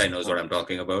 This guy knows what I'm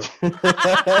talking about.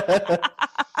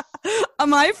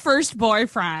 My first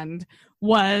boyfriend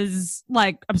was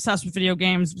like obsessed with video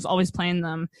games, was always playing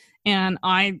them. And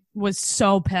I was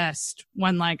so pissed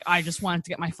when like I just wanted to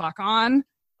get my fuck on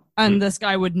and this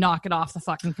guy would not get off the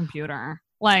fucking computer.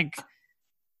 Like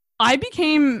I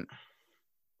became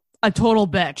a total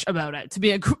bitch about it, to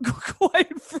be a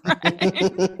quite frank.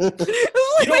 It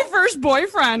was like my first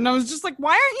boyfriend. And I was just like,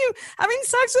 why aren't you having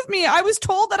sex with me? I was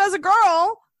told that as a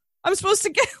girl, I'm supposed to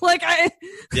get like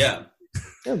Yeah.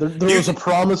 Yeah, there was a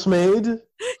promise made.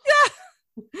 Yeah.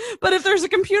 But if there's a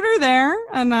computer there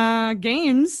and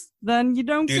games, then you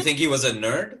don't Do you think he was a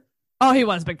nerd? Oh, he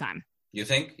was big time. You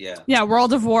think? Yeah. Yeah,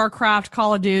 World of Warcraft,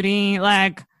 Call of Duty,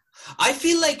 like I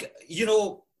feel like,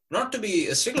 not to be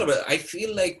a stickler, but I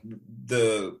feel like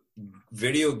the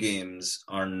video games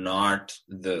are not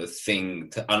the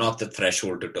thing, are not the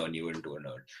threshold to turn you into a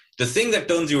nerd. The thing that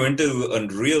turns you into a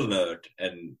real nerd,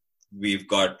 and we've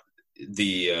got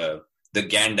the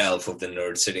Gandalf of the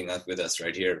nerd sitting up with us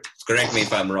right here. Correct me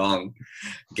if I'm wrong,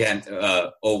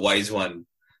 wise one.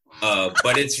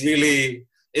 But it's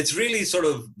really sort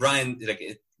of Brian,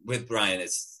 with Brian,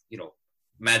 it's,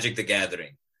 Magic the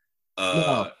Gathering,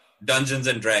 No. Dungeons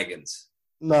and Dragons.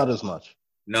 Not as much.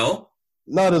 No?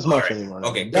 Not as much All right. anymore.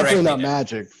 Okay, Definitely correct not me then.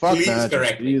 Magic. Fuck Please Magic.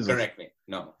 correct me. Jesus. Correct me.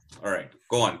 No. All right.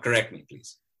 Go on. Correct me,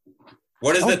 please.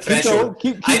 What is the Keep threshold?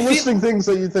 Keep I feel- listing things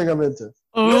that you think I'm into.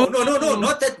 No.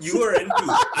 Not that you are into.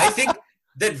 I think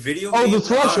that video Oh, games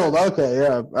the threshold. Okay,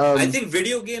 yeah. I think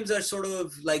video games are sort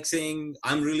of like saying,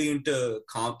 I'm really into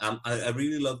I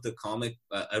really love the comic.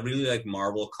 I really like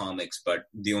Marvel comics, but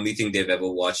the only thing they've ever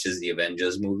watched is the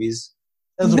Avengers movies.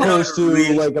 as opposed to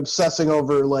really- like obsessing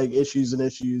over like issues and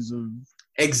issues of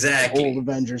Exactly. old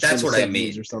Avengers. That's from the what I 70s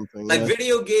mean. or something. Like yeah.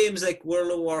 video games, like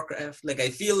World of Warcraft. Like I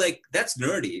feel like that's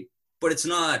nerdy, but it's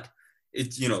not.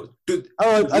 It's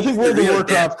I think World of real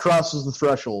Warcraft crosses the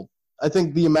threshold. I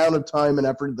think the amount of time and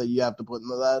effort that you have to put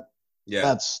into that, Yeah.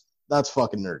 that's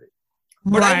fucking nerdy.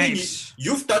 But I mean,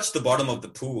 you've touched the bottom of the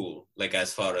pool, like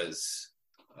as far as.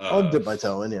 I'll dip my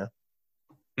toe in, yeah.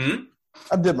 Hmm?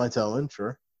 I've dipped my toe in,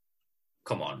 sure.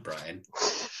 Come on, Brian.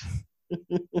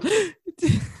 Do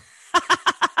you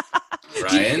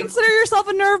Brian? consider yourself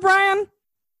a nerd, Brian?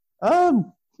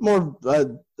 More, I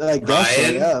guess so,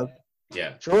 Brian? yeah.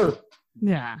 Yeah. Sure.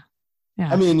 Yeah.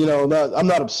 I mean, I'm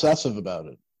not obsessive about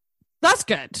it. That's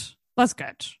good. That's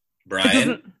good.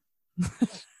 Brian?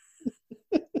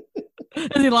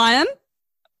 Is he lying?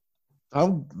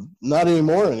 I'm not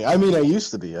anymore. I mean, I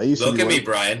used to be. Look at me,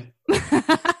 Brian.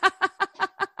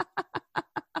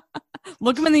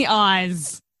 Look him in the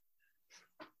eyes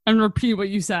and repeat what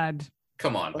you said.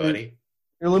 Come on, buddy.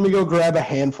 Here, let me go grab a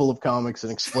handful of comics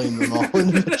and explain them all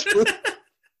individually.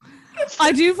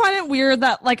 I do find it weird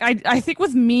that, like, I think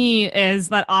with me is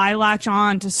that I latch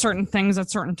on to certain things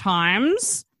at certain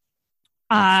times.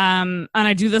 And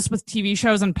I do this with TV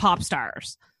shows and pop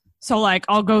stars. So, like,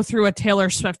 I'll go through a Taylor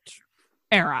Swift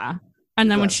era. And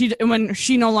then when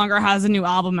she no longer has a new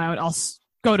album out, I'll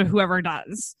go to whoever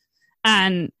does.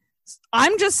 And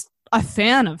a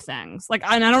fan of things. Like,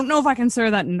 and I don't know if I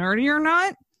consider that nerdy or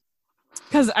not,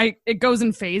 because it goes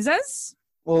in phases.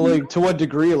 Well, like, to what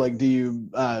degree? Like, do you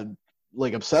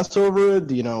like obsess over it?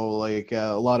 Do you know, like,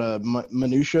 a lot of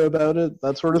minutia about it,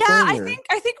 that sort of thing? Yeah,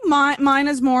 I think mine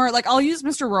is more like, I'll use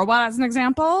Mr. Robot as an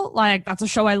example. Like, that's a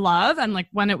show I love, and like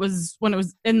when it was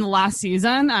in the last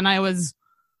season, and I was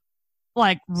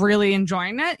like really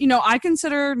enjoying it. You know, I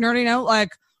consider nerding out like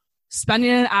spending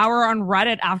an hour on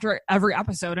Reddit after every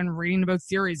episode and reading about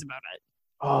theories about it.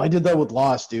 Oh, I did that with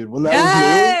Lost, dude. When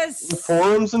that was new, the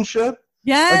forums and shit.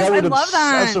 Yes, like, I would love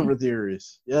that. obsess over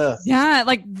theories. Yeah. Yeah,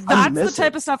 like that's the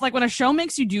type of stuff. Like when a show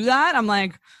makes you do that, I'm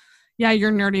like, yeah,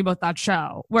 you're nerdy about that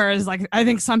show. Whereas like I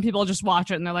think some people just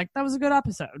watch it and they're like, that was a good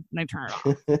episode, and they turn it off.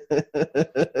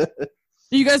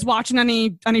 Are you guys watching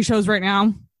any shows right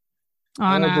now?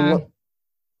 On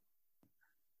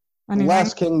The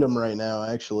Last Kingdom right now,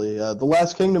 actually. The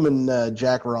Last Kingdom and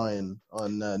Jack Ryan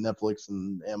on Netflix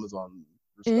and Amazon.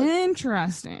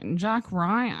 Interesting. Jack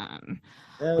Ryan.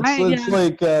 Yeah, it's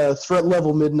like Threat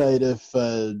Level Midnight if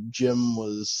Jim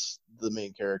was the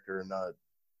main character and not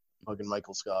fucking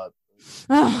Michael Scott.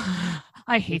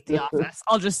 I hate The Office.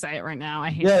 I'll just say it right now. I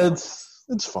hate it.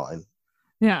 It's fine.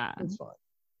 Yeah. It's fine.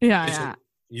 Yeah.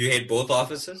 You hate both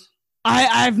Offices?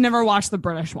 I've never watched the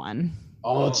British one.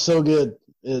 Oh, it's so good.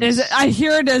 I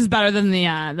hear it is better than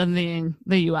the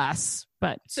US,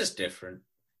 but it's just different.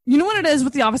 You know what it is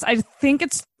with The Office? I think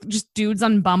it's just dudes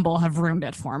on Bumble have ruined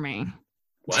it for me.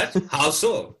 What? How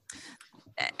so?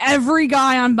 Every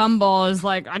guy on Bumble is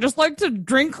like, I just like to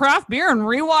drink craft beer and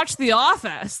rewatch The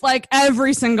Office. Like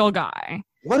every single guy.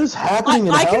 What is happening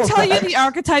in I can Halifax? tell you the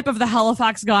archetype of the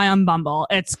Halifax guy on Bumble.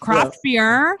 It's craft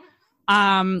beer,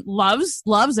 loves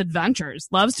adventures,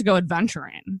 loves to go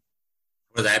adventuring.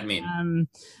 What does that mean?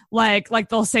 Like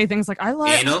they'll say things like, I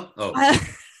like anal? Oh.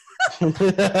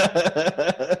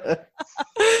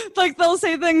 Like they'll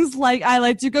say things like, I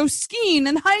like to go skiing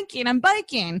and hiking and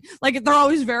biking. Like they're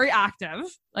always very active,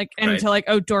 like into like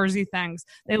outdoorsy things.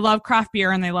 They love craft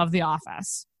beer and they love The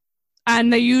Office.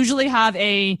 And they usually have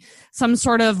some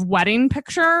sort of wedding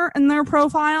picture in their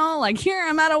profile. Like, here,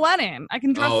 I'm at a wedding. I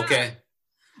can dress okay.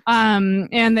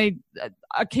 And they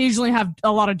occasionally have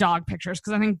a lot of dog pictures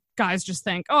because I think guys just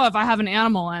think, oh, if I have an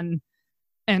animal and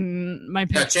my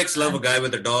picture. Yeah, chicks love a guy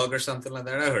with a dog or something like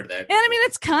that. I heard that. And I mean,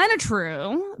 it's kind of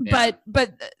true, but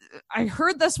I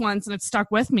heard this once and it stuck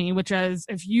with me, which is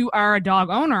if you are a dog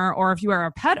owner or if you are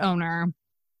a pet owner,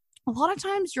 a lot of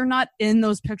times you're not in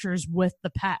those pictures with the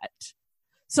pet.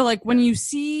 So like when you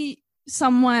see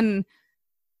someone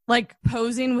like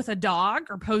posing with a dog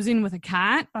or posing with a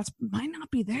cat, that might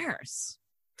not be theirs.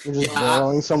 You're just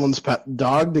borrowing someone's pet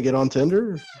dog to get on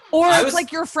Tinder? Or it's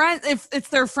like your friend, if it's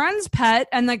their friend's pet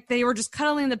and like they were just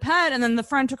cuddling the pet and then the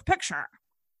friend took a picture.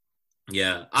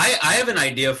 Yeah. I have an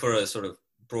idea for a sort of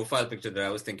profile picture that I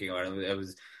was thinking about. I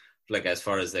was like, as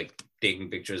far as like taking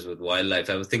pictures with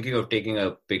wildlife, I was thinking of taking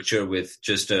a picture with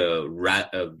just a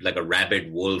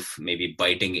rabid wolf maybe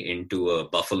biting into a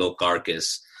buffalo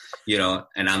carcass. You know,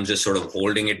 and I'm just sort of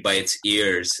holding it by its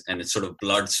ears and it's sort of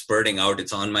blood spurting out.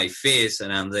 It's on my face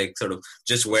and I'm like sort of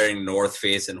just wearing North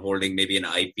Face and holding maybe an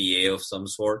IPA of some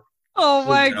sort. Oh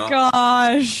my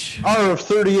gosh.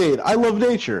 RF38. I love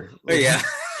nature. Yeah.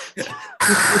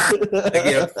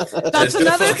 That's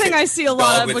another thing I see a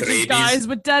lot of, which is guys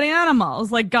with dead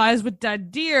animals, like guys with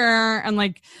dead deer. And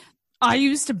like, I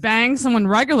used to bang someone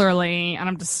regularly, and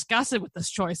I'm disgusted with this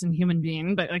choice in human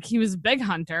being, but like he was a big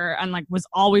hunter and like was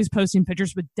always posting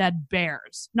pictures with dead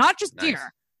bears, not just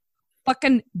deer,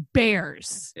 fucking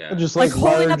bears. Yeah. Just like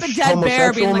holding up a dead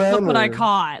bear, being like, "Look what I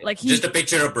caught!" Like just a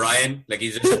picture of Brian, like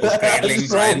he's just cradling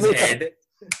Brian's head.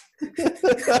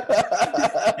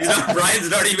 Brian's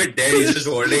not even dead; he's just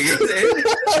holding his head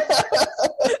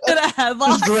in a headlock,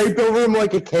 just draped over him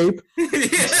like a cape.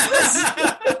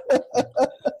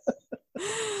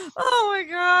 Oh my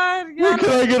god! Where can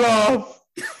I get off?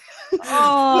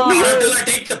 Oh, not until I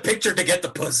take the picture to get the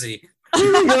pussy.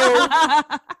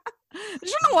 I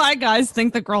don't know why guys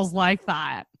think that girls like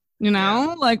that. You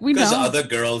know, like we don't. Because other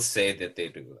girls say that they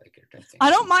do like it.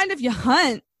 I don't mind if you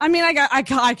hunt. I mean, I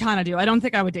kind of do. I don't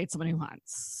think I would date somebody who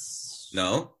hunts.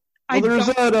 No. Well, there's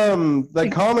that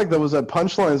comic that was at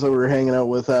Punchlines that we were hanging out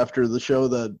with after the show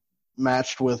that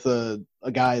matched with a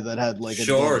guy that had like a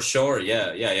sure,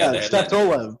 yeah, Steph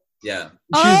Tolev. Yeah,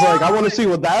 she's like, I want to see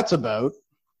what that's about.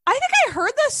 I think I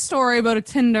heard this story about a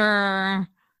Tinder.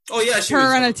 Oh yeah,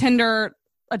 her and a Tinder,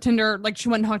 like she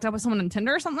went and hooked up with someone on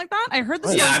Tinder or something like that. I heard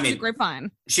this. Yeah, I mean,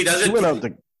 grapevine. She does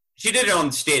it. She did it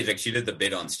on stage, like she did the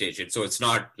bid on stage. So it's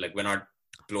not like we're not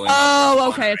blowing. Oh,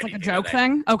 okay, it's like a joke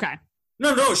thing. Okay.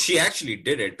 No, she actually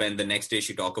did it, but the next day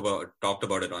she talked about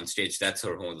it on stage. That's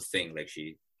her whole thing. Like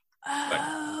she,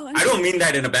 I don't mean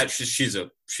that in a bad. She was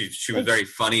very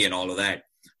funny and all of that.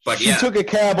 But she took a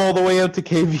cab all the way out to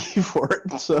KV for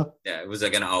it. So yeah, it was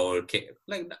like an hour.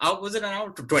 Was it an hour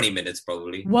to 20 minutes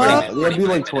probably? What? It'd be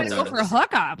like 20 Go for a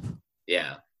hookup.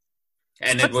 Yeah,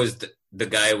 and it was the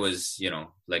guy was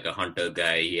like a hunter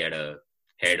guy. He had a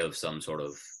head of some sort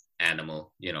of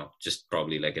animal, just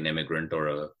probably like an immigrant or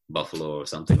a buffalo or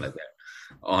something like that.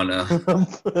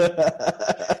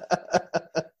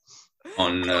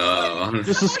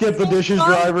 Just to skip the dishes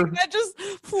driver. That just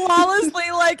flawlessly,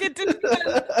 like it didn't.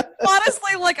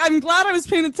 Honestly, like I'm glad I was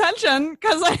paying attention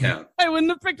because I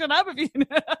wouldn't have picked it up if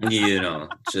you.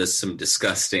 Just some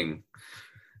disgusting.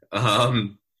 I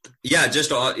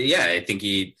think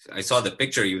I saw the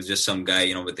picture. He was just some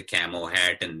guy, with the camo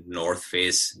hat and North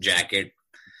Face jacket,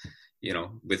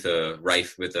 with a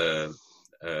rifle, with a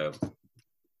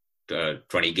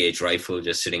 20 gauge rifle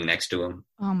just sitting next to him.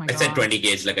 Oh my God. I said 20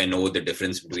 gauge, like I know the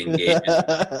difference between gauges.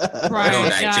 Right. I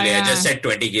don't actually. I just said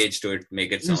 20 gauge to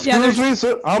make it sound. Excuse me,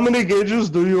 sir. How many gauges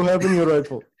do you have in your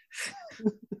rifle?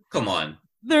 Come on.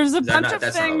 There's a bunch of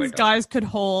things guys could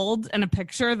hold in a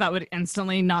picture that would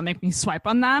instantly not make me swipe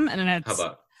on them, and it's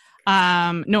how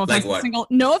about no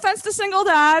offense to single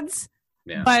dads,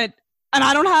 but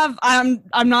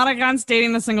I'm not against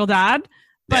dating the single dad,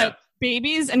 but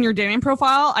babies in your dating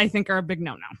profile I think are a big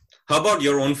no-no. How about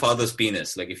your own father's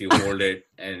penis? Like if you hold it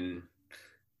and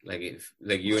like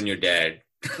you and your dad.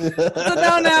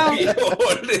 No. You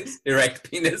hold this erect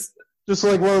penis. Just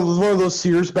like one of those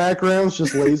Sears backgrounds,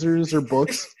 just lasers or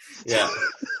books. Yeah.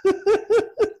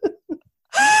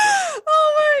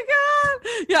 Oh my God.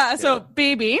 Yeah. So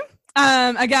baby,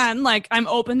 again, like I'm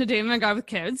open to dating a guy with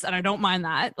kids, and I don't mind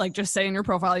that. Like just say in your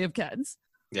profile you have kids.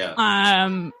 Yeah.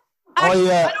 I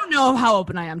don't know how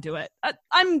open I am to it.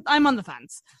 I'm on the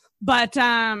fence, but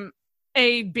a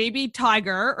baby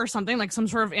tiger or something like some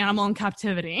sort of animal in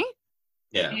captivity,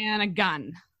 and a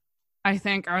gun, I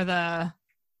think are the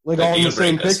like all in the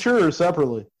same picture or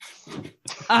separately.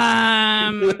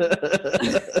 And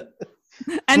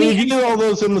if you get all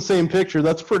those in the same picture,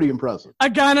 that's pretty impressive. A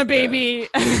gun, a baby,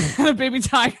 a baby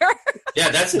tiger. Yeah,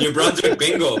 that's New Brunswick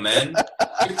bingo, man.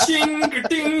 Ka-ching,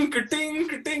 ka-ting, ka-ting,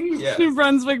 ka-ting. Yeah. New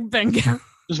Brunswick bingo.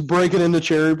 Just break it into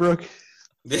Cherrybrook. Are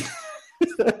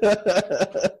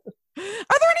there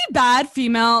any bad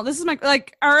female? This is my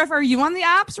RF. Are you on the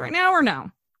apps right now or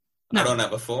no? I don't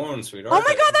have a phone, sweetheart. Oh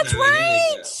my God, that's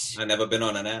right. I've never been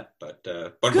on an app, but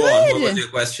go on. What was your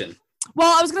question?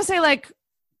 Well, I was gonna say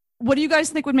what do you guys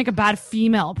think would make a bad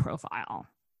female profile?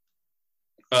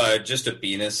 Just a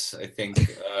penis, I think.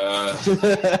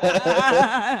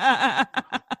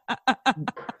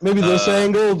 Maybe this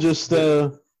angle, just yeah.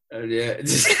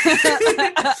 There's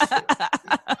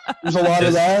a lot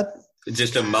of that.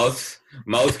 Just a mouth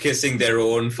kissing their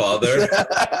own father.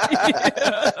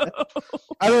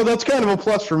 I know that's kind of a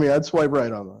plus for me. I'd swipe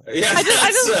right on that. Yeah,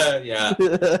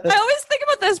 I always think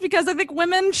about this because I think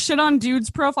women shit on dudes'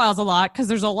 profiles a lot because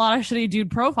there's a lot of shitty dude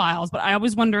profiles. But I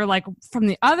always wonder, from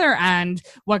the other end,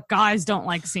 what guys don't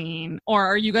like seeing, or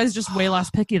are you guys just way less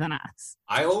picky than us?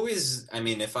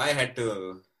 If I had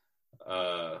to,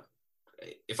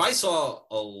 if I saw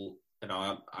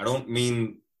I don't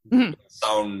mean. Mm-hmm.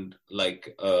 Sound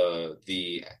like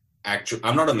the actual.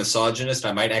 I'm not a misogynist.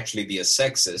 I might actually be a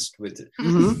sexist with it.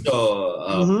 Mm-hmm.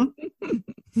 So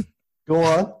go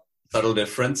on. Subtle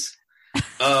difference. If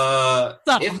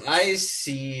I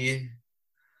see,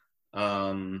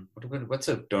 what's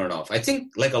a turn off? I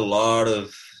think a lot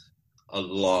of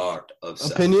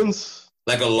opinions.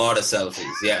 Like a lot of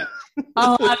selfies. Yeah.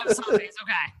 A lot of selfies.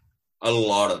 Okay. A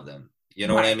lot of them. You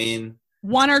know what I mean?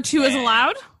 1 or 2 is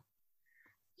allowed.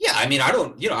 Yeah, I mean, I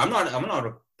don't, I'm not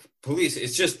a police.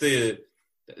 It's just the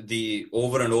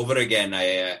over and over again,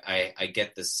 I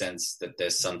get the sense that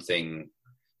there's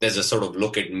a sort of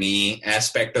look at me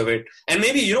aspect of it. And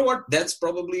maybe, you know what, that's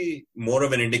probably more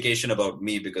of an indication about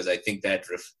me because I think that,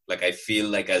 I feel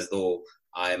like as though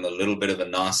I'm a little bit of a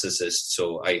narcissist.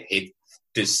 So I hate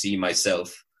to see my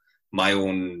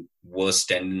own worst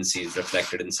tendencies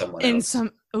reflected in someone else. And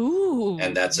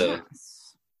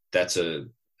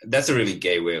that's a really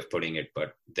gay way of putting it,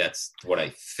 but that's what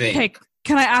I think. Okay,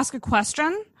 can I ask a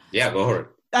question? Yeah, go ahead.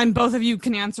 And both of you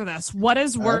can answer this. What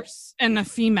is worse in a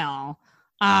female?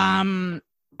 A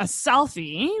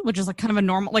selfie, which is kind of a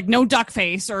normal, no duck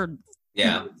face or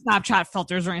Snapchat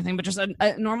filters or anything, but just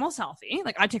a normal selfie.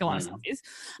 I take a lot of selfies.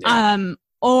 Yeah.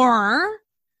 Or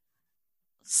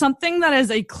something that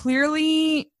is a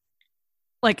clearly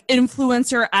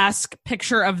influencer-esque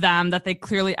picture of them that they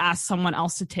clearly ask someone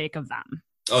else to take of them.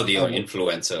 Oh, the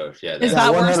influencer. Yeah. Is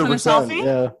that worse than a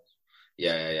selfie?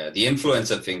 Yeah. Yeah. The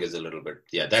influencer thing is a little bit.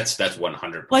 Yeah, that's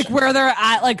 100%. Like where they're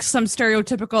at like some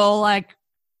stereotypical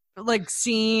like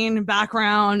scene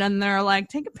background, and they're like,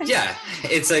 take a picture. Yeah,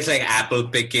 it's like apple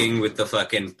picking with the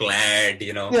fucking plaid,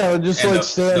 you know. Yeah, just and like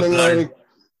standing like.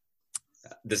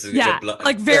 This is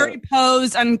like very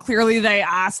posed, and clearly they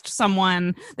asked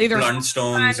someone, either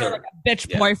Blundstones or like a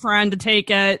bitch boyfriend to take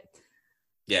it.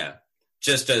 Yeah,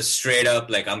 just a straight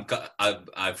up like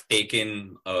I've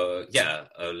taken a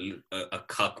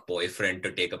cuck boyfriend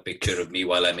to take a picture of me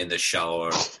while I'm in the shower,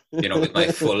 you know, with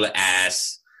my full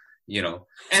ass, you know,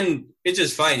 and it's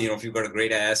just fine, you know, if you've got a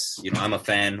great ass, you know, I'm a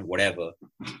fan, whatever,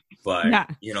 but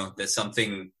you know, there's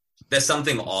something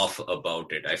off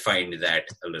about it. I find that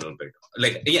a little bit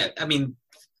like, I mean,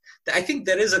 I think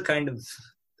there is a kind of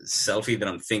selfie that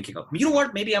I'm thinking of. You know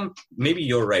what? Maybe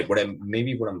you're right. What I'm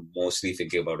mostly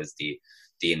thinking about is the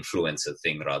influencer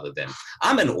thing rather than.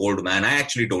 I'm an old man. I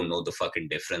actually don't know the fucking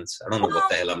difference. I don't know what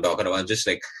the hell I'm talking about. Just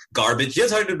like garbage.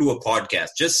 Just how to do a podcast.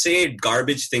 Just say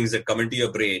garbage things that come into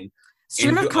your brain,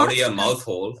 out of your mouth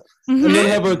hole. Mm-hmm. And then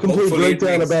have a complete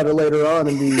breakdown about it later on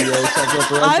and be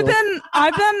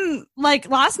I've been like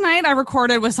last night I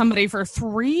recorded with somebody for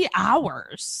 3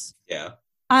 hours. Yeah.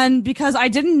 And because I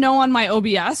didn't know on my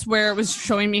OBS where it was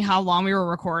showing me how long we were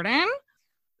recording.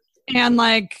 And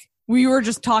like we were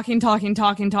just talking. And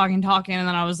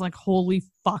then I was like, holy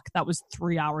fuck, that was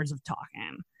 3 hours of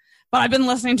talking. But I've been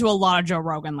listening to a lot of Joe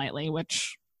Rogan lately,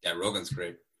 which. Yeah, Rogan's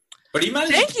great. But he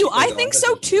managed. Thank you. I think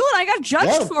so too. And I got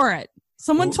judged for it.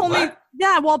 Someone told me.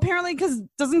 Yeah, well, apparently, because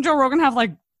doesn't Joe Rogan have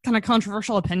like kind of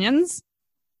controversial opinions?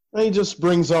 He just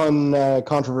brings on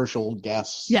controversial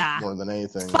guests more than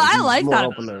anything. But I like that.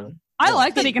 I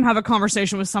like that he can have a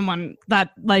conversation with someone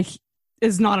that like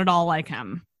is not at all like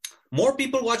him. More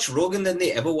people watch Rogan than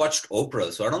they ever watched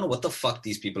Oprah. So I don't know what the fuck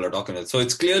these people are talking about. So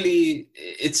it's clearly,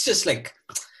 it's just like,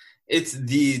 it's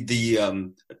the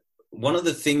one of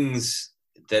the things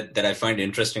that I find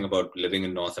interesting about living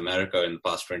in North America in the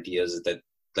past 20 years is that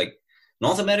like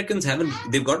North Americans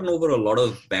they've gotten over a lot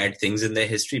of bad things in their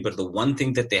history, but the one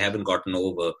thing that they haven't gotten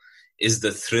over is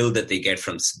the thrill that they get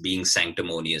from being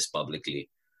sanctimonious publicly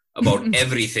about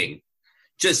everything.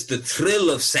 Just the thrill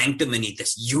of sanctimony,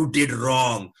 this you did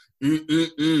wrong.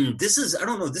 This is, I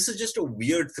don't know, this is just a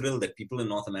weird thrill that people in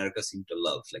North America seem to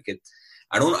love. Like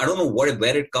I don't know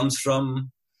where it comes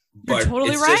from, but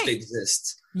totally it right. just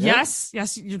exists. Yes,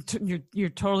 you're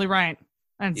totally right.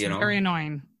 And it's very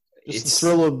annoying. It's the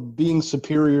thrill of being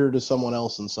superior to someone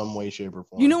else in some way, shape, or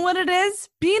form. You know what it is?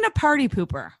 Being a party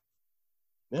pooper.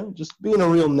 Yeah, just being a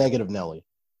real negative Nelly.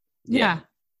 Yeah.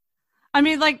 I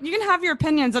mean, like, you can have your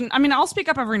opinions, and I mean, I'll speak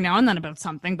up every now and then about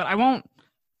something, but I won't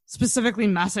specifically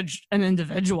message an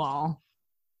individual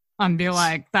and be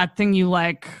like, that thing you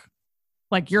like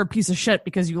you're a piece of shit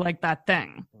because you like that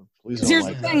thing. Here's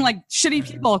the thing, like, shitty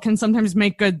people can sometimes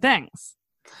make good things.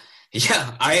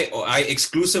 Yeah, I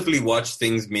exclusively watch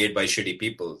things made by shitty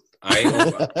people.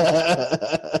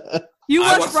 You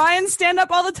watch Brian stand up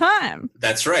all the time.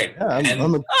 That's right. Yeah, I'm just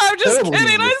kidding.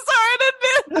 I'm sorry to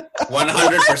admit. 100%. I'm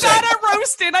bad at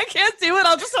roasting. I can't do it.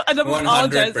 I'll just end up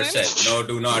apologizing. 100%. No,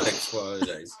 do not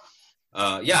apologize.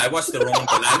 I watched the Roman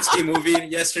Polanski movie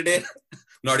yesterday.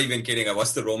 Not even kidding. I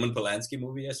watched the Roman Polanski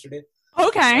movie yesterday.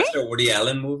 Okay. I watched the Woody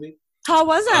Allen movie. How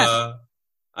was it?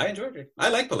 I enjoyed it. I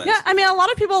like Polanski. Yeah, I mean, a lot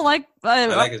of people like. I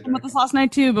like his this last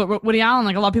night too, but Woody Allen,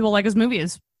 like a lot of people like his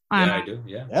movies. Yeah, I do.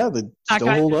 Yeah. Yeah, they still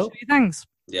hold up. Things.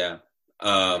 Yeah.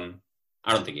 I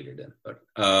don't think he did that, but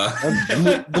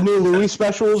the new Louis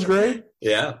special is great.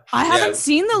 Yeah. I haven't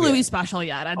seen the Louis special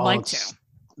yet. I'd like to.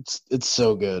 It's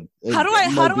so good. How do I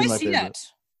see it?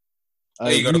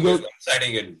 You go to his website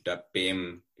and you can pay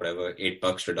him whatever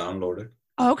 $8 to download it.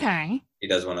 Okay. He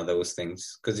does one of those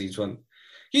things because he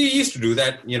used to do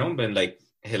that, been like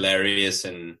hilarious,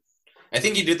 and I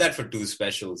think he did that for 2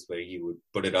 specials where he would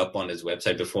put it up on his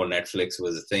website before Netflix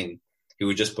was a thing. He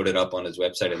would just put it up on his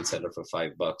website and sell it for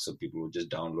 $5, so people would just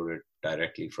download it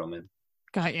directly from him.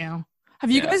 Got you.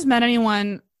 Have you guys met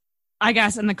anyone, I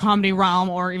guess, in the comedy realm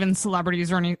or even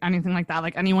celebrities or anything like that?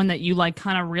 Like anyone that you like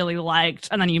kind of really liked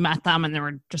and then you met them and they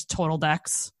were just total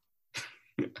dicks?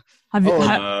 Is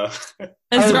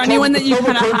there anyone that you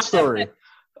kind of have? Story.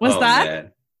 What's that?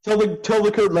 Man. Tell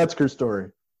the Kurt Metzger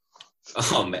story.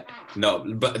 Oh man, no,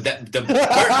 but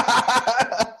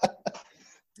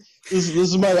This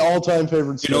is my all-time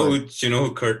favorite story. Do you know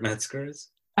who Kurt Metzger is?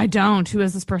 I don't. Who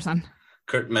is this person?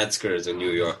 Kurt Metzger is a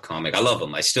New York comic. I love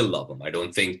him. I still love him. I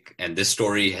don't think, and this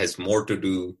story has more to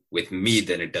do with me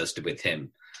than it does with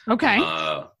him. Okay.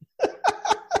 Uh-oh.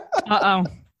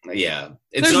 Yeah,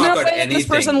 it's There's not no got way anything. this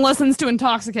person listens to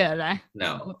Intoxicated, eh?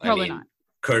 No, Probably I mean, not.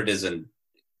 Kurt is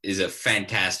a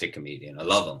fantastic comedian. I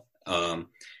love him.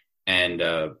 And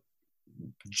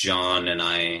John and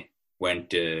I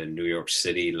went to New York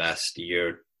City last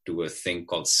year to a thing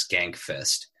called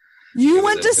Skankfest. You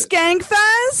went to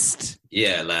Skankfest?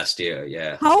 Yeah, last year.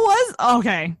 Yeah. How was?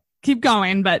 Okay, keep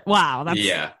going. But wow, that's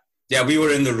Yeah. We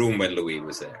were in the room when Louis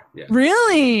was there. Yeah.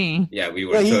 Really? Yeah, we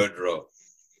were third row.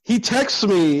 He texts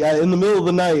me in the middle of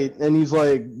the night, and he's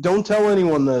like, "Don't tell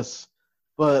anyone this,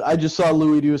 but I just saw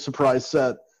Louis do a surprise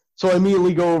set." So I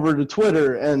immediately go over to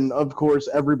Twitter, and of course,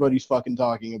 everybody's fucking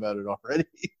talking about it already.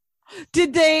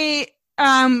 Did they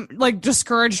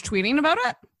discourage tweeting about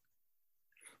it?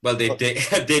 Well, they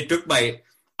took my.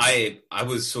 I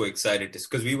was so excited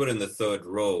because we were in the third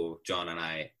row, John and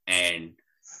I, and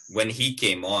when he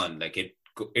came on,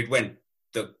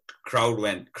 the crowd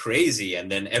went crazy,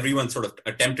 and then everyone sort of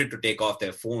attempted to take off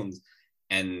their phones,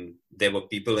 and there were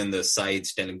people in the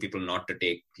sides telling people not to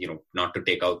take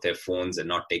out their phones and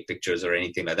not take pictures or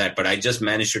anything like that. But I just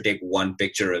managed to take one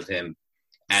picture of him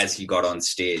as he got on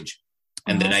stage,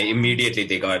 and then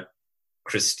they got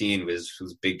Christine,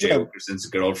 who's Big J Okerson's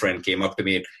girlfriend, came up to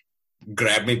me and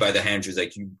grabbed me by the hand. She was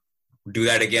like, "You do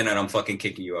that again, and I'm fucking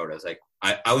kicking you out." I was like,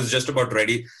 I was just about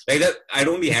ready. Like that, I'd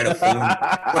only had a phone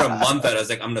for a month, and I was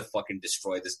like, I'm gonna fucking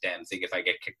destroy this damn thing if I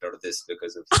get kicked out of this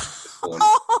because of the phone.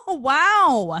 Oh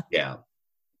wow! Yeah.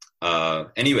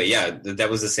 Anyway, yeah, that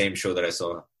was the same show that I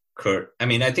saw Kurt. I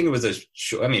mean, I think it was a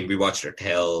show. I mean, we watched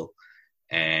Ratel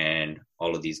and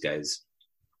all of these guys.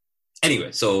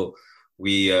 Anyway, so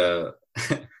we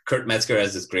Kurt Metzger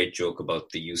has this great joke about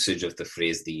the usage of the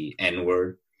phrase the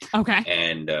N-word. Okay.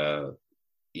 And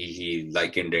he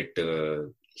likened it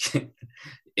to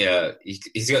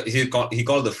he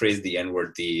called the phrase the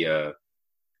N-word the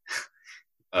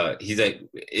he's like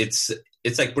it's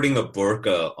like putting a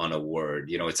burqa on a word,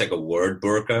 it's like a word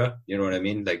burqa, you know what I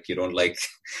mean? Like you don't like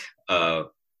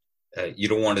you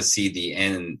don't want to see the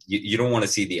N, you don't want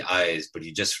to see the eyes, but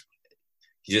you just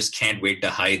can't wait to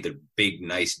hide the big,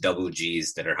 nice double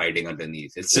G's that are hiding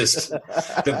underneath. It's just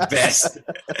the best.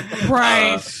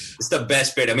 Right. It's the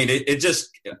best bit. I mean, it just,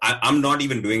 I'm not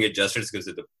even doing it justice because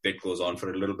the bit goes on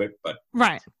for a little bit, but.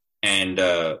 Right. And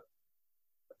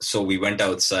so we went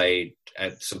outside.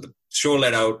 So the show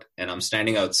let out and I'm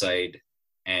standing outside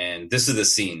and this is the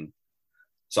scene.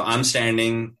 So I'm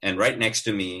standing and right next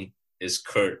to me is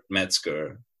Kurt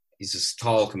Metzger. He's this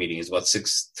tall comedian. He's about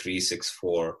 6'3",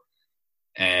 6'4".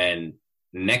 And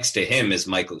next to him is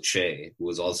Michael Che, who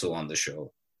was also on the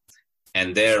show.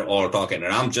 And they're all talking.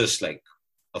 And I'm just like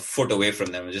a foot away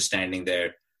from them. I'm just standing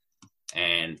there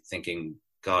and thinking,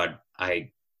 God,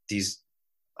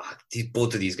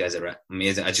 both of these guys are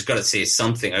amazing. I just got to say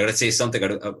something. I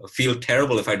feel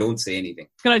terrible if I don't say anything.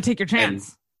 Got to take your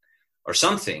chance. Or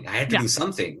something. I had to do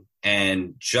something.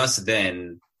 And just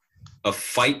then a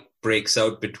fight breaks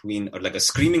out a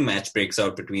screaming match breaks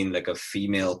out between like a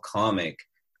female comic,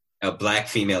 a black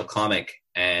female comic,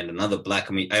 and another black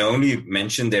comedian. I only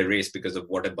mentioned their race because of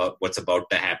what's about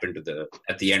to happen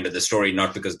at the end of the story,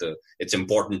 not because it's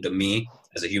important to me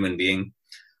as a human being.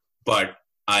 But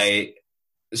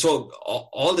so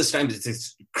all this time it's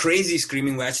this crazy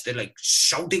screaming match. They're like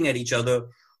shouting at each other.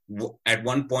 At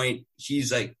one point,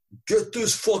 he's like, "Get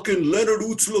this fucking Leonard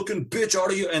Oots looking bitch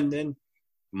out of here!" And then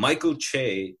Michael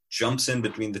Che jumps in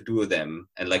between the two of them,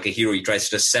 and like a hero, he tries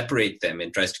to separate them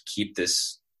and tries to keep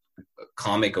this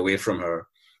comic away from her.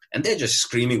 And they're just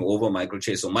screaming over Michael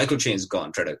Che. So Michael Che is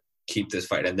gone, try to keep this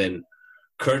fight. And then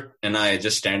Kurt and I are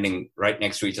just standing right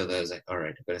next to each other. I was like, all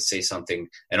right, I'm going to say something.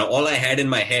 And all I had in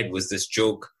my head was this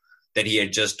joke that he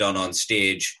had just done on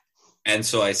stage. And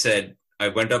so I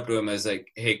went up to him. I was like,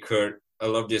 hey, Kurt, I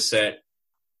loved your set.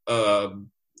 I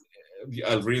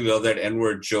really love that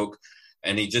N-word joke.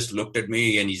 And he just looked at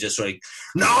me and he just like,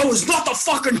 now is not the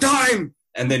fucking time.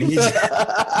 And then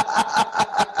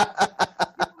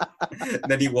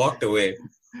then he walked away.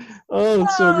 Oh,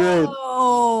 that's so great.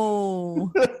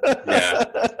 Oh. Yeah.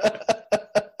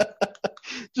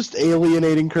 Just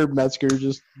alienating Kurt Metzger,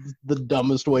 just the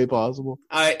dumbest way possible.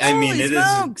 I mean, it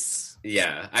smokes. is.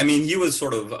 Yeah. I mean, he was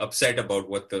sort of upset about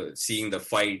seeing the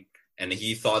fight, and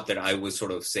he thought that I was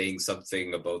sort of saying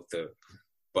something about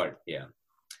but yeah.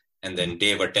 And then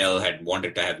Dave Attell had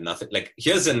wanted to have nothing. Like,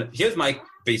 here's my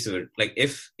piece of it. Like,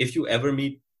 if you ever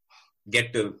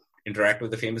get to interact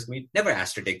with a famous comedian, never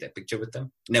ask to take that picture with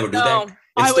them. Never do that.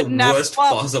 It's the worst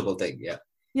possible thing. Yeah.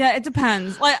 Yeah, it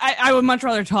depends. Like, I would much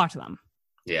rather talk to them.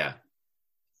 Yeah.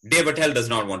 Dave Attell does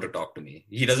not want to talk to me.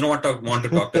 He does not want to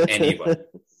talk to anyone.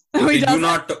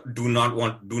 Do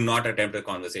not attempt a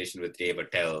conversation with Dave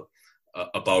Attell.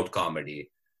 about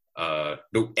comedy.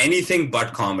 Do anything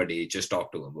but comedy. Just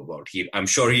talk to him about. I'm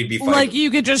sure he'd be fine. Like you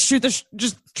could just just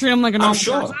treat him like a normal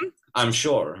person. I'm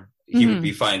sure he would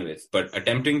be fine with. But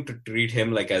attempting to treat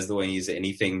him like as though he's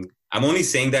anything. I'm only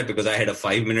saying that because I had a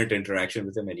 5-minute interaction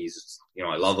with him, and he's,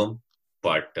 I love him.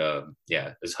 But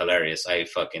it's hilarious. That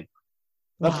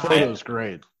photo's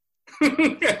great.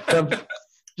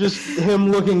 Just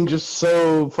him looking just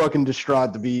so fucking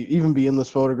distraught to be in this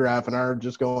photograph, and are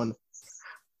just going.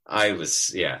 I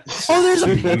was, Oh, there's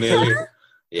a picture?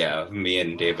 Yeah, me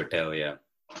and Dave Patel, yeah.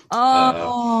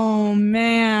 Oh,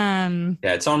 man.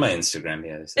 Yeah, it's on my Instagram,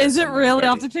 yeah. Is it really?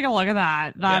 I'll have to take a look at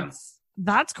that.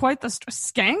 That's quite the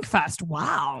Skankfest.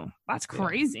 Wow. That's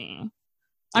crazy. Yeah.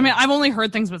 I mean, I've only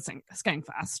heard things with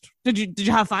Skankfest. Did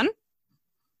you have fun?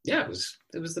 Yeah,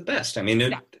 it was the best. I mean,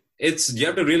 you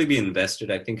have to really be invested,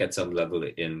 I think, at some level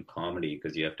in comedy,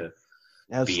 because you have to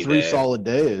be 3 solid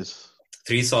days.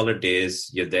 3 solid days.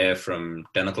 You're there from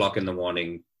 10 o'clock in the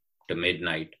morning to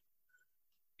midnight.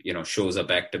 Shows are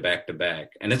back to back to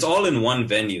back. And it's all in one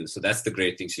venue. So that's the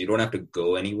great thing. So you don't have to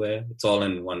go anywhere. It's all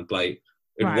in one place.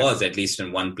 It was at least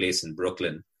in one place in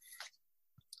Brooklyn.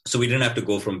 So we didn't have to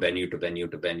go from venue to venue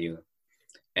to venue.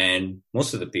 And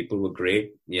most of the people were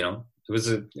great. It was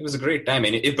a great time.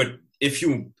 But if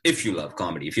you love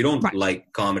comedy, if you don't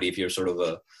like comedy, if you're sort of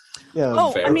a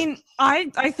I mean,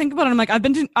 I think about it. I'm like,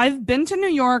 I've been to New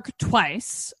York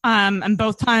twice, and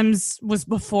both times was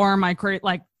before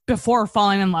before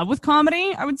falling in love with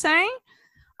comedy, I would say.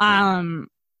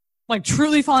 Like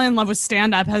truly falling in love with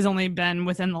stand-up has only been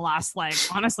within the last,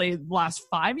 honestly, the last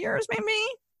 5 years maybe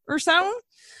or so.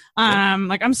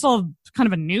 I'm still kind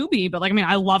of a newbie, but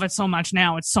I love it so much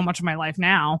now. It's so much of my life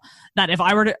now that if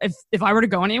I were to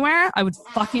go anywhere, I would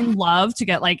fucking love to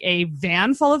get a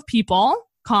van full of people,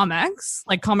 comics,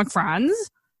 comic friends,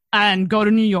 and go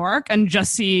to New York and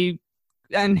just see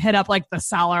and hit up the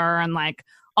Cellar and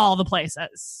all the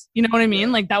places. You know what I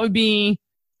mean? That would be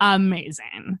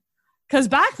amazing. Because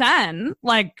back then,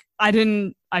 I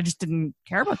just didn't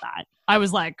care about that. I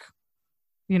was go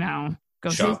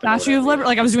see the Statue of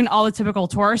Liberty. I was doing all the typical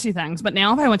touristy things. But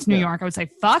now if I went to New York, I would say,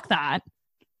 fuck that.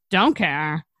 Don't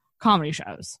care. Comedy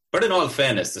shows. But in all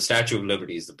fairness, the Statue of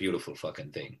Liberty is a beautiful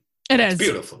fucking thing. It is. It's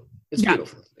beautiful. It's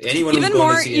beautiful. Anyone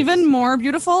even more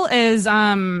beautiful is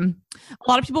a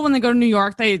lot of people when they go to New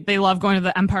York, they love going to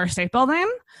the Empire State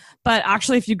Building. But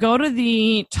actually, if you go to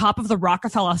the top of the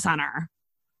Rockefeller Center,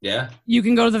 you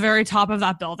can go to the very top of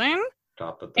that building,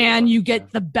 and you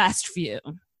get the best view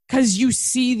because you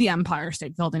see the Empire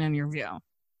State Building in your view.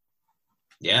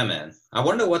 Yeah, man. I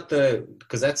wonder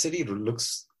because that city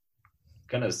looks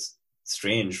kind of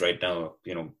strange right now.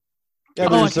 Yeah,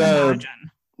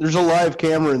 there's a live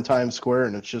camera in Times Square,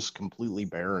 and it's just completely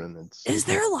barren. Is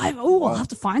there a live? Oh, I'll have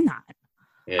to find that.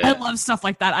 Yeah. I love stuff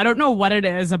like that. I don't know what it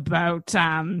is about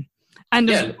end of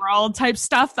the world type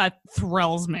stuff that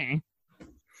thrills me.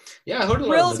 Yeah, I heard a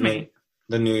lot of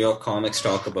the New York comics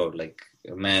talk about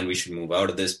man, we should move out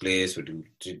of this place. We do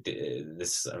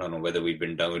this. I don't know whether we've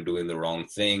been doing the wrong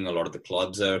thing. A lot of the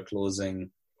clubs are closing.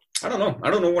 I don't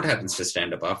know what happens to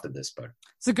stand up after this, but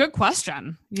it's a good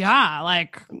question. Yeah,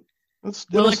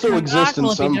 it'll still exist in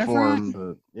some form,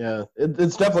 but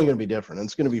it's definitely going to be different.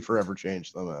 It's going to be forever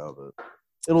changed somehow, but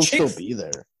it'll still be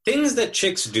there. Things that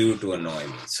chicks do to annoy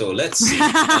me. So let's see.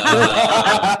 What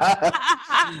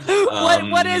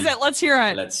is it? Let's hear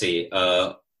it. Let's see.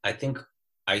 I think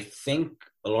a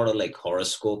lot of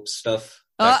horoscope stuff.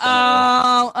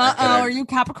 Are you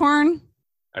Capricorn?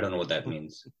 I don't know what that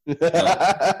means.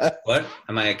 What?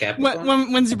 Am I a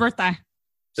Capricorn? When's your birthday?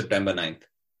 September 9th,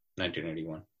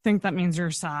 1981. I think that means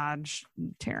you're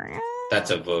Sagittarius.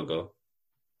 That's a Virgo.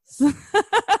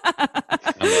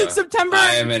 September.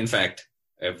 I am, in fact,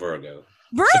 a Virgo.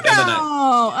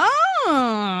 Oh,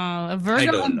 a Virgo. I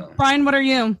don't know. Brian, what are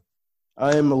you?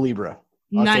 I am a Libra.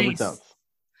 Nice. October 10th.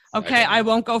 Okay, I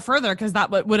won't go further because that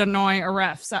would annoy a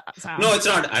ref. So. No, it's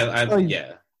not.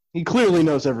 Yeah. He clearly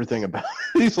knows everything about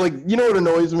it. He's like, you know what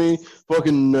annoys me?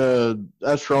 Fucking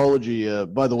astrology.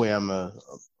 By the way, I'm a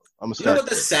You know what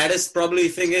the saddest probably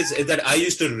thing is that I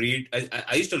used to read.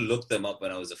 I used to look them up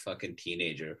when I was a fucking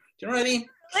teenager. Do you know what I mean?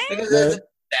 That's the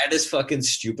saddest fucking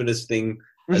stupidest thing.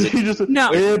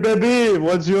 No. Hey baby,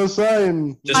 what's your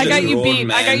sign? I got you beat.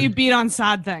 Man. I got you beat on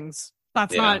sad things.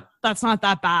 That's not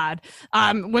that bad.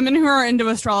 Women who are into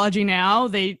astrology now,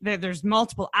 there's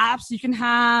multiple apps you can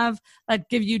have that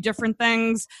give you different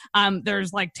things.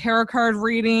 There's tarot card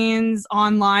readings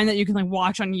online that you can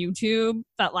watch on YouTube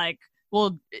that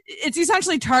it's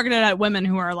essentially targeted at women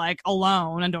who are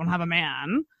alone and don't have a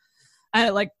man.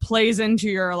 And it plays into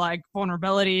your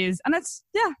vulnerabilities. And it's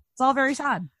all very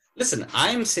sad. Listen,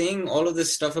 I'm saying all of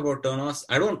this stuff about turnoffs.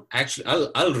 I don't actually.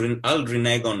 I'll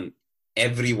renege on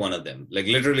every one of them. Like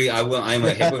literally, I'm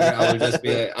a hypocrite. I will just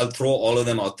be. I'll throw all of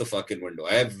them out the fucking window.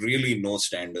 I have really no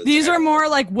standards. These are more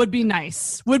like would be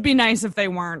nice. Would be nice if they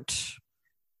weren't.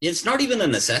 It's not even a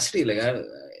necessity. Like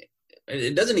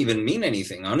it doesn't even mean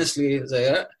anything. Honestly, it's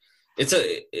like,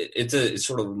 it's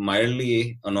sort of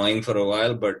mildly annoying for a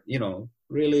while, but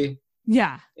really.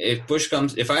 Yeah. If push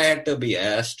comes, if I had to be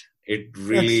asked.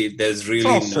 There's really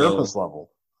all no surface level.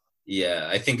 Yeah,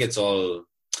 I think it's all.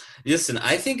 Listen,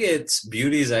 I think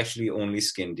beauty is actually only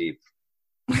skin deep,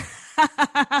 and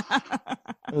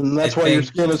that's why your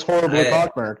skin is horribly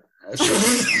pockmarked.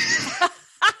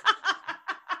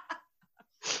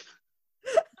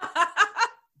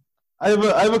 I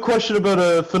have a question about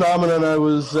a phenomenon I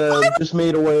was just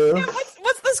made aware of.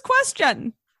 What's this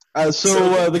question?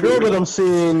 So the girl that I'm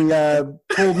seeing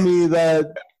told me that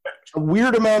a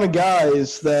weird amount of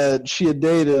guys that she had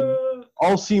dated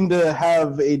all seem to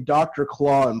have a Dr.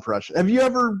 Claw impression. Have you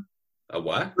ever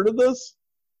heard of this?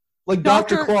 Like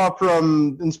Dr. Claw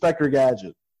from Inspector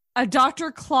Gadget. A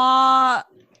Dr. Claw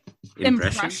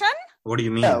impression? What do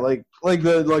you mean? Yeah, like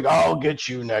I'll get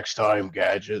you next time,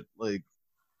 Gadget. Like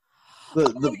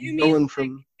the villain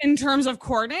from in terms of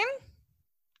courting?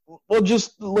 Well,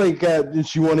 just like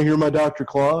did you want to hear my Dr.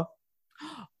 Claw?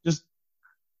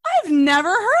 I've never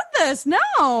heard this.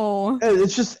 No,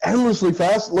 it's just endlessly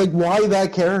fast. Like, why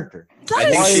that character? I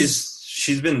think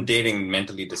she's been dating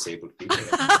mentally disabled people.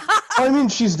 I mean,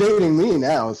 she's dating me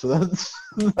now, so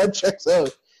that checks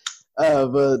out.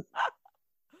 But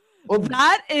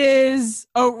that is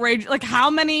outrageous. Like, how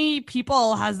many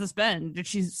people has this been? Did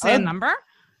she say a number?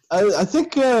 I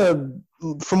think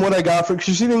from what I got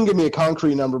because she didn't give me a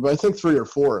concrete number, but I think 3 or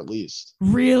 4 at least.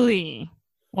 Really?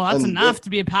 Well, that's enough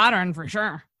to be a pattern for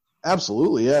sure.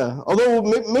 Absolutely, yeah. Although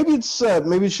maybe it's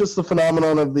just the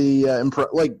phenomenon of the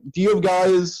like. Do you have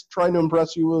guys trying to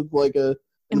impress you with like a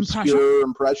obscure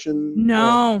impression?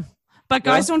 No, but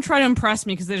guys don't try to impress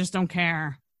me because they just don't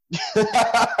care. What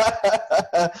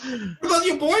about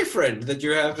your boyfriend that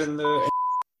you have in the?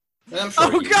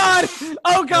 Oh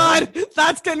God,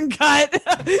 that's getting cut.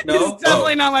 No, it's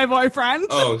definitely not my boyfriend.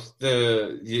 Oh,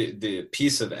 the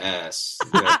piece of ass.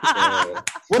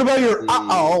 What about your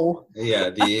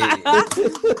Yeah, that's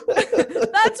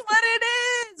what it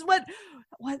is. What?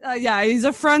 Yeah, he's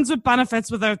a friends with benefits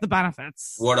without the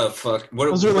benefits. What a fuck!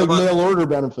 Those are like mail order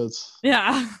benefits.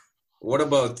 Yeah. What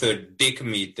about the dick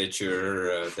meat that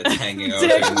that's hanging out in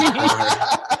the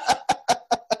corner?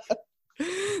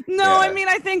 No, I mean,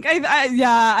 I think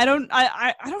I don't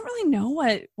really know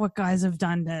what guys have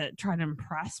done to try to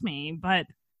impress me, but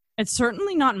it's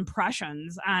certainly not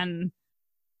impressions. And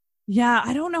yeah,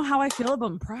 I don't know how I feel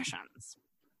about impressions.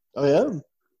 Oh yeah.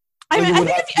 I mean, I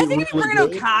think if you bring it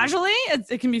out casually,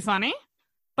 it can be funny.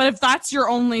 But if that's the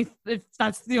only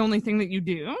thing that you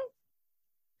do,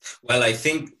 well, I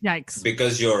think yikes.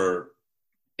 Because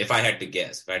if I had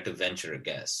to venture a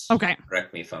guess, okay,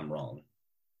 correct me if I'm wrong.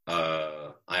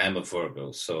 I am a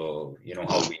Virgo, so you know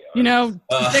how we are.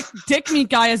 Dick meat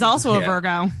guy is also a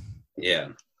Virgo.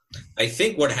 Yeah, I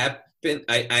think what happened.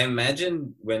 I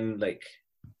imagine when like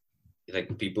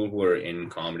people who are in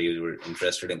comedy, who are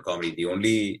interested in comedy, the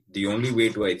only way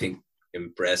to I think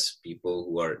impress people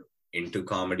who are into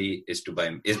comedy is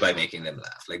by making them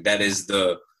laugh. Like that is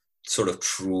the sort of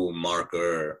true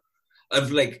marker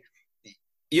of like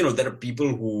there are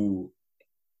people who.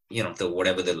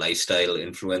 The lifestyle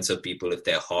influencer people, if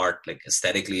they're hot, like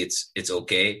aesthetically, it's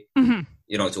okay. Mm-hmm.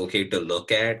 It's okay to look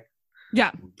at.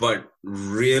 Yeah. But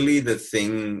really the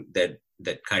thing that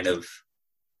kind of,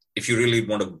 if you really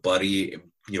want to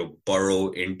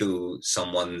burrow into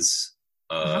someone's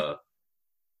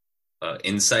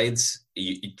insides,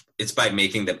 it's by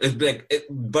making them,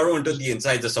 burrow into the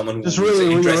insides of someone who's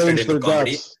really interested in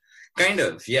comedy. Guts. Kind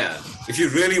of, yeah. If you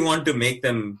really want to make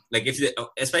them,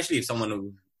 especially if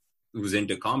someone who's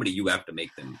into comedy, you have to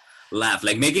make them laugh.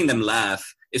 Like making them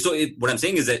laugh. So what I'm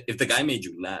saying is that if the guy made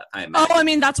you laugh, I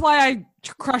mean, that's why I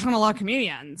crush on a lot of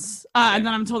comedians. And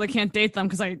then I'm told I can't date them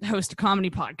because I host a comedy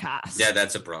podcast. Yeah,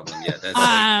 that's a problem. Yeah, that's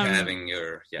like having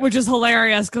your... Yeah. Which is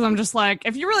hilarious because I'm just like,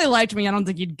 if you really liked me, I don't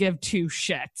think you'd give 2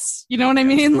 shits. You know what I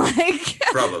mean? Like,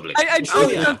 probably. I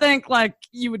truly don't think like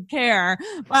you would care.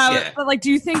 But like,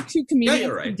 do you think 2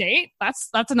 comedians can date?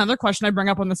 That's another question I bring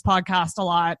up on this podcast a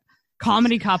lot.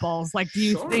 Comedy couples. Like, do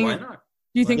you think... Why not?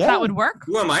 Do you think that would work?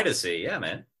 Who am I to say? Yeah,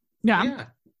 man. Yeah.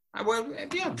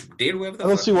 Date whoever. I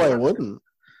don't see why it wouldn't.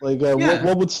 Like,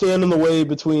 what would stand in the way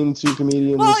between 2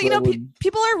 comedians? Well,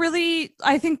 people are really.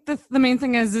 I think the main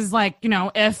thing is like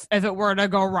if it were to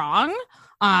go wrong,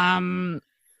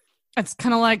 It's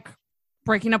kind of like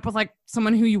breaking up with like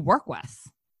someone who you work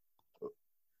with.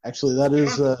 Actually, that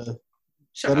is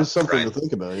something to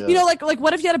think about. Yeah. You know, like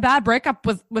what if you had a bad breakup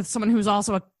with someone who's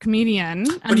also a comedian,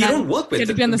 But you don't work with you had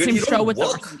to them. be on the But same you show don't with them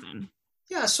or work. something?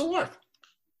 Yeah, so what?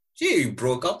 Gee, you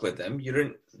broke up with them. You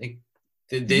didn't. Like,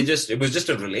 they just. It was just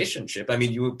a relationship. I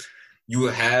mean, you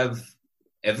have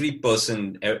every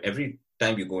person every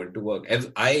time you go into work.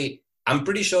 I'm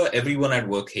pretty sure everyone at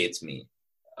work hates me.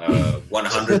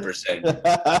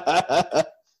 100%.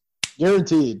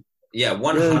 Guaranteed. Yeah,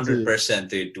 100%.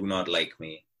 They do not like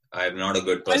me. I have not a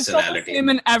good I felt the personality. same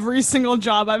in every single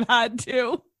job I've had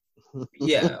too.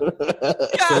 Yeah.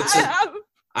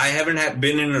 I haven't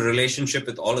been in a relationship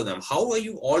with all of them. How are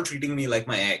you all treating me like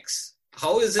my ex?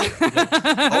 How is it?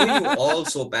 How are you all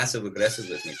so passive aggressive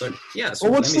with me? But yeah. So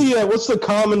well, what's the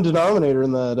common denominator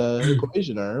in that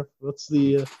equation, Arif? What's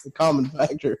the common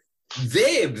factor?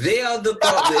 They are the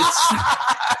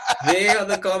they are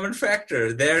the common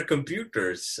factor. They're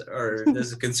computers, or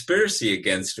there's a conspiracy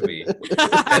against me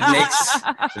that makes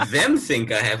them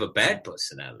think I have a bad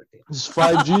personality. It's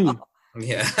 5G.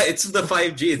 Yeah, it's the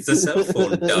 5G. It's the cell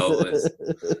phone towers.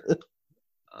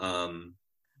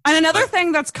 And another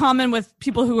thing that's common with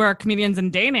people who are comedians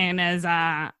and dating is,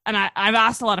 and I've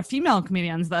asked a lot of female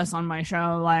comedians this on my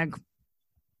show, like,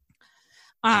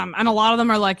 and a lot of them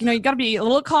are like, you got to be a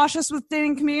little cautious with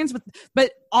dating comedians,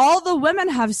 but all the women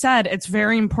have said it's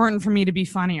very important for me to be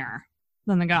funnier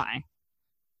than the guy.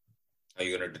 How are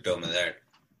you going to determine that?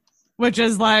 Which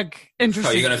is like interesting. How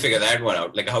are you going to figure that one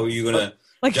out? Like, how are you going to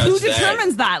like who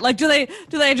determines that? Like, do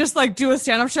they just like do a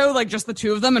stand-up show, like just the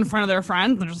two of them in front of their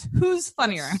friends, and just who's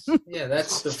funnier? Yeah,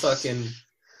 that's the fucking.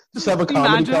 Just have a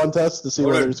comedy contest to see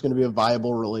whether it's going to be a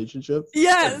viable relationship.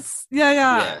 Yes.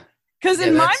 Yeah. Because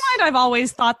in my mind, I've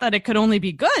always thought that it could only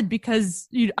be good because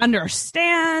you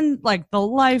understand like the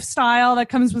lifestyle that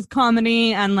comes with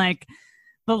comedy and like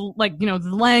the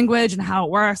language and how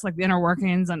it works, like the inner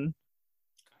workings and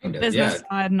business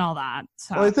side and all that.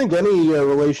 So. Well, I think any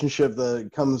relationship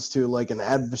that comes to like an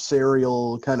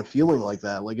adversarial kind of feeling like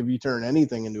that, like if you turn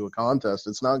anything into a contest,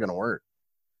 it's not going to work.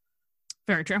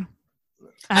 Very true.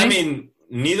 I mean,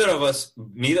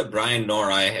 neither Brian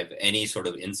nor I have any sort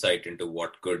of insight into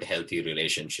what good, healthy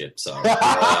relationships are.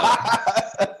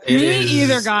 Me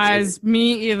either, guys.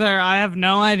 Me either. I have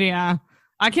no idea.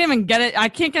 I can't even get it. I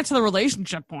can't get to the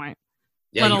relationship point.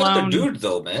 Yeah, you got the dude,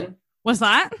 though, man. What's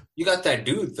that? You got that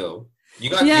dude, though. You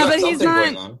got but something he's not,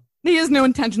 going on. He has no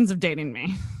intentions of dating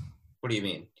me. What do you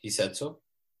mean? He said so?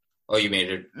 Oh, you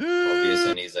made it obvious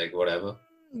and he's like, whatever.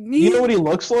 You know what he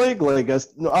looks like? Like,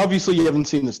 obviously you haven't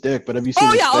seen his dick, but have you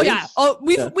seen his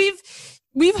face?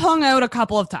 We've hung out a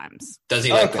couple of times. Does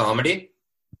he like comedy?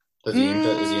 Is he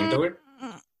into it?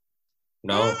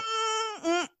 No.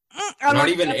 Not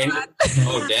even into.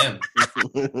 Oh damn!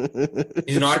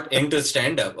 He's not into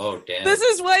stand-up. Oh damn! This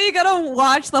is why you gotta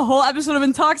watch the whole episode of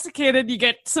Intoxicated. You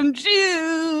get some juice.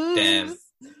 Damn.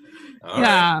 All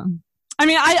yeah. right. I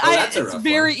mean, it's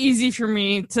very easy for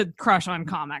me to crush on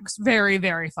comics. Very,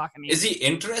 very fucking easy. Is he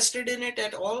interested in it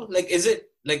at all? Like, is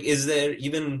there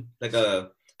even like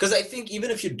a? Because I think even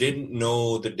if you didn't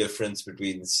know the difference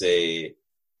between, say,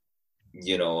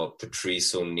 a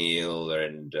Patrice O'Neill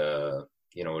and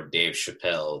Dave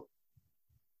Chappelle,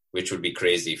 which would be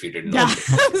crazy if you didn't know.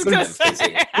 There's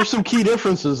some key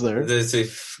differences there. It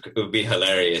would be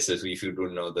hilarious if you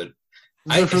didn't know that.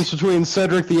 The difference between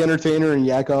Cedric the Entertainer and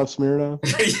Yakov Smirnoff.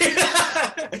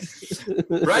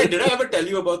 Brian, did I ever tell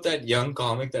you about that young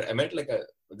comic that I met?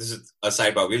 This is a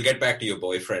sidebar. We'll get back to your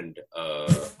boyfriend,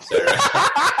 Sarah.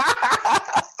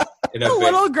 A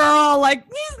little girl, I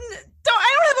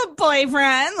don't have a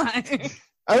boyfriend.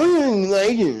 I don't even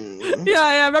like him.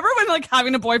 Yeah. Remember when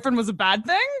having a boyfriend was a bad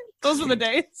thing? Those were the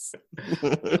days.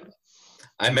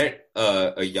 I met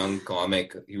a young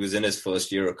comic. He was in his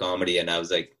first year of comedy, and I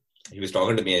was like, he was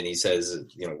talking to me, and he says,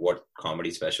 what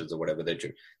comedy specials or whatever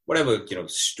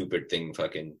stupid thing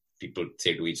fucking people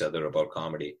say to each other about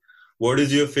comedy. What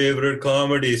is your favorite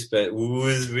comedy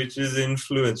which is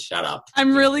influence? Shut up.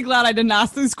 I'm really glad I didn't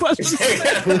ask these questions.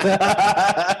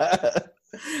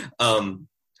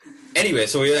 Anyway,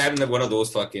 so we were having one of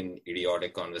those fucking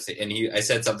idiotic conversations, and I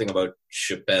said something about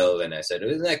Chappelle, and I said,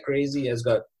 isn't that crazy? He's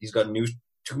got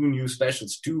two new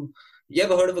specials. You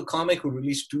ever heard of a comic who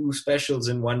released 2 specials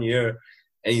in 1 year?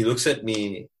 And he looks at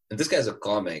me, and this guy's a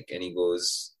comic, and he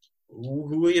goes,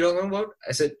 who are you talking about?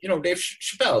 I said, Dave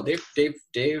Chappelle, Dave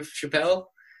Chappelle.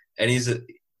 And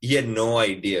he had no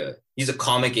idea. He's a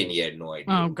comic, and he had no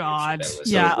idea. Oh, God.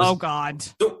 Oh, God.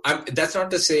 So that's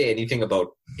not to say anything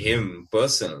about him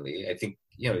personally. I think,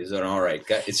 he's an all right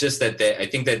guy. It's just that I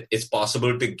think that it's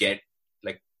possible to get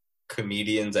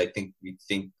comedians, I think we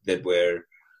think that we're,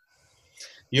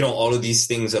 all of these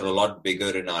things are a lot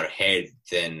bigger in our head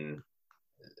than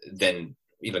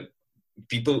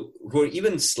people who are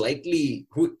even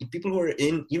people who are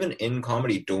even in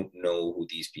comedy don't know who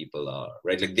these people are,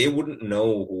 right? Like they wouldn't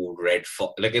know who Red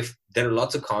Fox, like if there are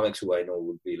lots of comics who I know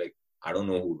would be like, I don't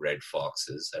know who Red Fox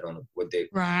is. I don't know what they,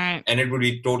 right. And it would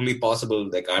be totally possible.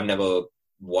 Like I've never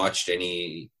watched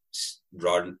any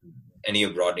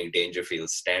of Rodney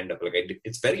Dangerfield's stand up. Like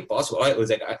it's very possible. I was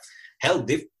like,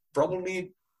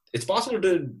 it's possible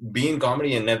to be in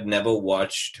comedy and have never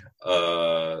watched,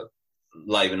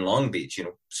 Live in Long Beach,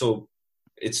 so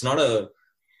it's not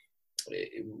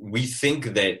we think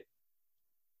that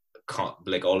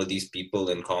like all of these people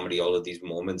in comedy, all of these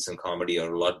moments in comedy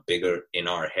are a lot bigger in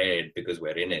our head because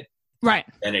we're in it, right?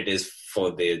 Than it is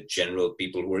for the general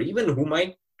people who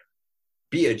might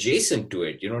be adjacent to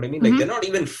it. You know what I mean? Like they're not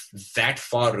even that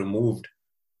far removed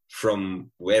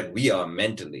from where we are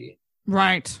mentally.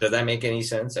 Right. Does that make any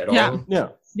sense at all? Yeah.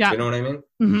 You know what I mean?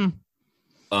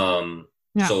 Mm-hmm.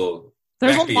 Yeah. So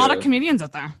there's a lot of comedians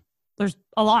out there. There's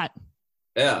a lot.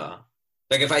 Yeah.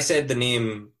 Like if I said the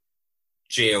name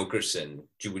Jay Okerson,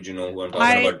 would you know who I'm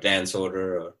talking about? Dan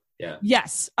Soder? Or, yeah.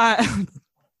 Yes.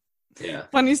 Yeah.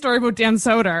 Funny story about Dan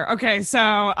Soder. Okay, so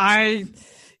I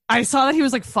saw that he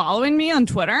was like following me on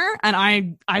Twitter, and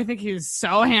I think he's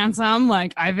so handsome.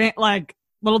 Like I think like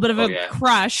a little bit of a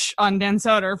crush on Dan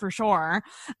Soder for sure.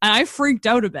 And I freaked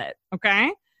out a bit.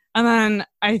 Okay. And then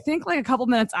I think like a couple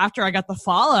minutes after I got the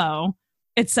follow,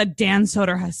 it said Dan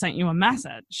Soder has sent you a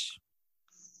message.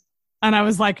 And I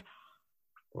was like,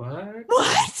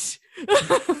 what?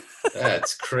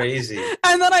 That's crazy.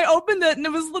 And then I opened it and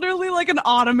it was literally like an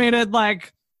automated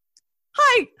like,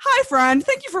 hi friend,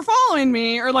 thank you for following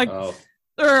me, or like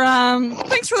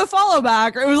thanks for the follow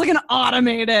back, or it was like an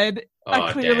automated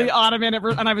clearly automated,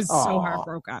 and I was so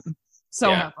heartbroken.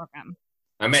 Heartbroken.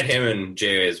 I met him and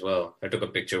Jay as well. I took a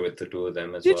picture with the two of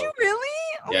them as well. Did you really?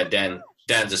 Yeah,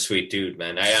 Dan's a sweet dude,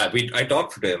 man. I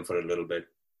talked to him for a little bit.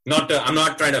 I'm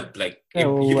not trying to like. He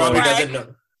probably doesn't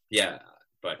know. Yeah,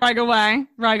 but rag away.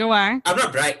 I'm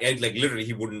not bragging. Like literally,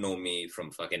 he wouldn't know me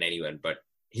from fucking anywhere. But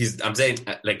I'm saying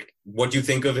like, what you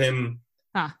think of him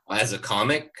as a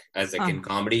comic, as like in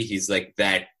comedy, he's like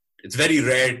that. It's very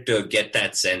rare to get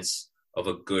that sense of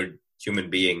a good human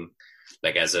being,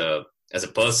 like as a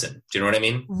person. Do you know what I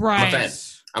mean? Right.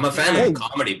 I'm a fan of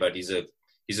comedy, but he's a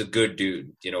good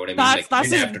dude. You know what I mean?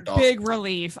 That's a big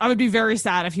relief. I would be very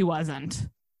sad if he wasn't.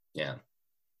 Yeah.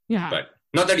 Yeah. But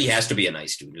not that he has to be a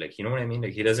nice dude. Like, you know what I mean?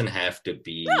 Like, he doesn't have to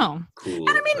be cool.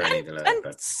 And I mean, or anything like that.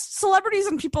 But celebrities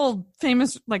and people,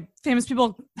 famous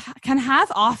people can have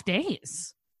off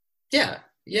days. Yeah.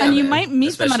 Yeah. And you might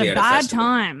meet them at a bad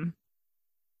time.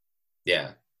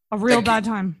 Yeah. A real bad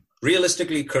time.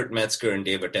 Realistically, Kurt Metzger and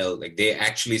Dave Attell, like, they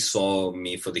actually saw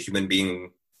me for the human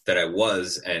being that I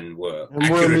was and were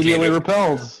immediately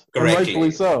repelled. Correctly.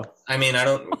 Rightfully so. I mean, I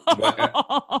don't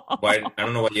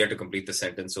know why you had to complete the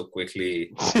sentence so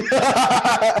quickly,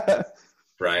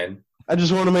 Brian. I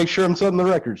just want to make sure I'm setting the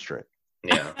record straight.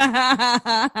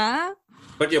 Yeah.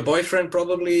 But your boyfriend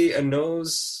probably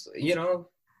knows,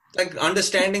 like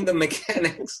understanding the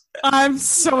mechanics. I'm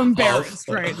so embarrassed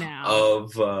right now.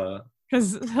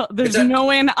 Because there's no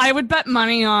way I would bet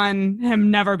money on him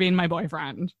never being my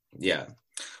boyfriend. Yeah.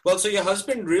 Well, so your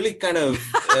husband really kind of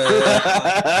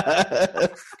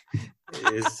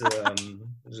is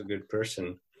a good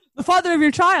person. The father of your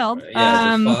child. The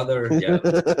father. Yeah.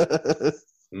 The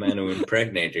man who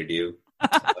impregnated you.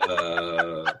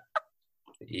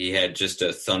 He had just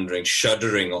a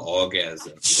shuddering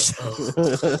orgasm.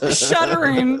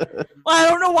 Shuddering. I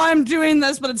don't know why I'm doing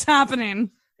this, but it's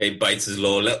happening. He bites his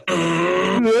lower lip.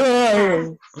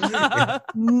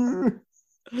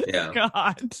 Yeah.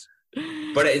 God.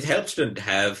 But it helps to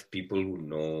have people who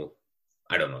know,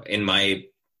 I don't know,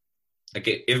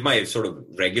 if my sort of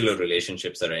regular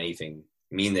relationships or anything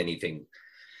mean anything,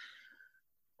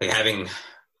 like having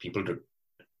people to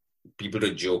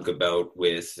joke about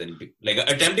with and like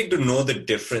attempting to know the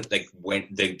difference, like when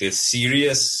the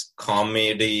serious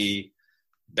comedy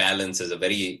balance is a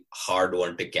very hard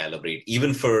one to calibrate,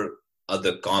 even for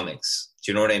other comics.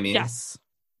 Do you know what I mean?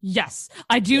 Yes,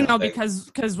 I do know,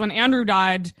 because when Andrew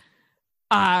died,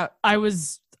 I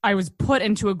was put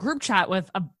into a group chat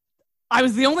I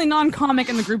was the only non-comic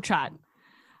in the group chat.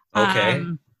 Okay.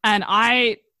 And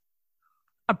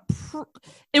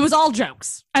it was all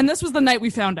jokes. And this was the night we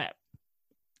found it.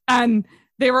 And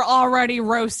they were already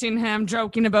roasting him,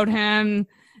 joking about him.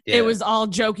 Yeah. It was all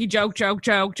jokey,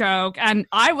 joke. And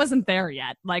I wasn't there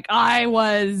yet. Like I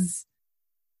was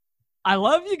I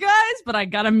love you guys, but I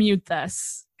gotta mute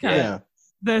this. Yeah.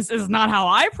 This is not how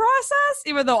I process,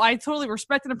 even though I totally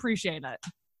respect and appreciate it.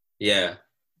 Yeah.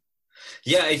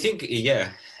 Yeah, I think,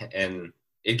 and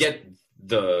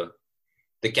the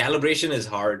calibration is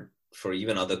hard for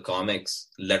even other comics,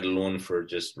 let alone for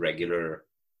just regular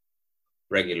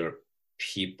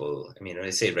people. I mean, when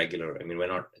I say regular, I mean,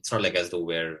 it's not like as though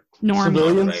we're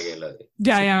normal. Regular.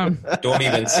 Yeah. Don't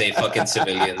even say fucking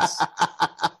civilians.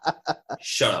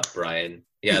 Shut up, Brian.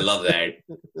 Yeah, I love that.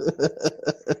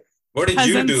 What did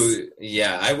you do?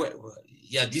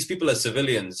 Yeah, these people are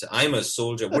civilians. I'm a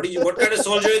soldier. What kind of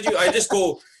soldier are you? I just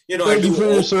go, Thank you for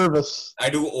your service. I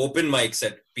do open mics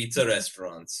at pizza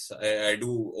restaurants. I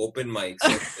do open mics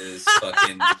at this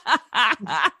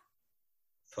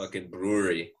fucking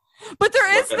brewery. But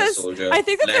there is this, I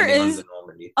think that there is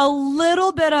a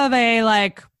little bit of a,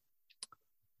 like,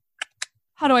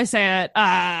 how do I say it?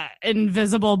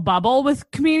 Invisible bubble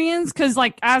with comedians. Because,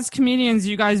 like, as comedians,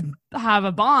 you guys have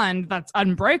a bond that's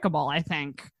unbreakable, I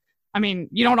think. I mean,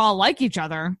 you don't all like each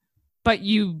other, but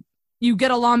you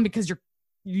get along because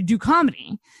you do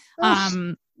comedy.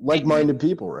 Like-minded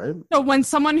people, right? So when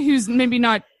someone who's maybe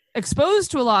not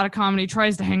exposed to a lot of comedy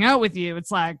tries to hang out with you,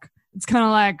 it's kind of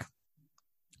like,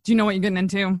 do you know what you're getting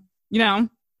into?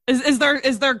 Is there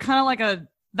kind of like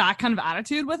that kind of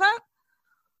attitude with it?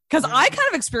 Because I kind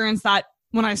of experienced that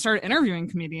when I started interviewing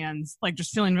comedians, like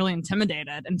just feeling really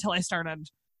intimidated until I started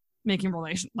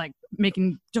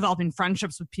developing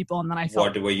friendships with people, and then I felt.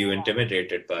 What were you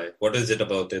intimidated by? What is it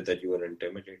about it that you were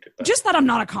intimidated by? Just that I'm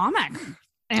not a comic,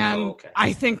 and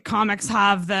I think comics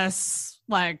have this,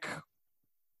 like,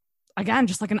 again,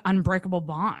 just like an unbreakable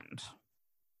bond.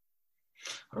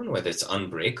 I don't know whether it's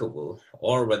unbreakable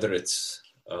or whether it's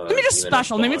maybe just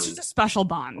special. Maybe it's just a special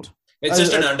bond. It's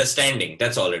just an understanding.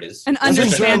 That's all it is. An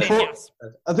understanding. Yes.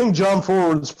 I think John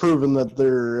Ford's proven that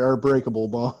there are breakable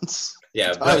bonds.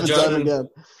 Yeah, John.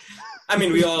 I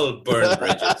mean, we all burn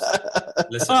bridges.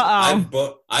 Listen,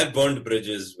 I've burned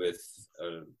bridges with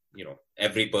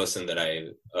every person that I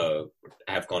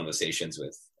have conversations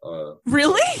with.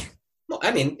 Really? No,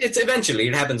 I mean,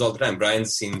 it happens all the time.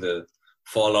 Brian's seen the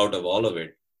fallout of all of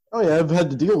it. Oh yeah, I've had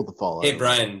to deal with the fallout. Hey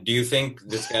Brian, do you think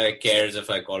this guy cares if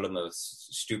I call him a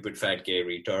stupid fat gay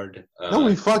retard? No,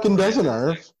 he fucking doesn't,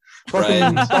 Arf.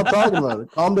 Fucking stop talking about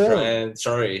it. Calm down. Brian,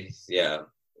 sorry. Yeah.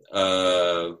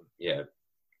 Yeah.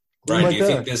 Brian, do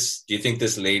you think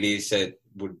this lady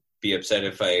would be upset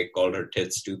if I called her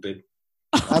tits stupid?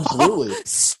 Absolutely.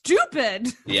 Stupid.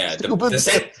 Yeah. The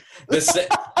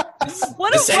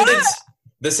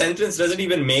sentence doesn't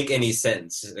even make any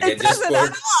sense. It doesn't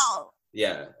at all.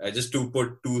 Yeah, I just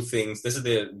put two things. This is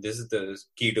the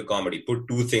key to comedy. Put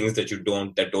two things that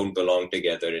don't belong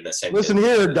together in a sentence. Listen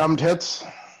here, dumb tits.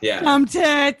 Yeah. Dumb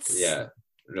tits. Yeah.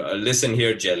 Listen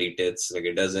here, jelly tits. Like,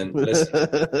 it doesn't listen.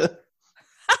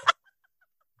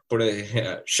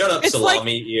 Shut up, it's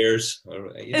salami ears.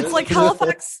 It's like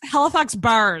Halifax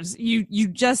bars. You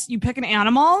pick an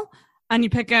animal and you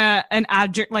pick an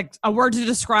adjective, like a word to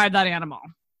describe that animal.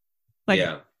 Like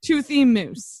toothy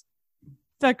moose.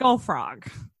 Fickle frog.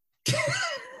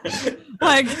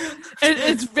 Like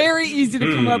it's very easy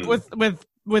to come up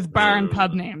with bar and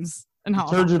pub names in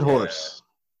Halifax. Turgid horse.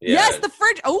 Yeah. Yes, the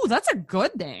fridge. Oh, that's a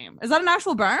good name. Is that an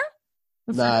actual bar?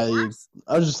 Nah, I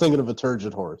was just thinking of a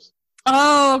turgid horse.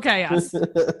 Oh, okay, yes.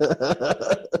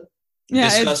 Yeah,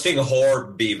 disgusting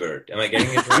whore beaver. Am I getting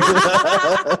it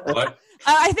right? What?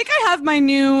 I think I have my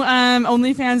new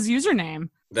OnlyFans username.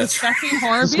 That's disgusting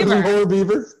whore beaver. Whore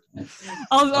beaver.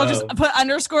 I'll just put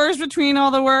underscores between all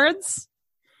the words.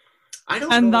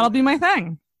 And that'll be my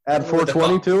thing. Add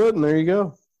 420 to it, and there you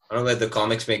go. I don't know whether the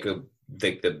comics make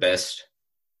the best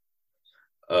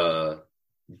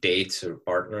dates or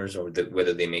partners, or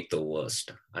whether they make the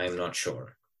worst. I'm not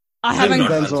sure. I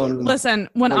haven't. Listen,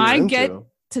 when I get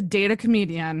to date a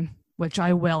comedian, which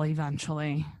I will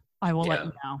eventually, I will let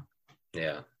you know.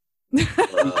 Yeah. You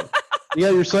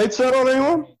got your sights set on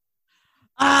anyone?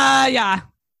 Yeah.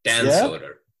 Dan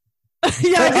Soder. Dan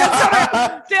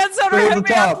Soder, hit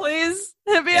me up, please.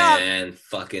 Hit me up. And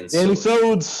fucking Danny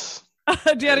Sodes.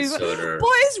 Danny Soder.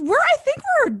 Boys, I think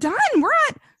we're done. We're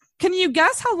at. Can you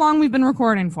guess how long we've been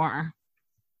recording for?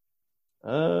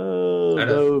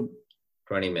 20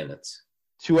 minutes.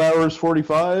 2 hours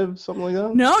 45, something like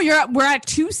that. No, we're at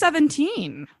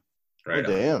 2:17. Right. Oh,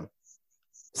 damn.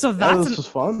 So this was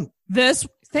fun.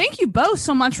 Thank you both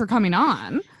so much for coming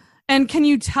on. And can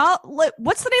you tell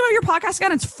what's the name of your podcast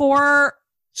again? It's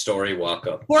 4-Story Walk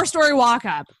Up. 4-Story Walk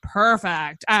Up.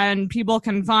 Perfect. And people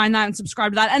can find that and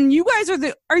subscribe to that. And you guys are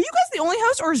you guys the only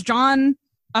host, or is John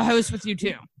a host with you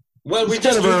too? Well, we He's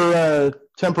kind just of our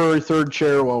temporary third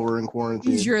chair while we're in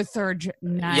quarantine. He's your third.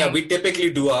 Nice. Yeah, we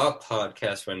typically do our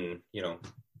podcast when,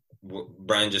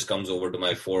 Brian just comes over to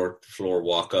my 4th floor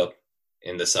walk up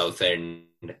in the South End,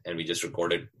 and we just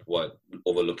recorded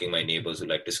overlooking my neighbors who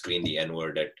like to scream the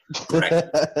N-word at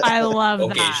I love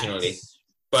occasionally. that.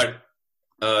 But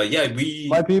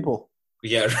My people.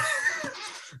 Yeah,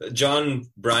 John,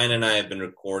 Brian, and I have been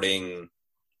recording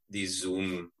these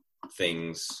Zoom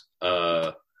things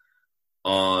and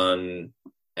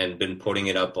been putting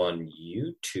it up on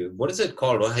YouTube. What is it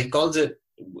called? Well, he calls it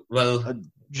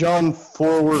John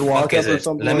Forward Walk Up or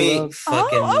something.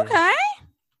 Okay.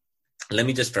 Let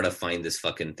me just try to find this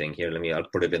fucking thing here. I'll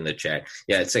put it in the chat.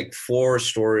 Yeah, it's like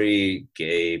 4-story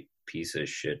gay piece of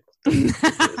shit. Yeah,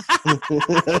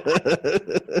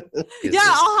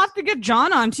 I'll have to get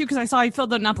John on too because I saw he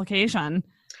filled out an application.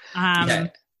 Yeah.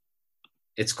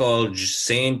 It's called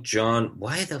St. John.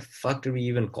 Why the fuck do we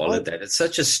even call it that? It's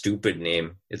such a stupid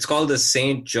name. It's called the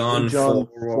St. John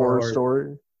Forward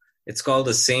Story. It's called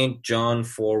the St. John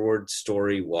Forward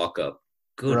Story Walk Up.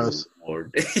 Good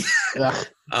Lord.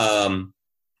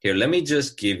 Here, let me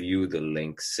just give you the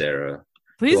link, Sarah.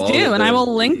 Please do, and I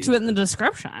will link to it in the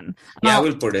description. Yeah, I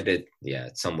will put it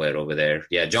somewhere over there.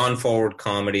 Yeah, John Forward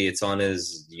Comedy. It's on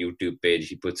his YouTube page.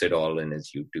 He puts it all in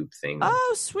his YouTube thing.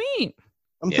 Oh, sweet.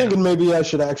 I'm thinking maybe I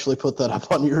should actually put that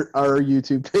up on our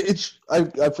YouTube page.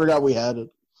 I forgot we had it.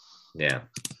 Yeah.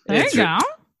 There you go.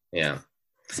 Yeah.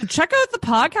 So check out the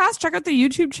podcast, check out the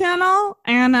YouTube channel,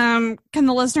 and can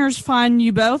the listeners find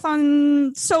you both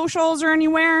on socials or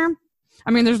anywhere?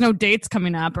 I mean, there's no dates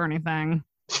coming up or anything,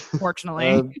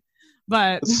 fortunately.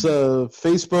 But it's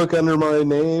Facebook under my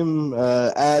name,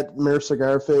 at Mayor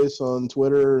Cigarface on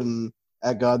Twitter, and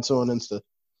at Godso on Insta.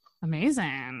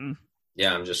 Amazing.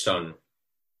 Yeah, I'm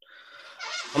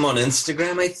on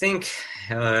Instagram, I think.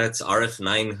 It's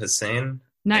RF9 Hussain.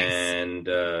 Nice. And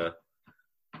I'm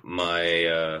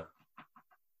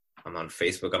on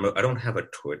Facebook. I don't have a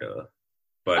Twitter,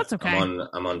 but that's okay.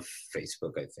 I'm on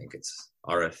Facebook. I think it's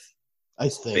RF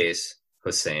space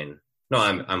Hussain. No,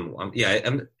 I'm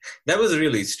that was a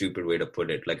really stupid way to put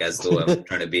it. Like as though I'm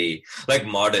trying to be like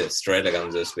modest, right? Like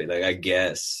I'm just like, I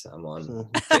guess I'm on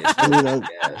Facebook. I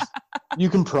guess. You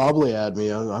can probably add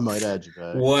me. I might add you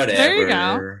back. Whatever. There you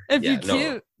go. If you're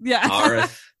cute. Yeah.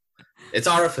 RF. It's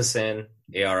RF Hussain.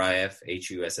 ARIF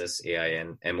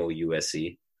HUSSAIN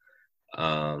MOUSE.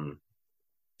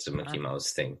 It's a Mickey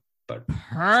Mouse thing. But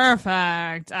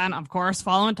perfect. And of course,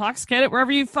 follow Intoxicated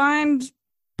wherever you find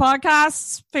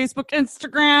podcasts, Facebook,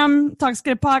 Instagram,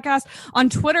 Intoxicated Podcast. On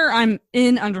Twitter, I'm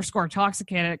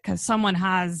 _Intoxicated because someone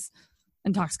has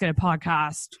Intoxicated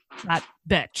Podcast. That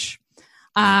bitch.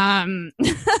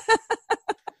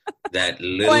 That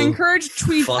little I encourage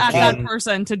tweets at that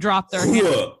person to drop their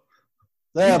hand.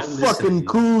 That fucking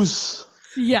goose.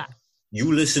 Yeah.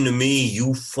 You listen to me,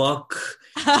 you fuck.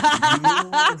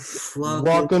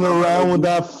 Walking around with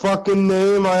that fucking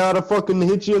name, I ought to fucking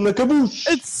hit you in the caboose.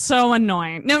 It's so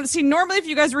annoying. No, see, normally if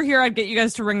you guys were here, I'd get you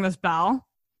guys to ring this bell.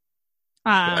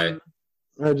 Right.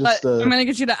 But I'm going to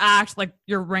get you to act like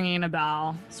you're ringing a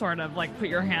bell, sort of like put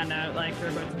your hand out like you're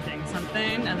about to ding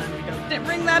something, and then we go,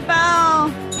 ring that bell.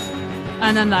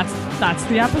 And then that's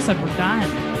the episode. We're done.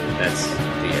 That's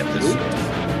the episode.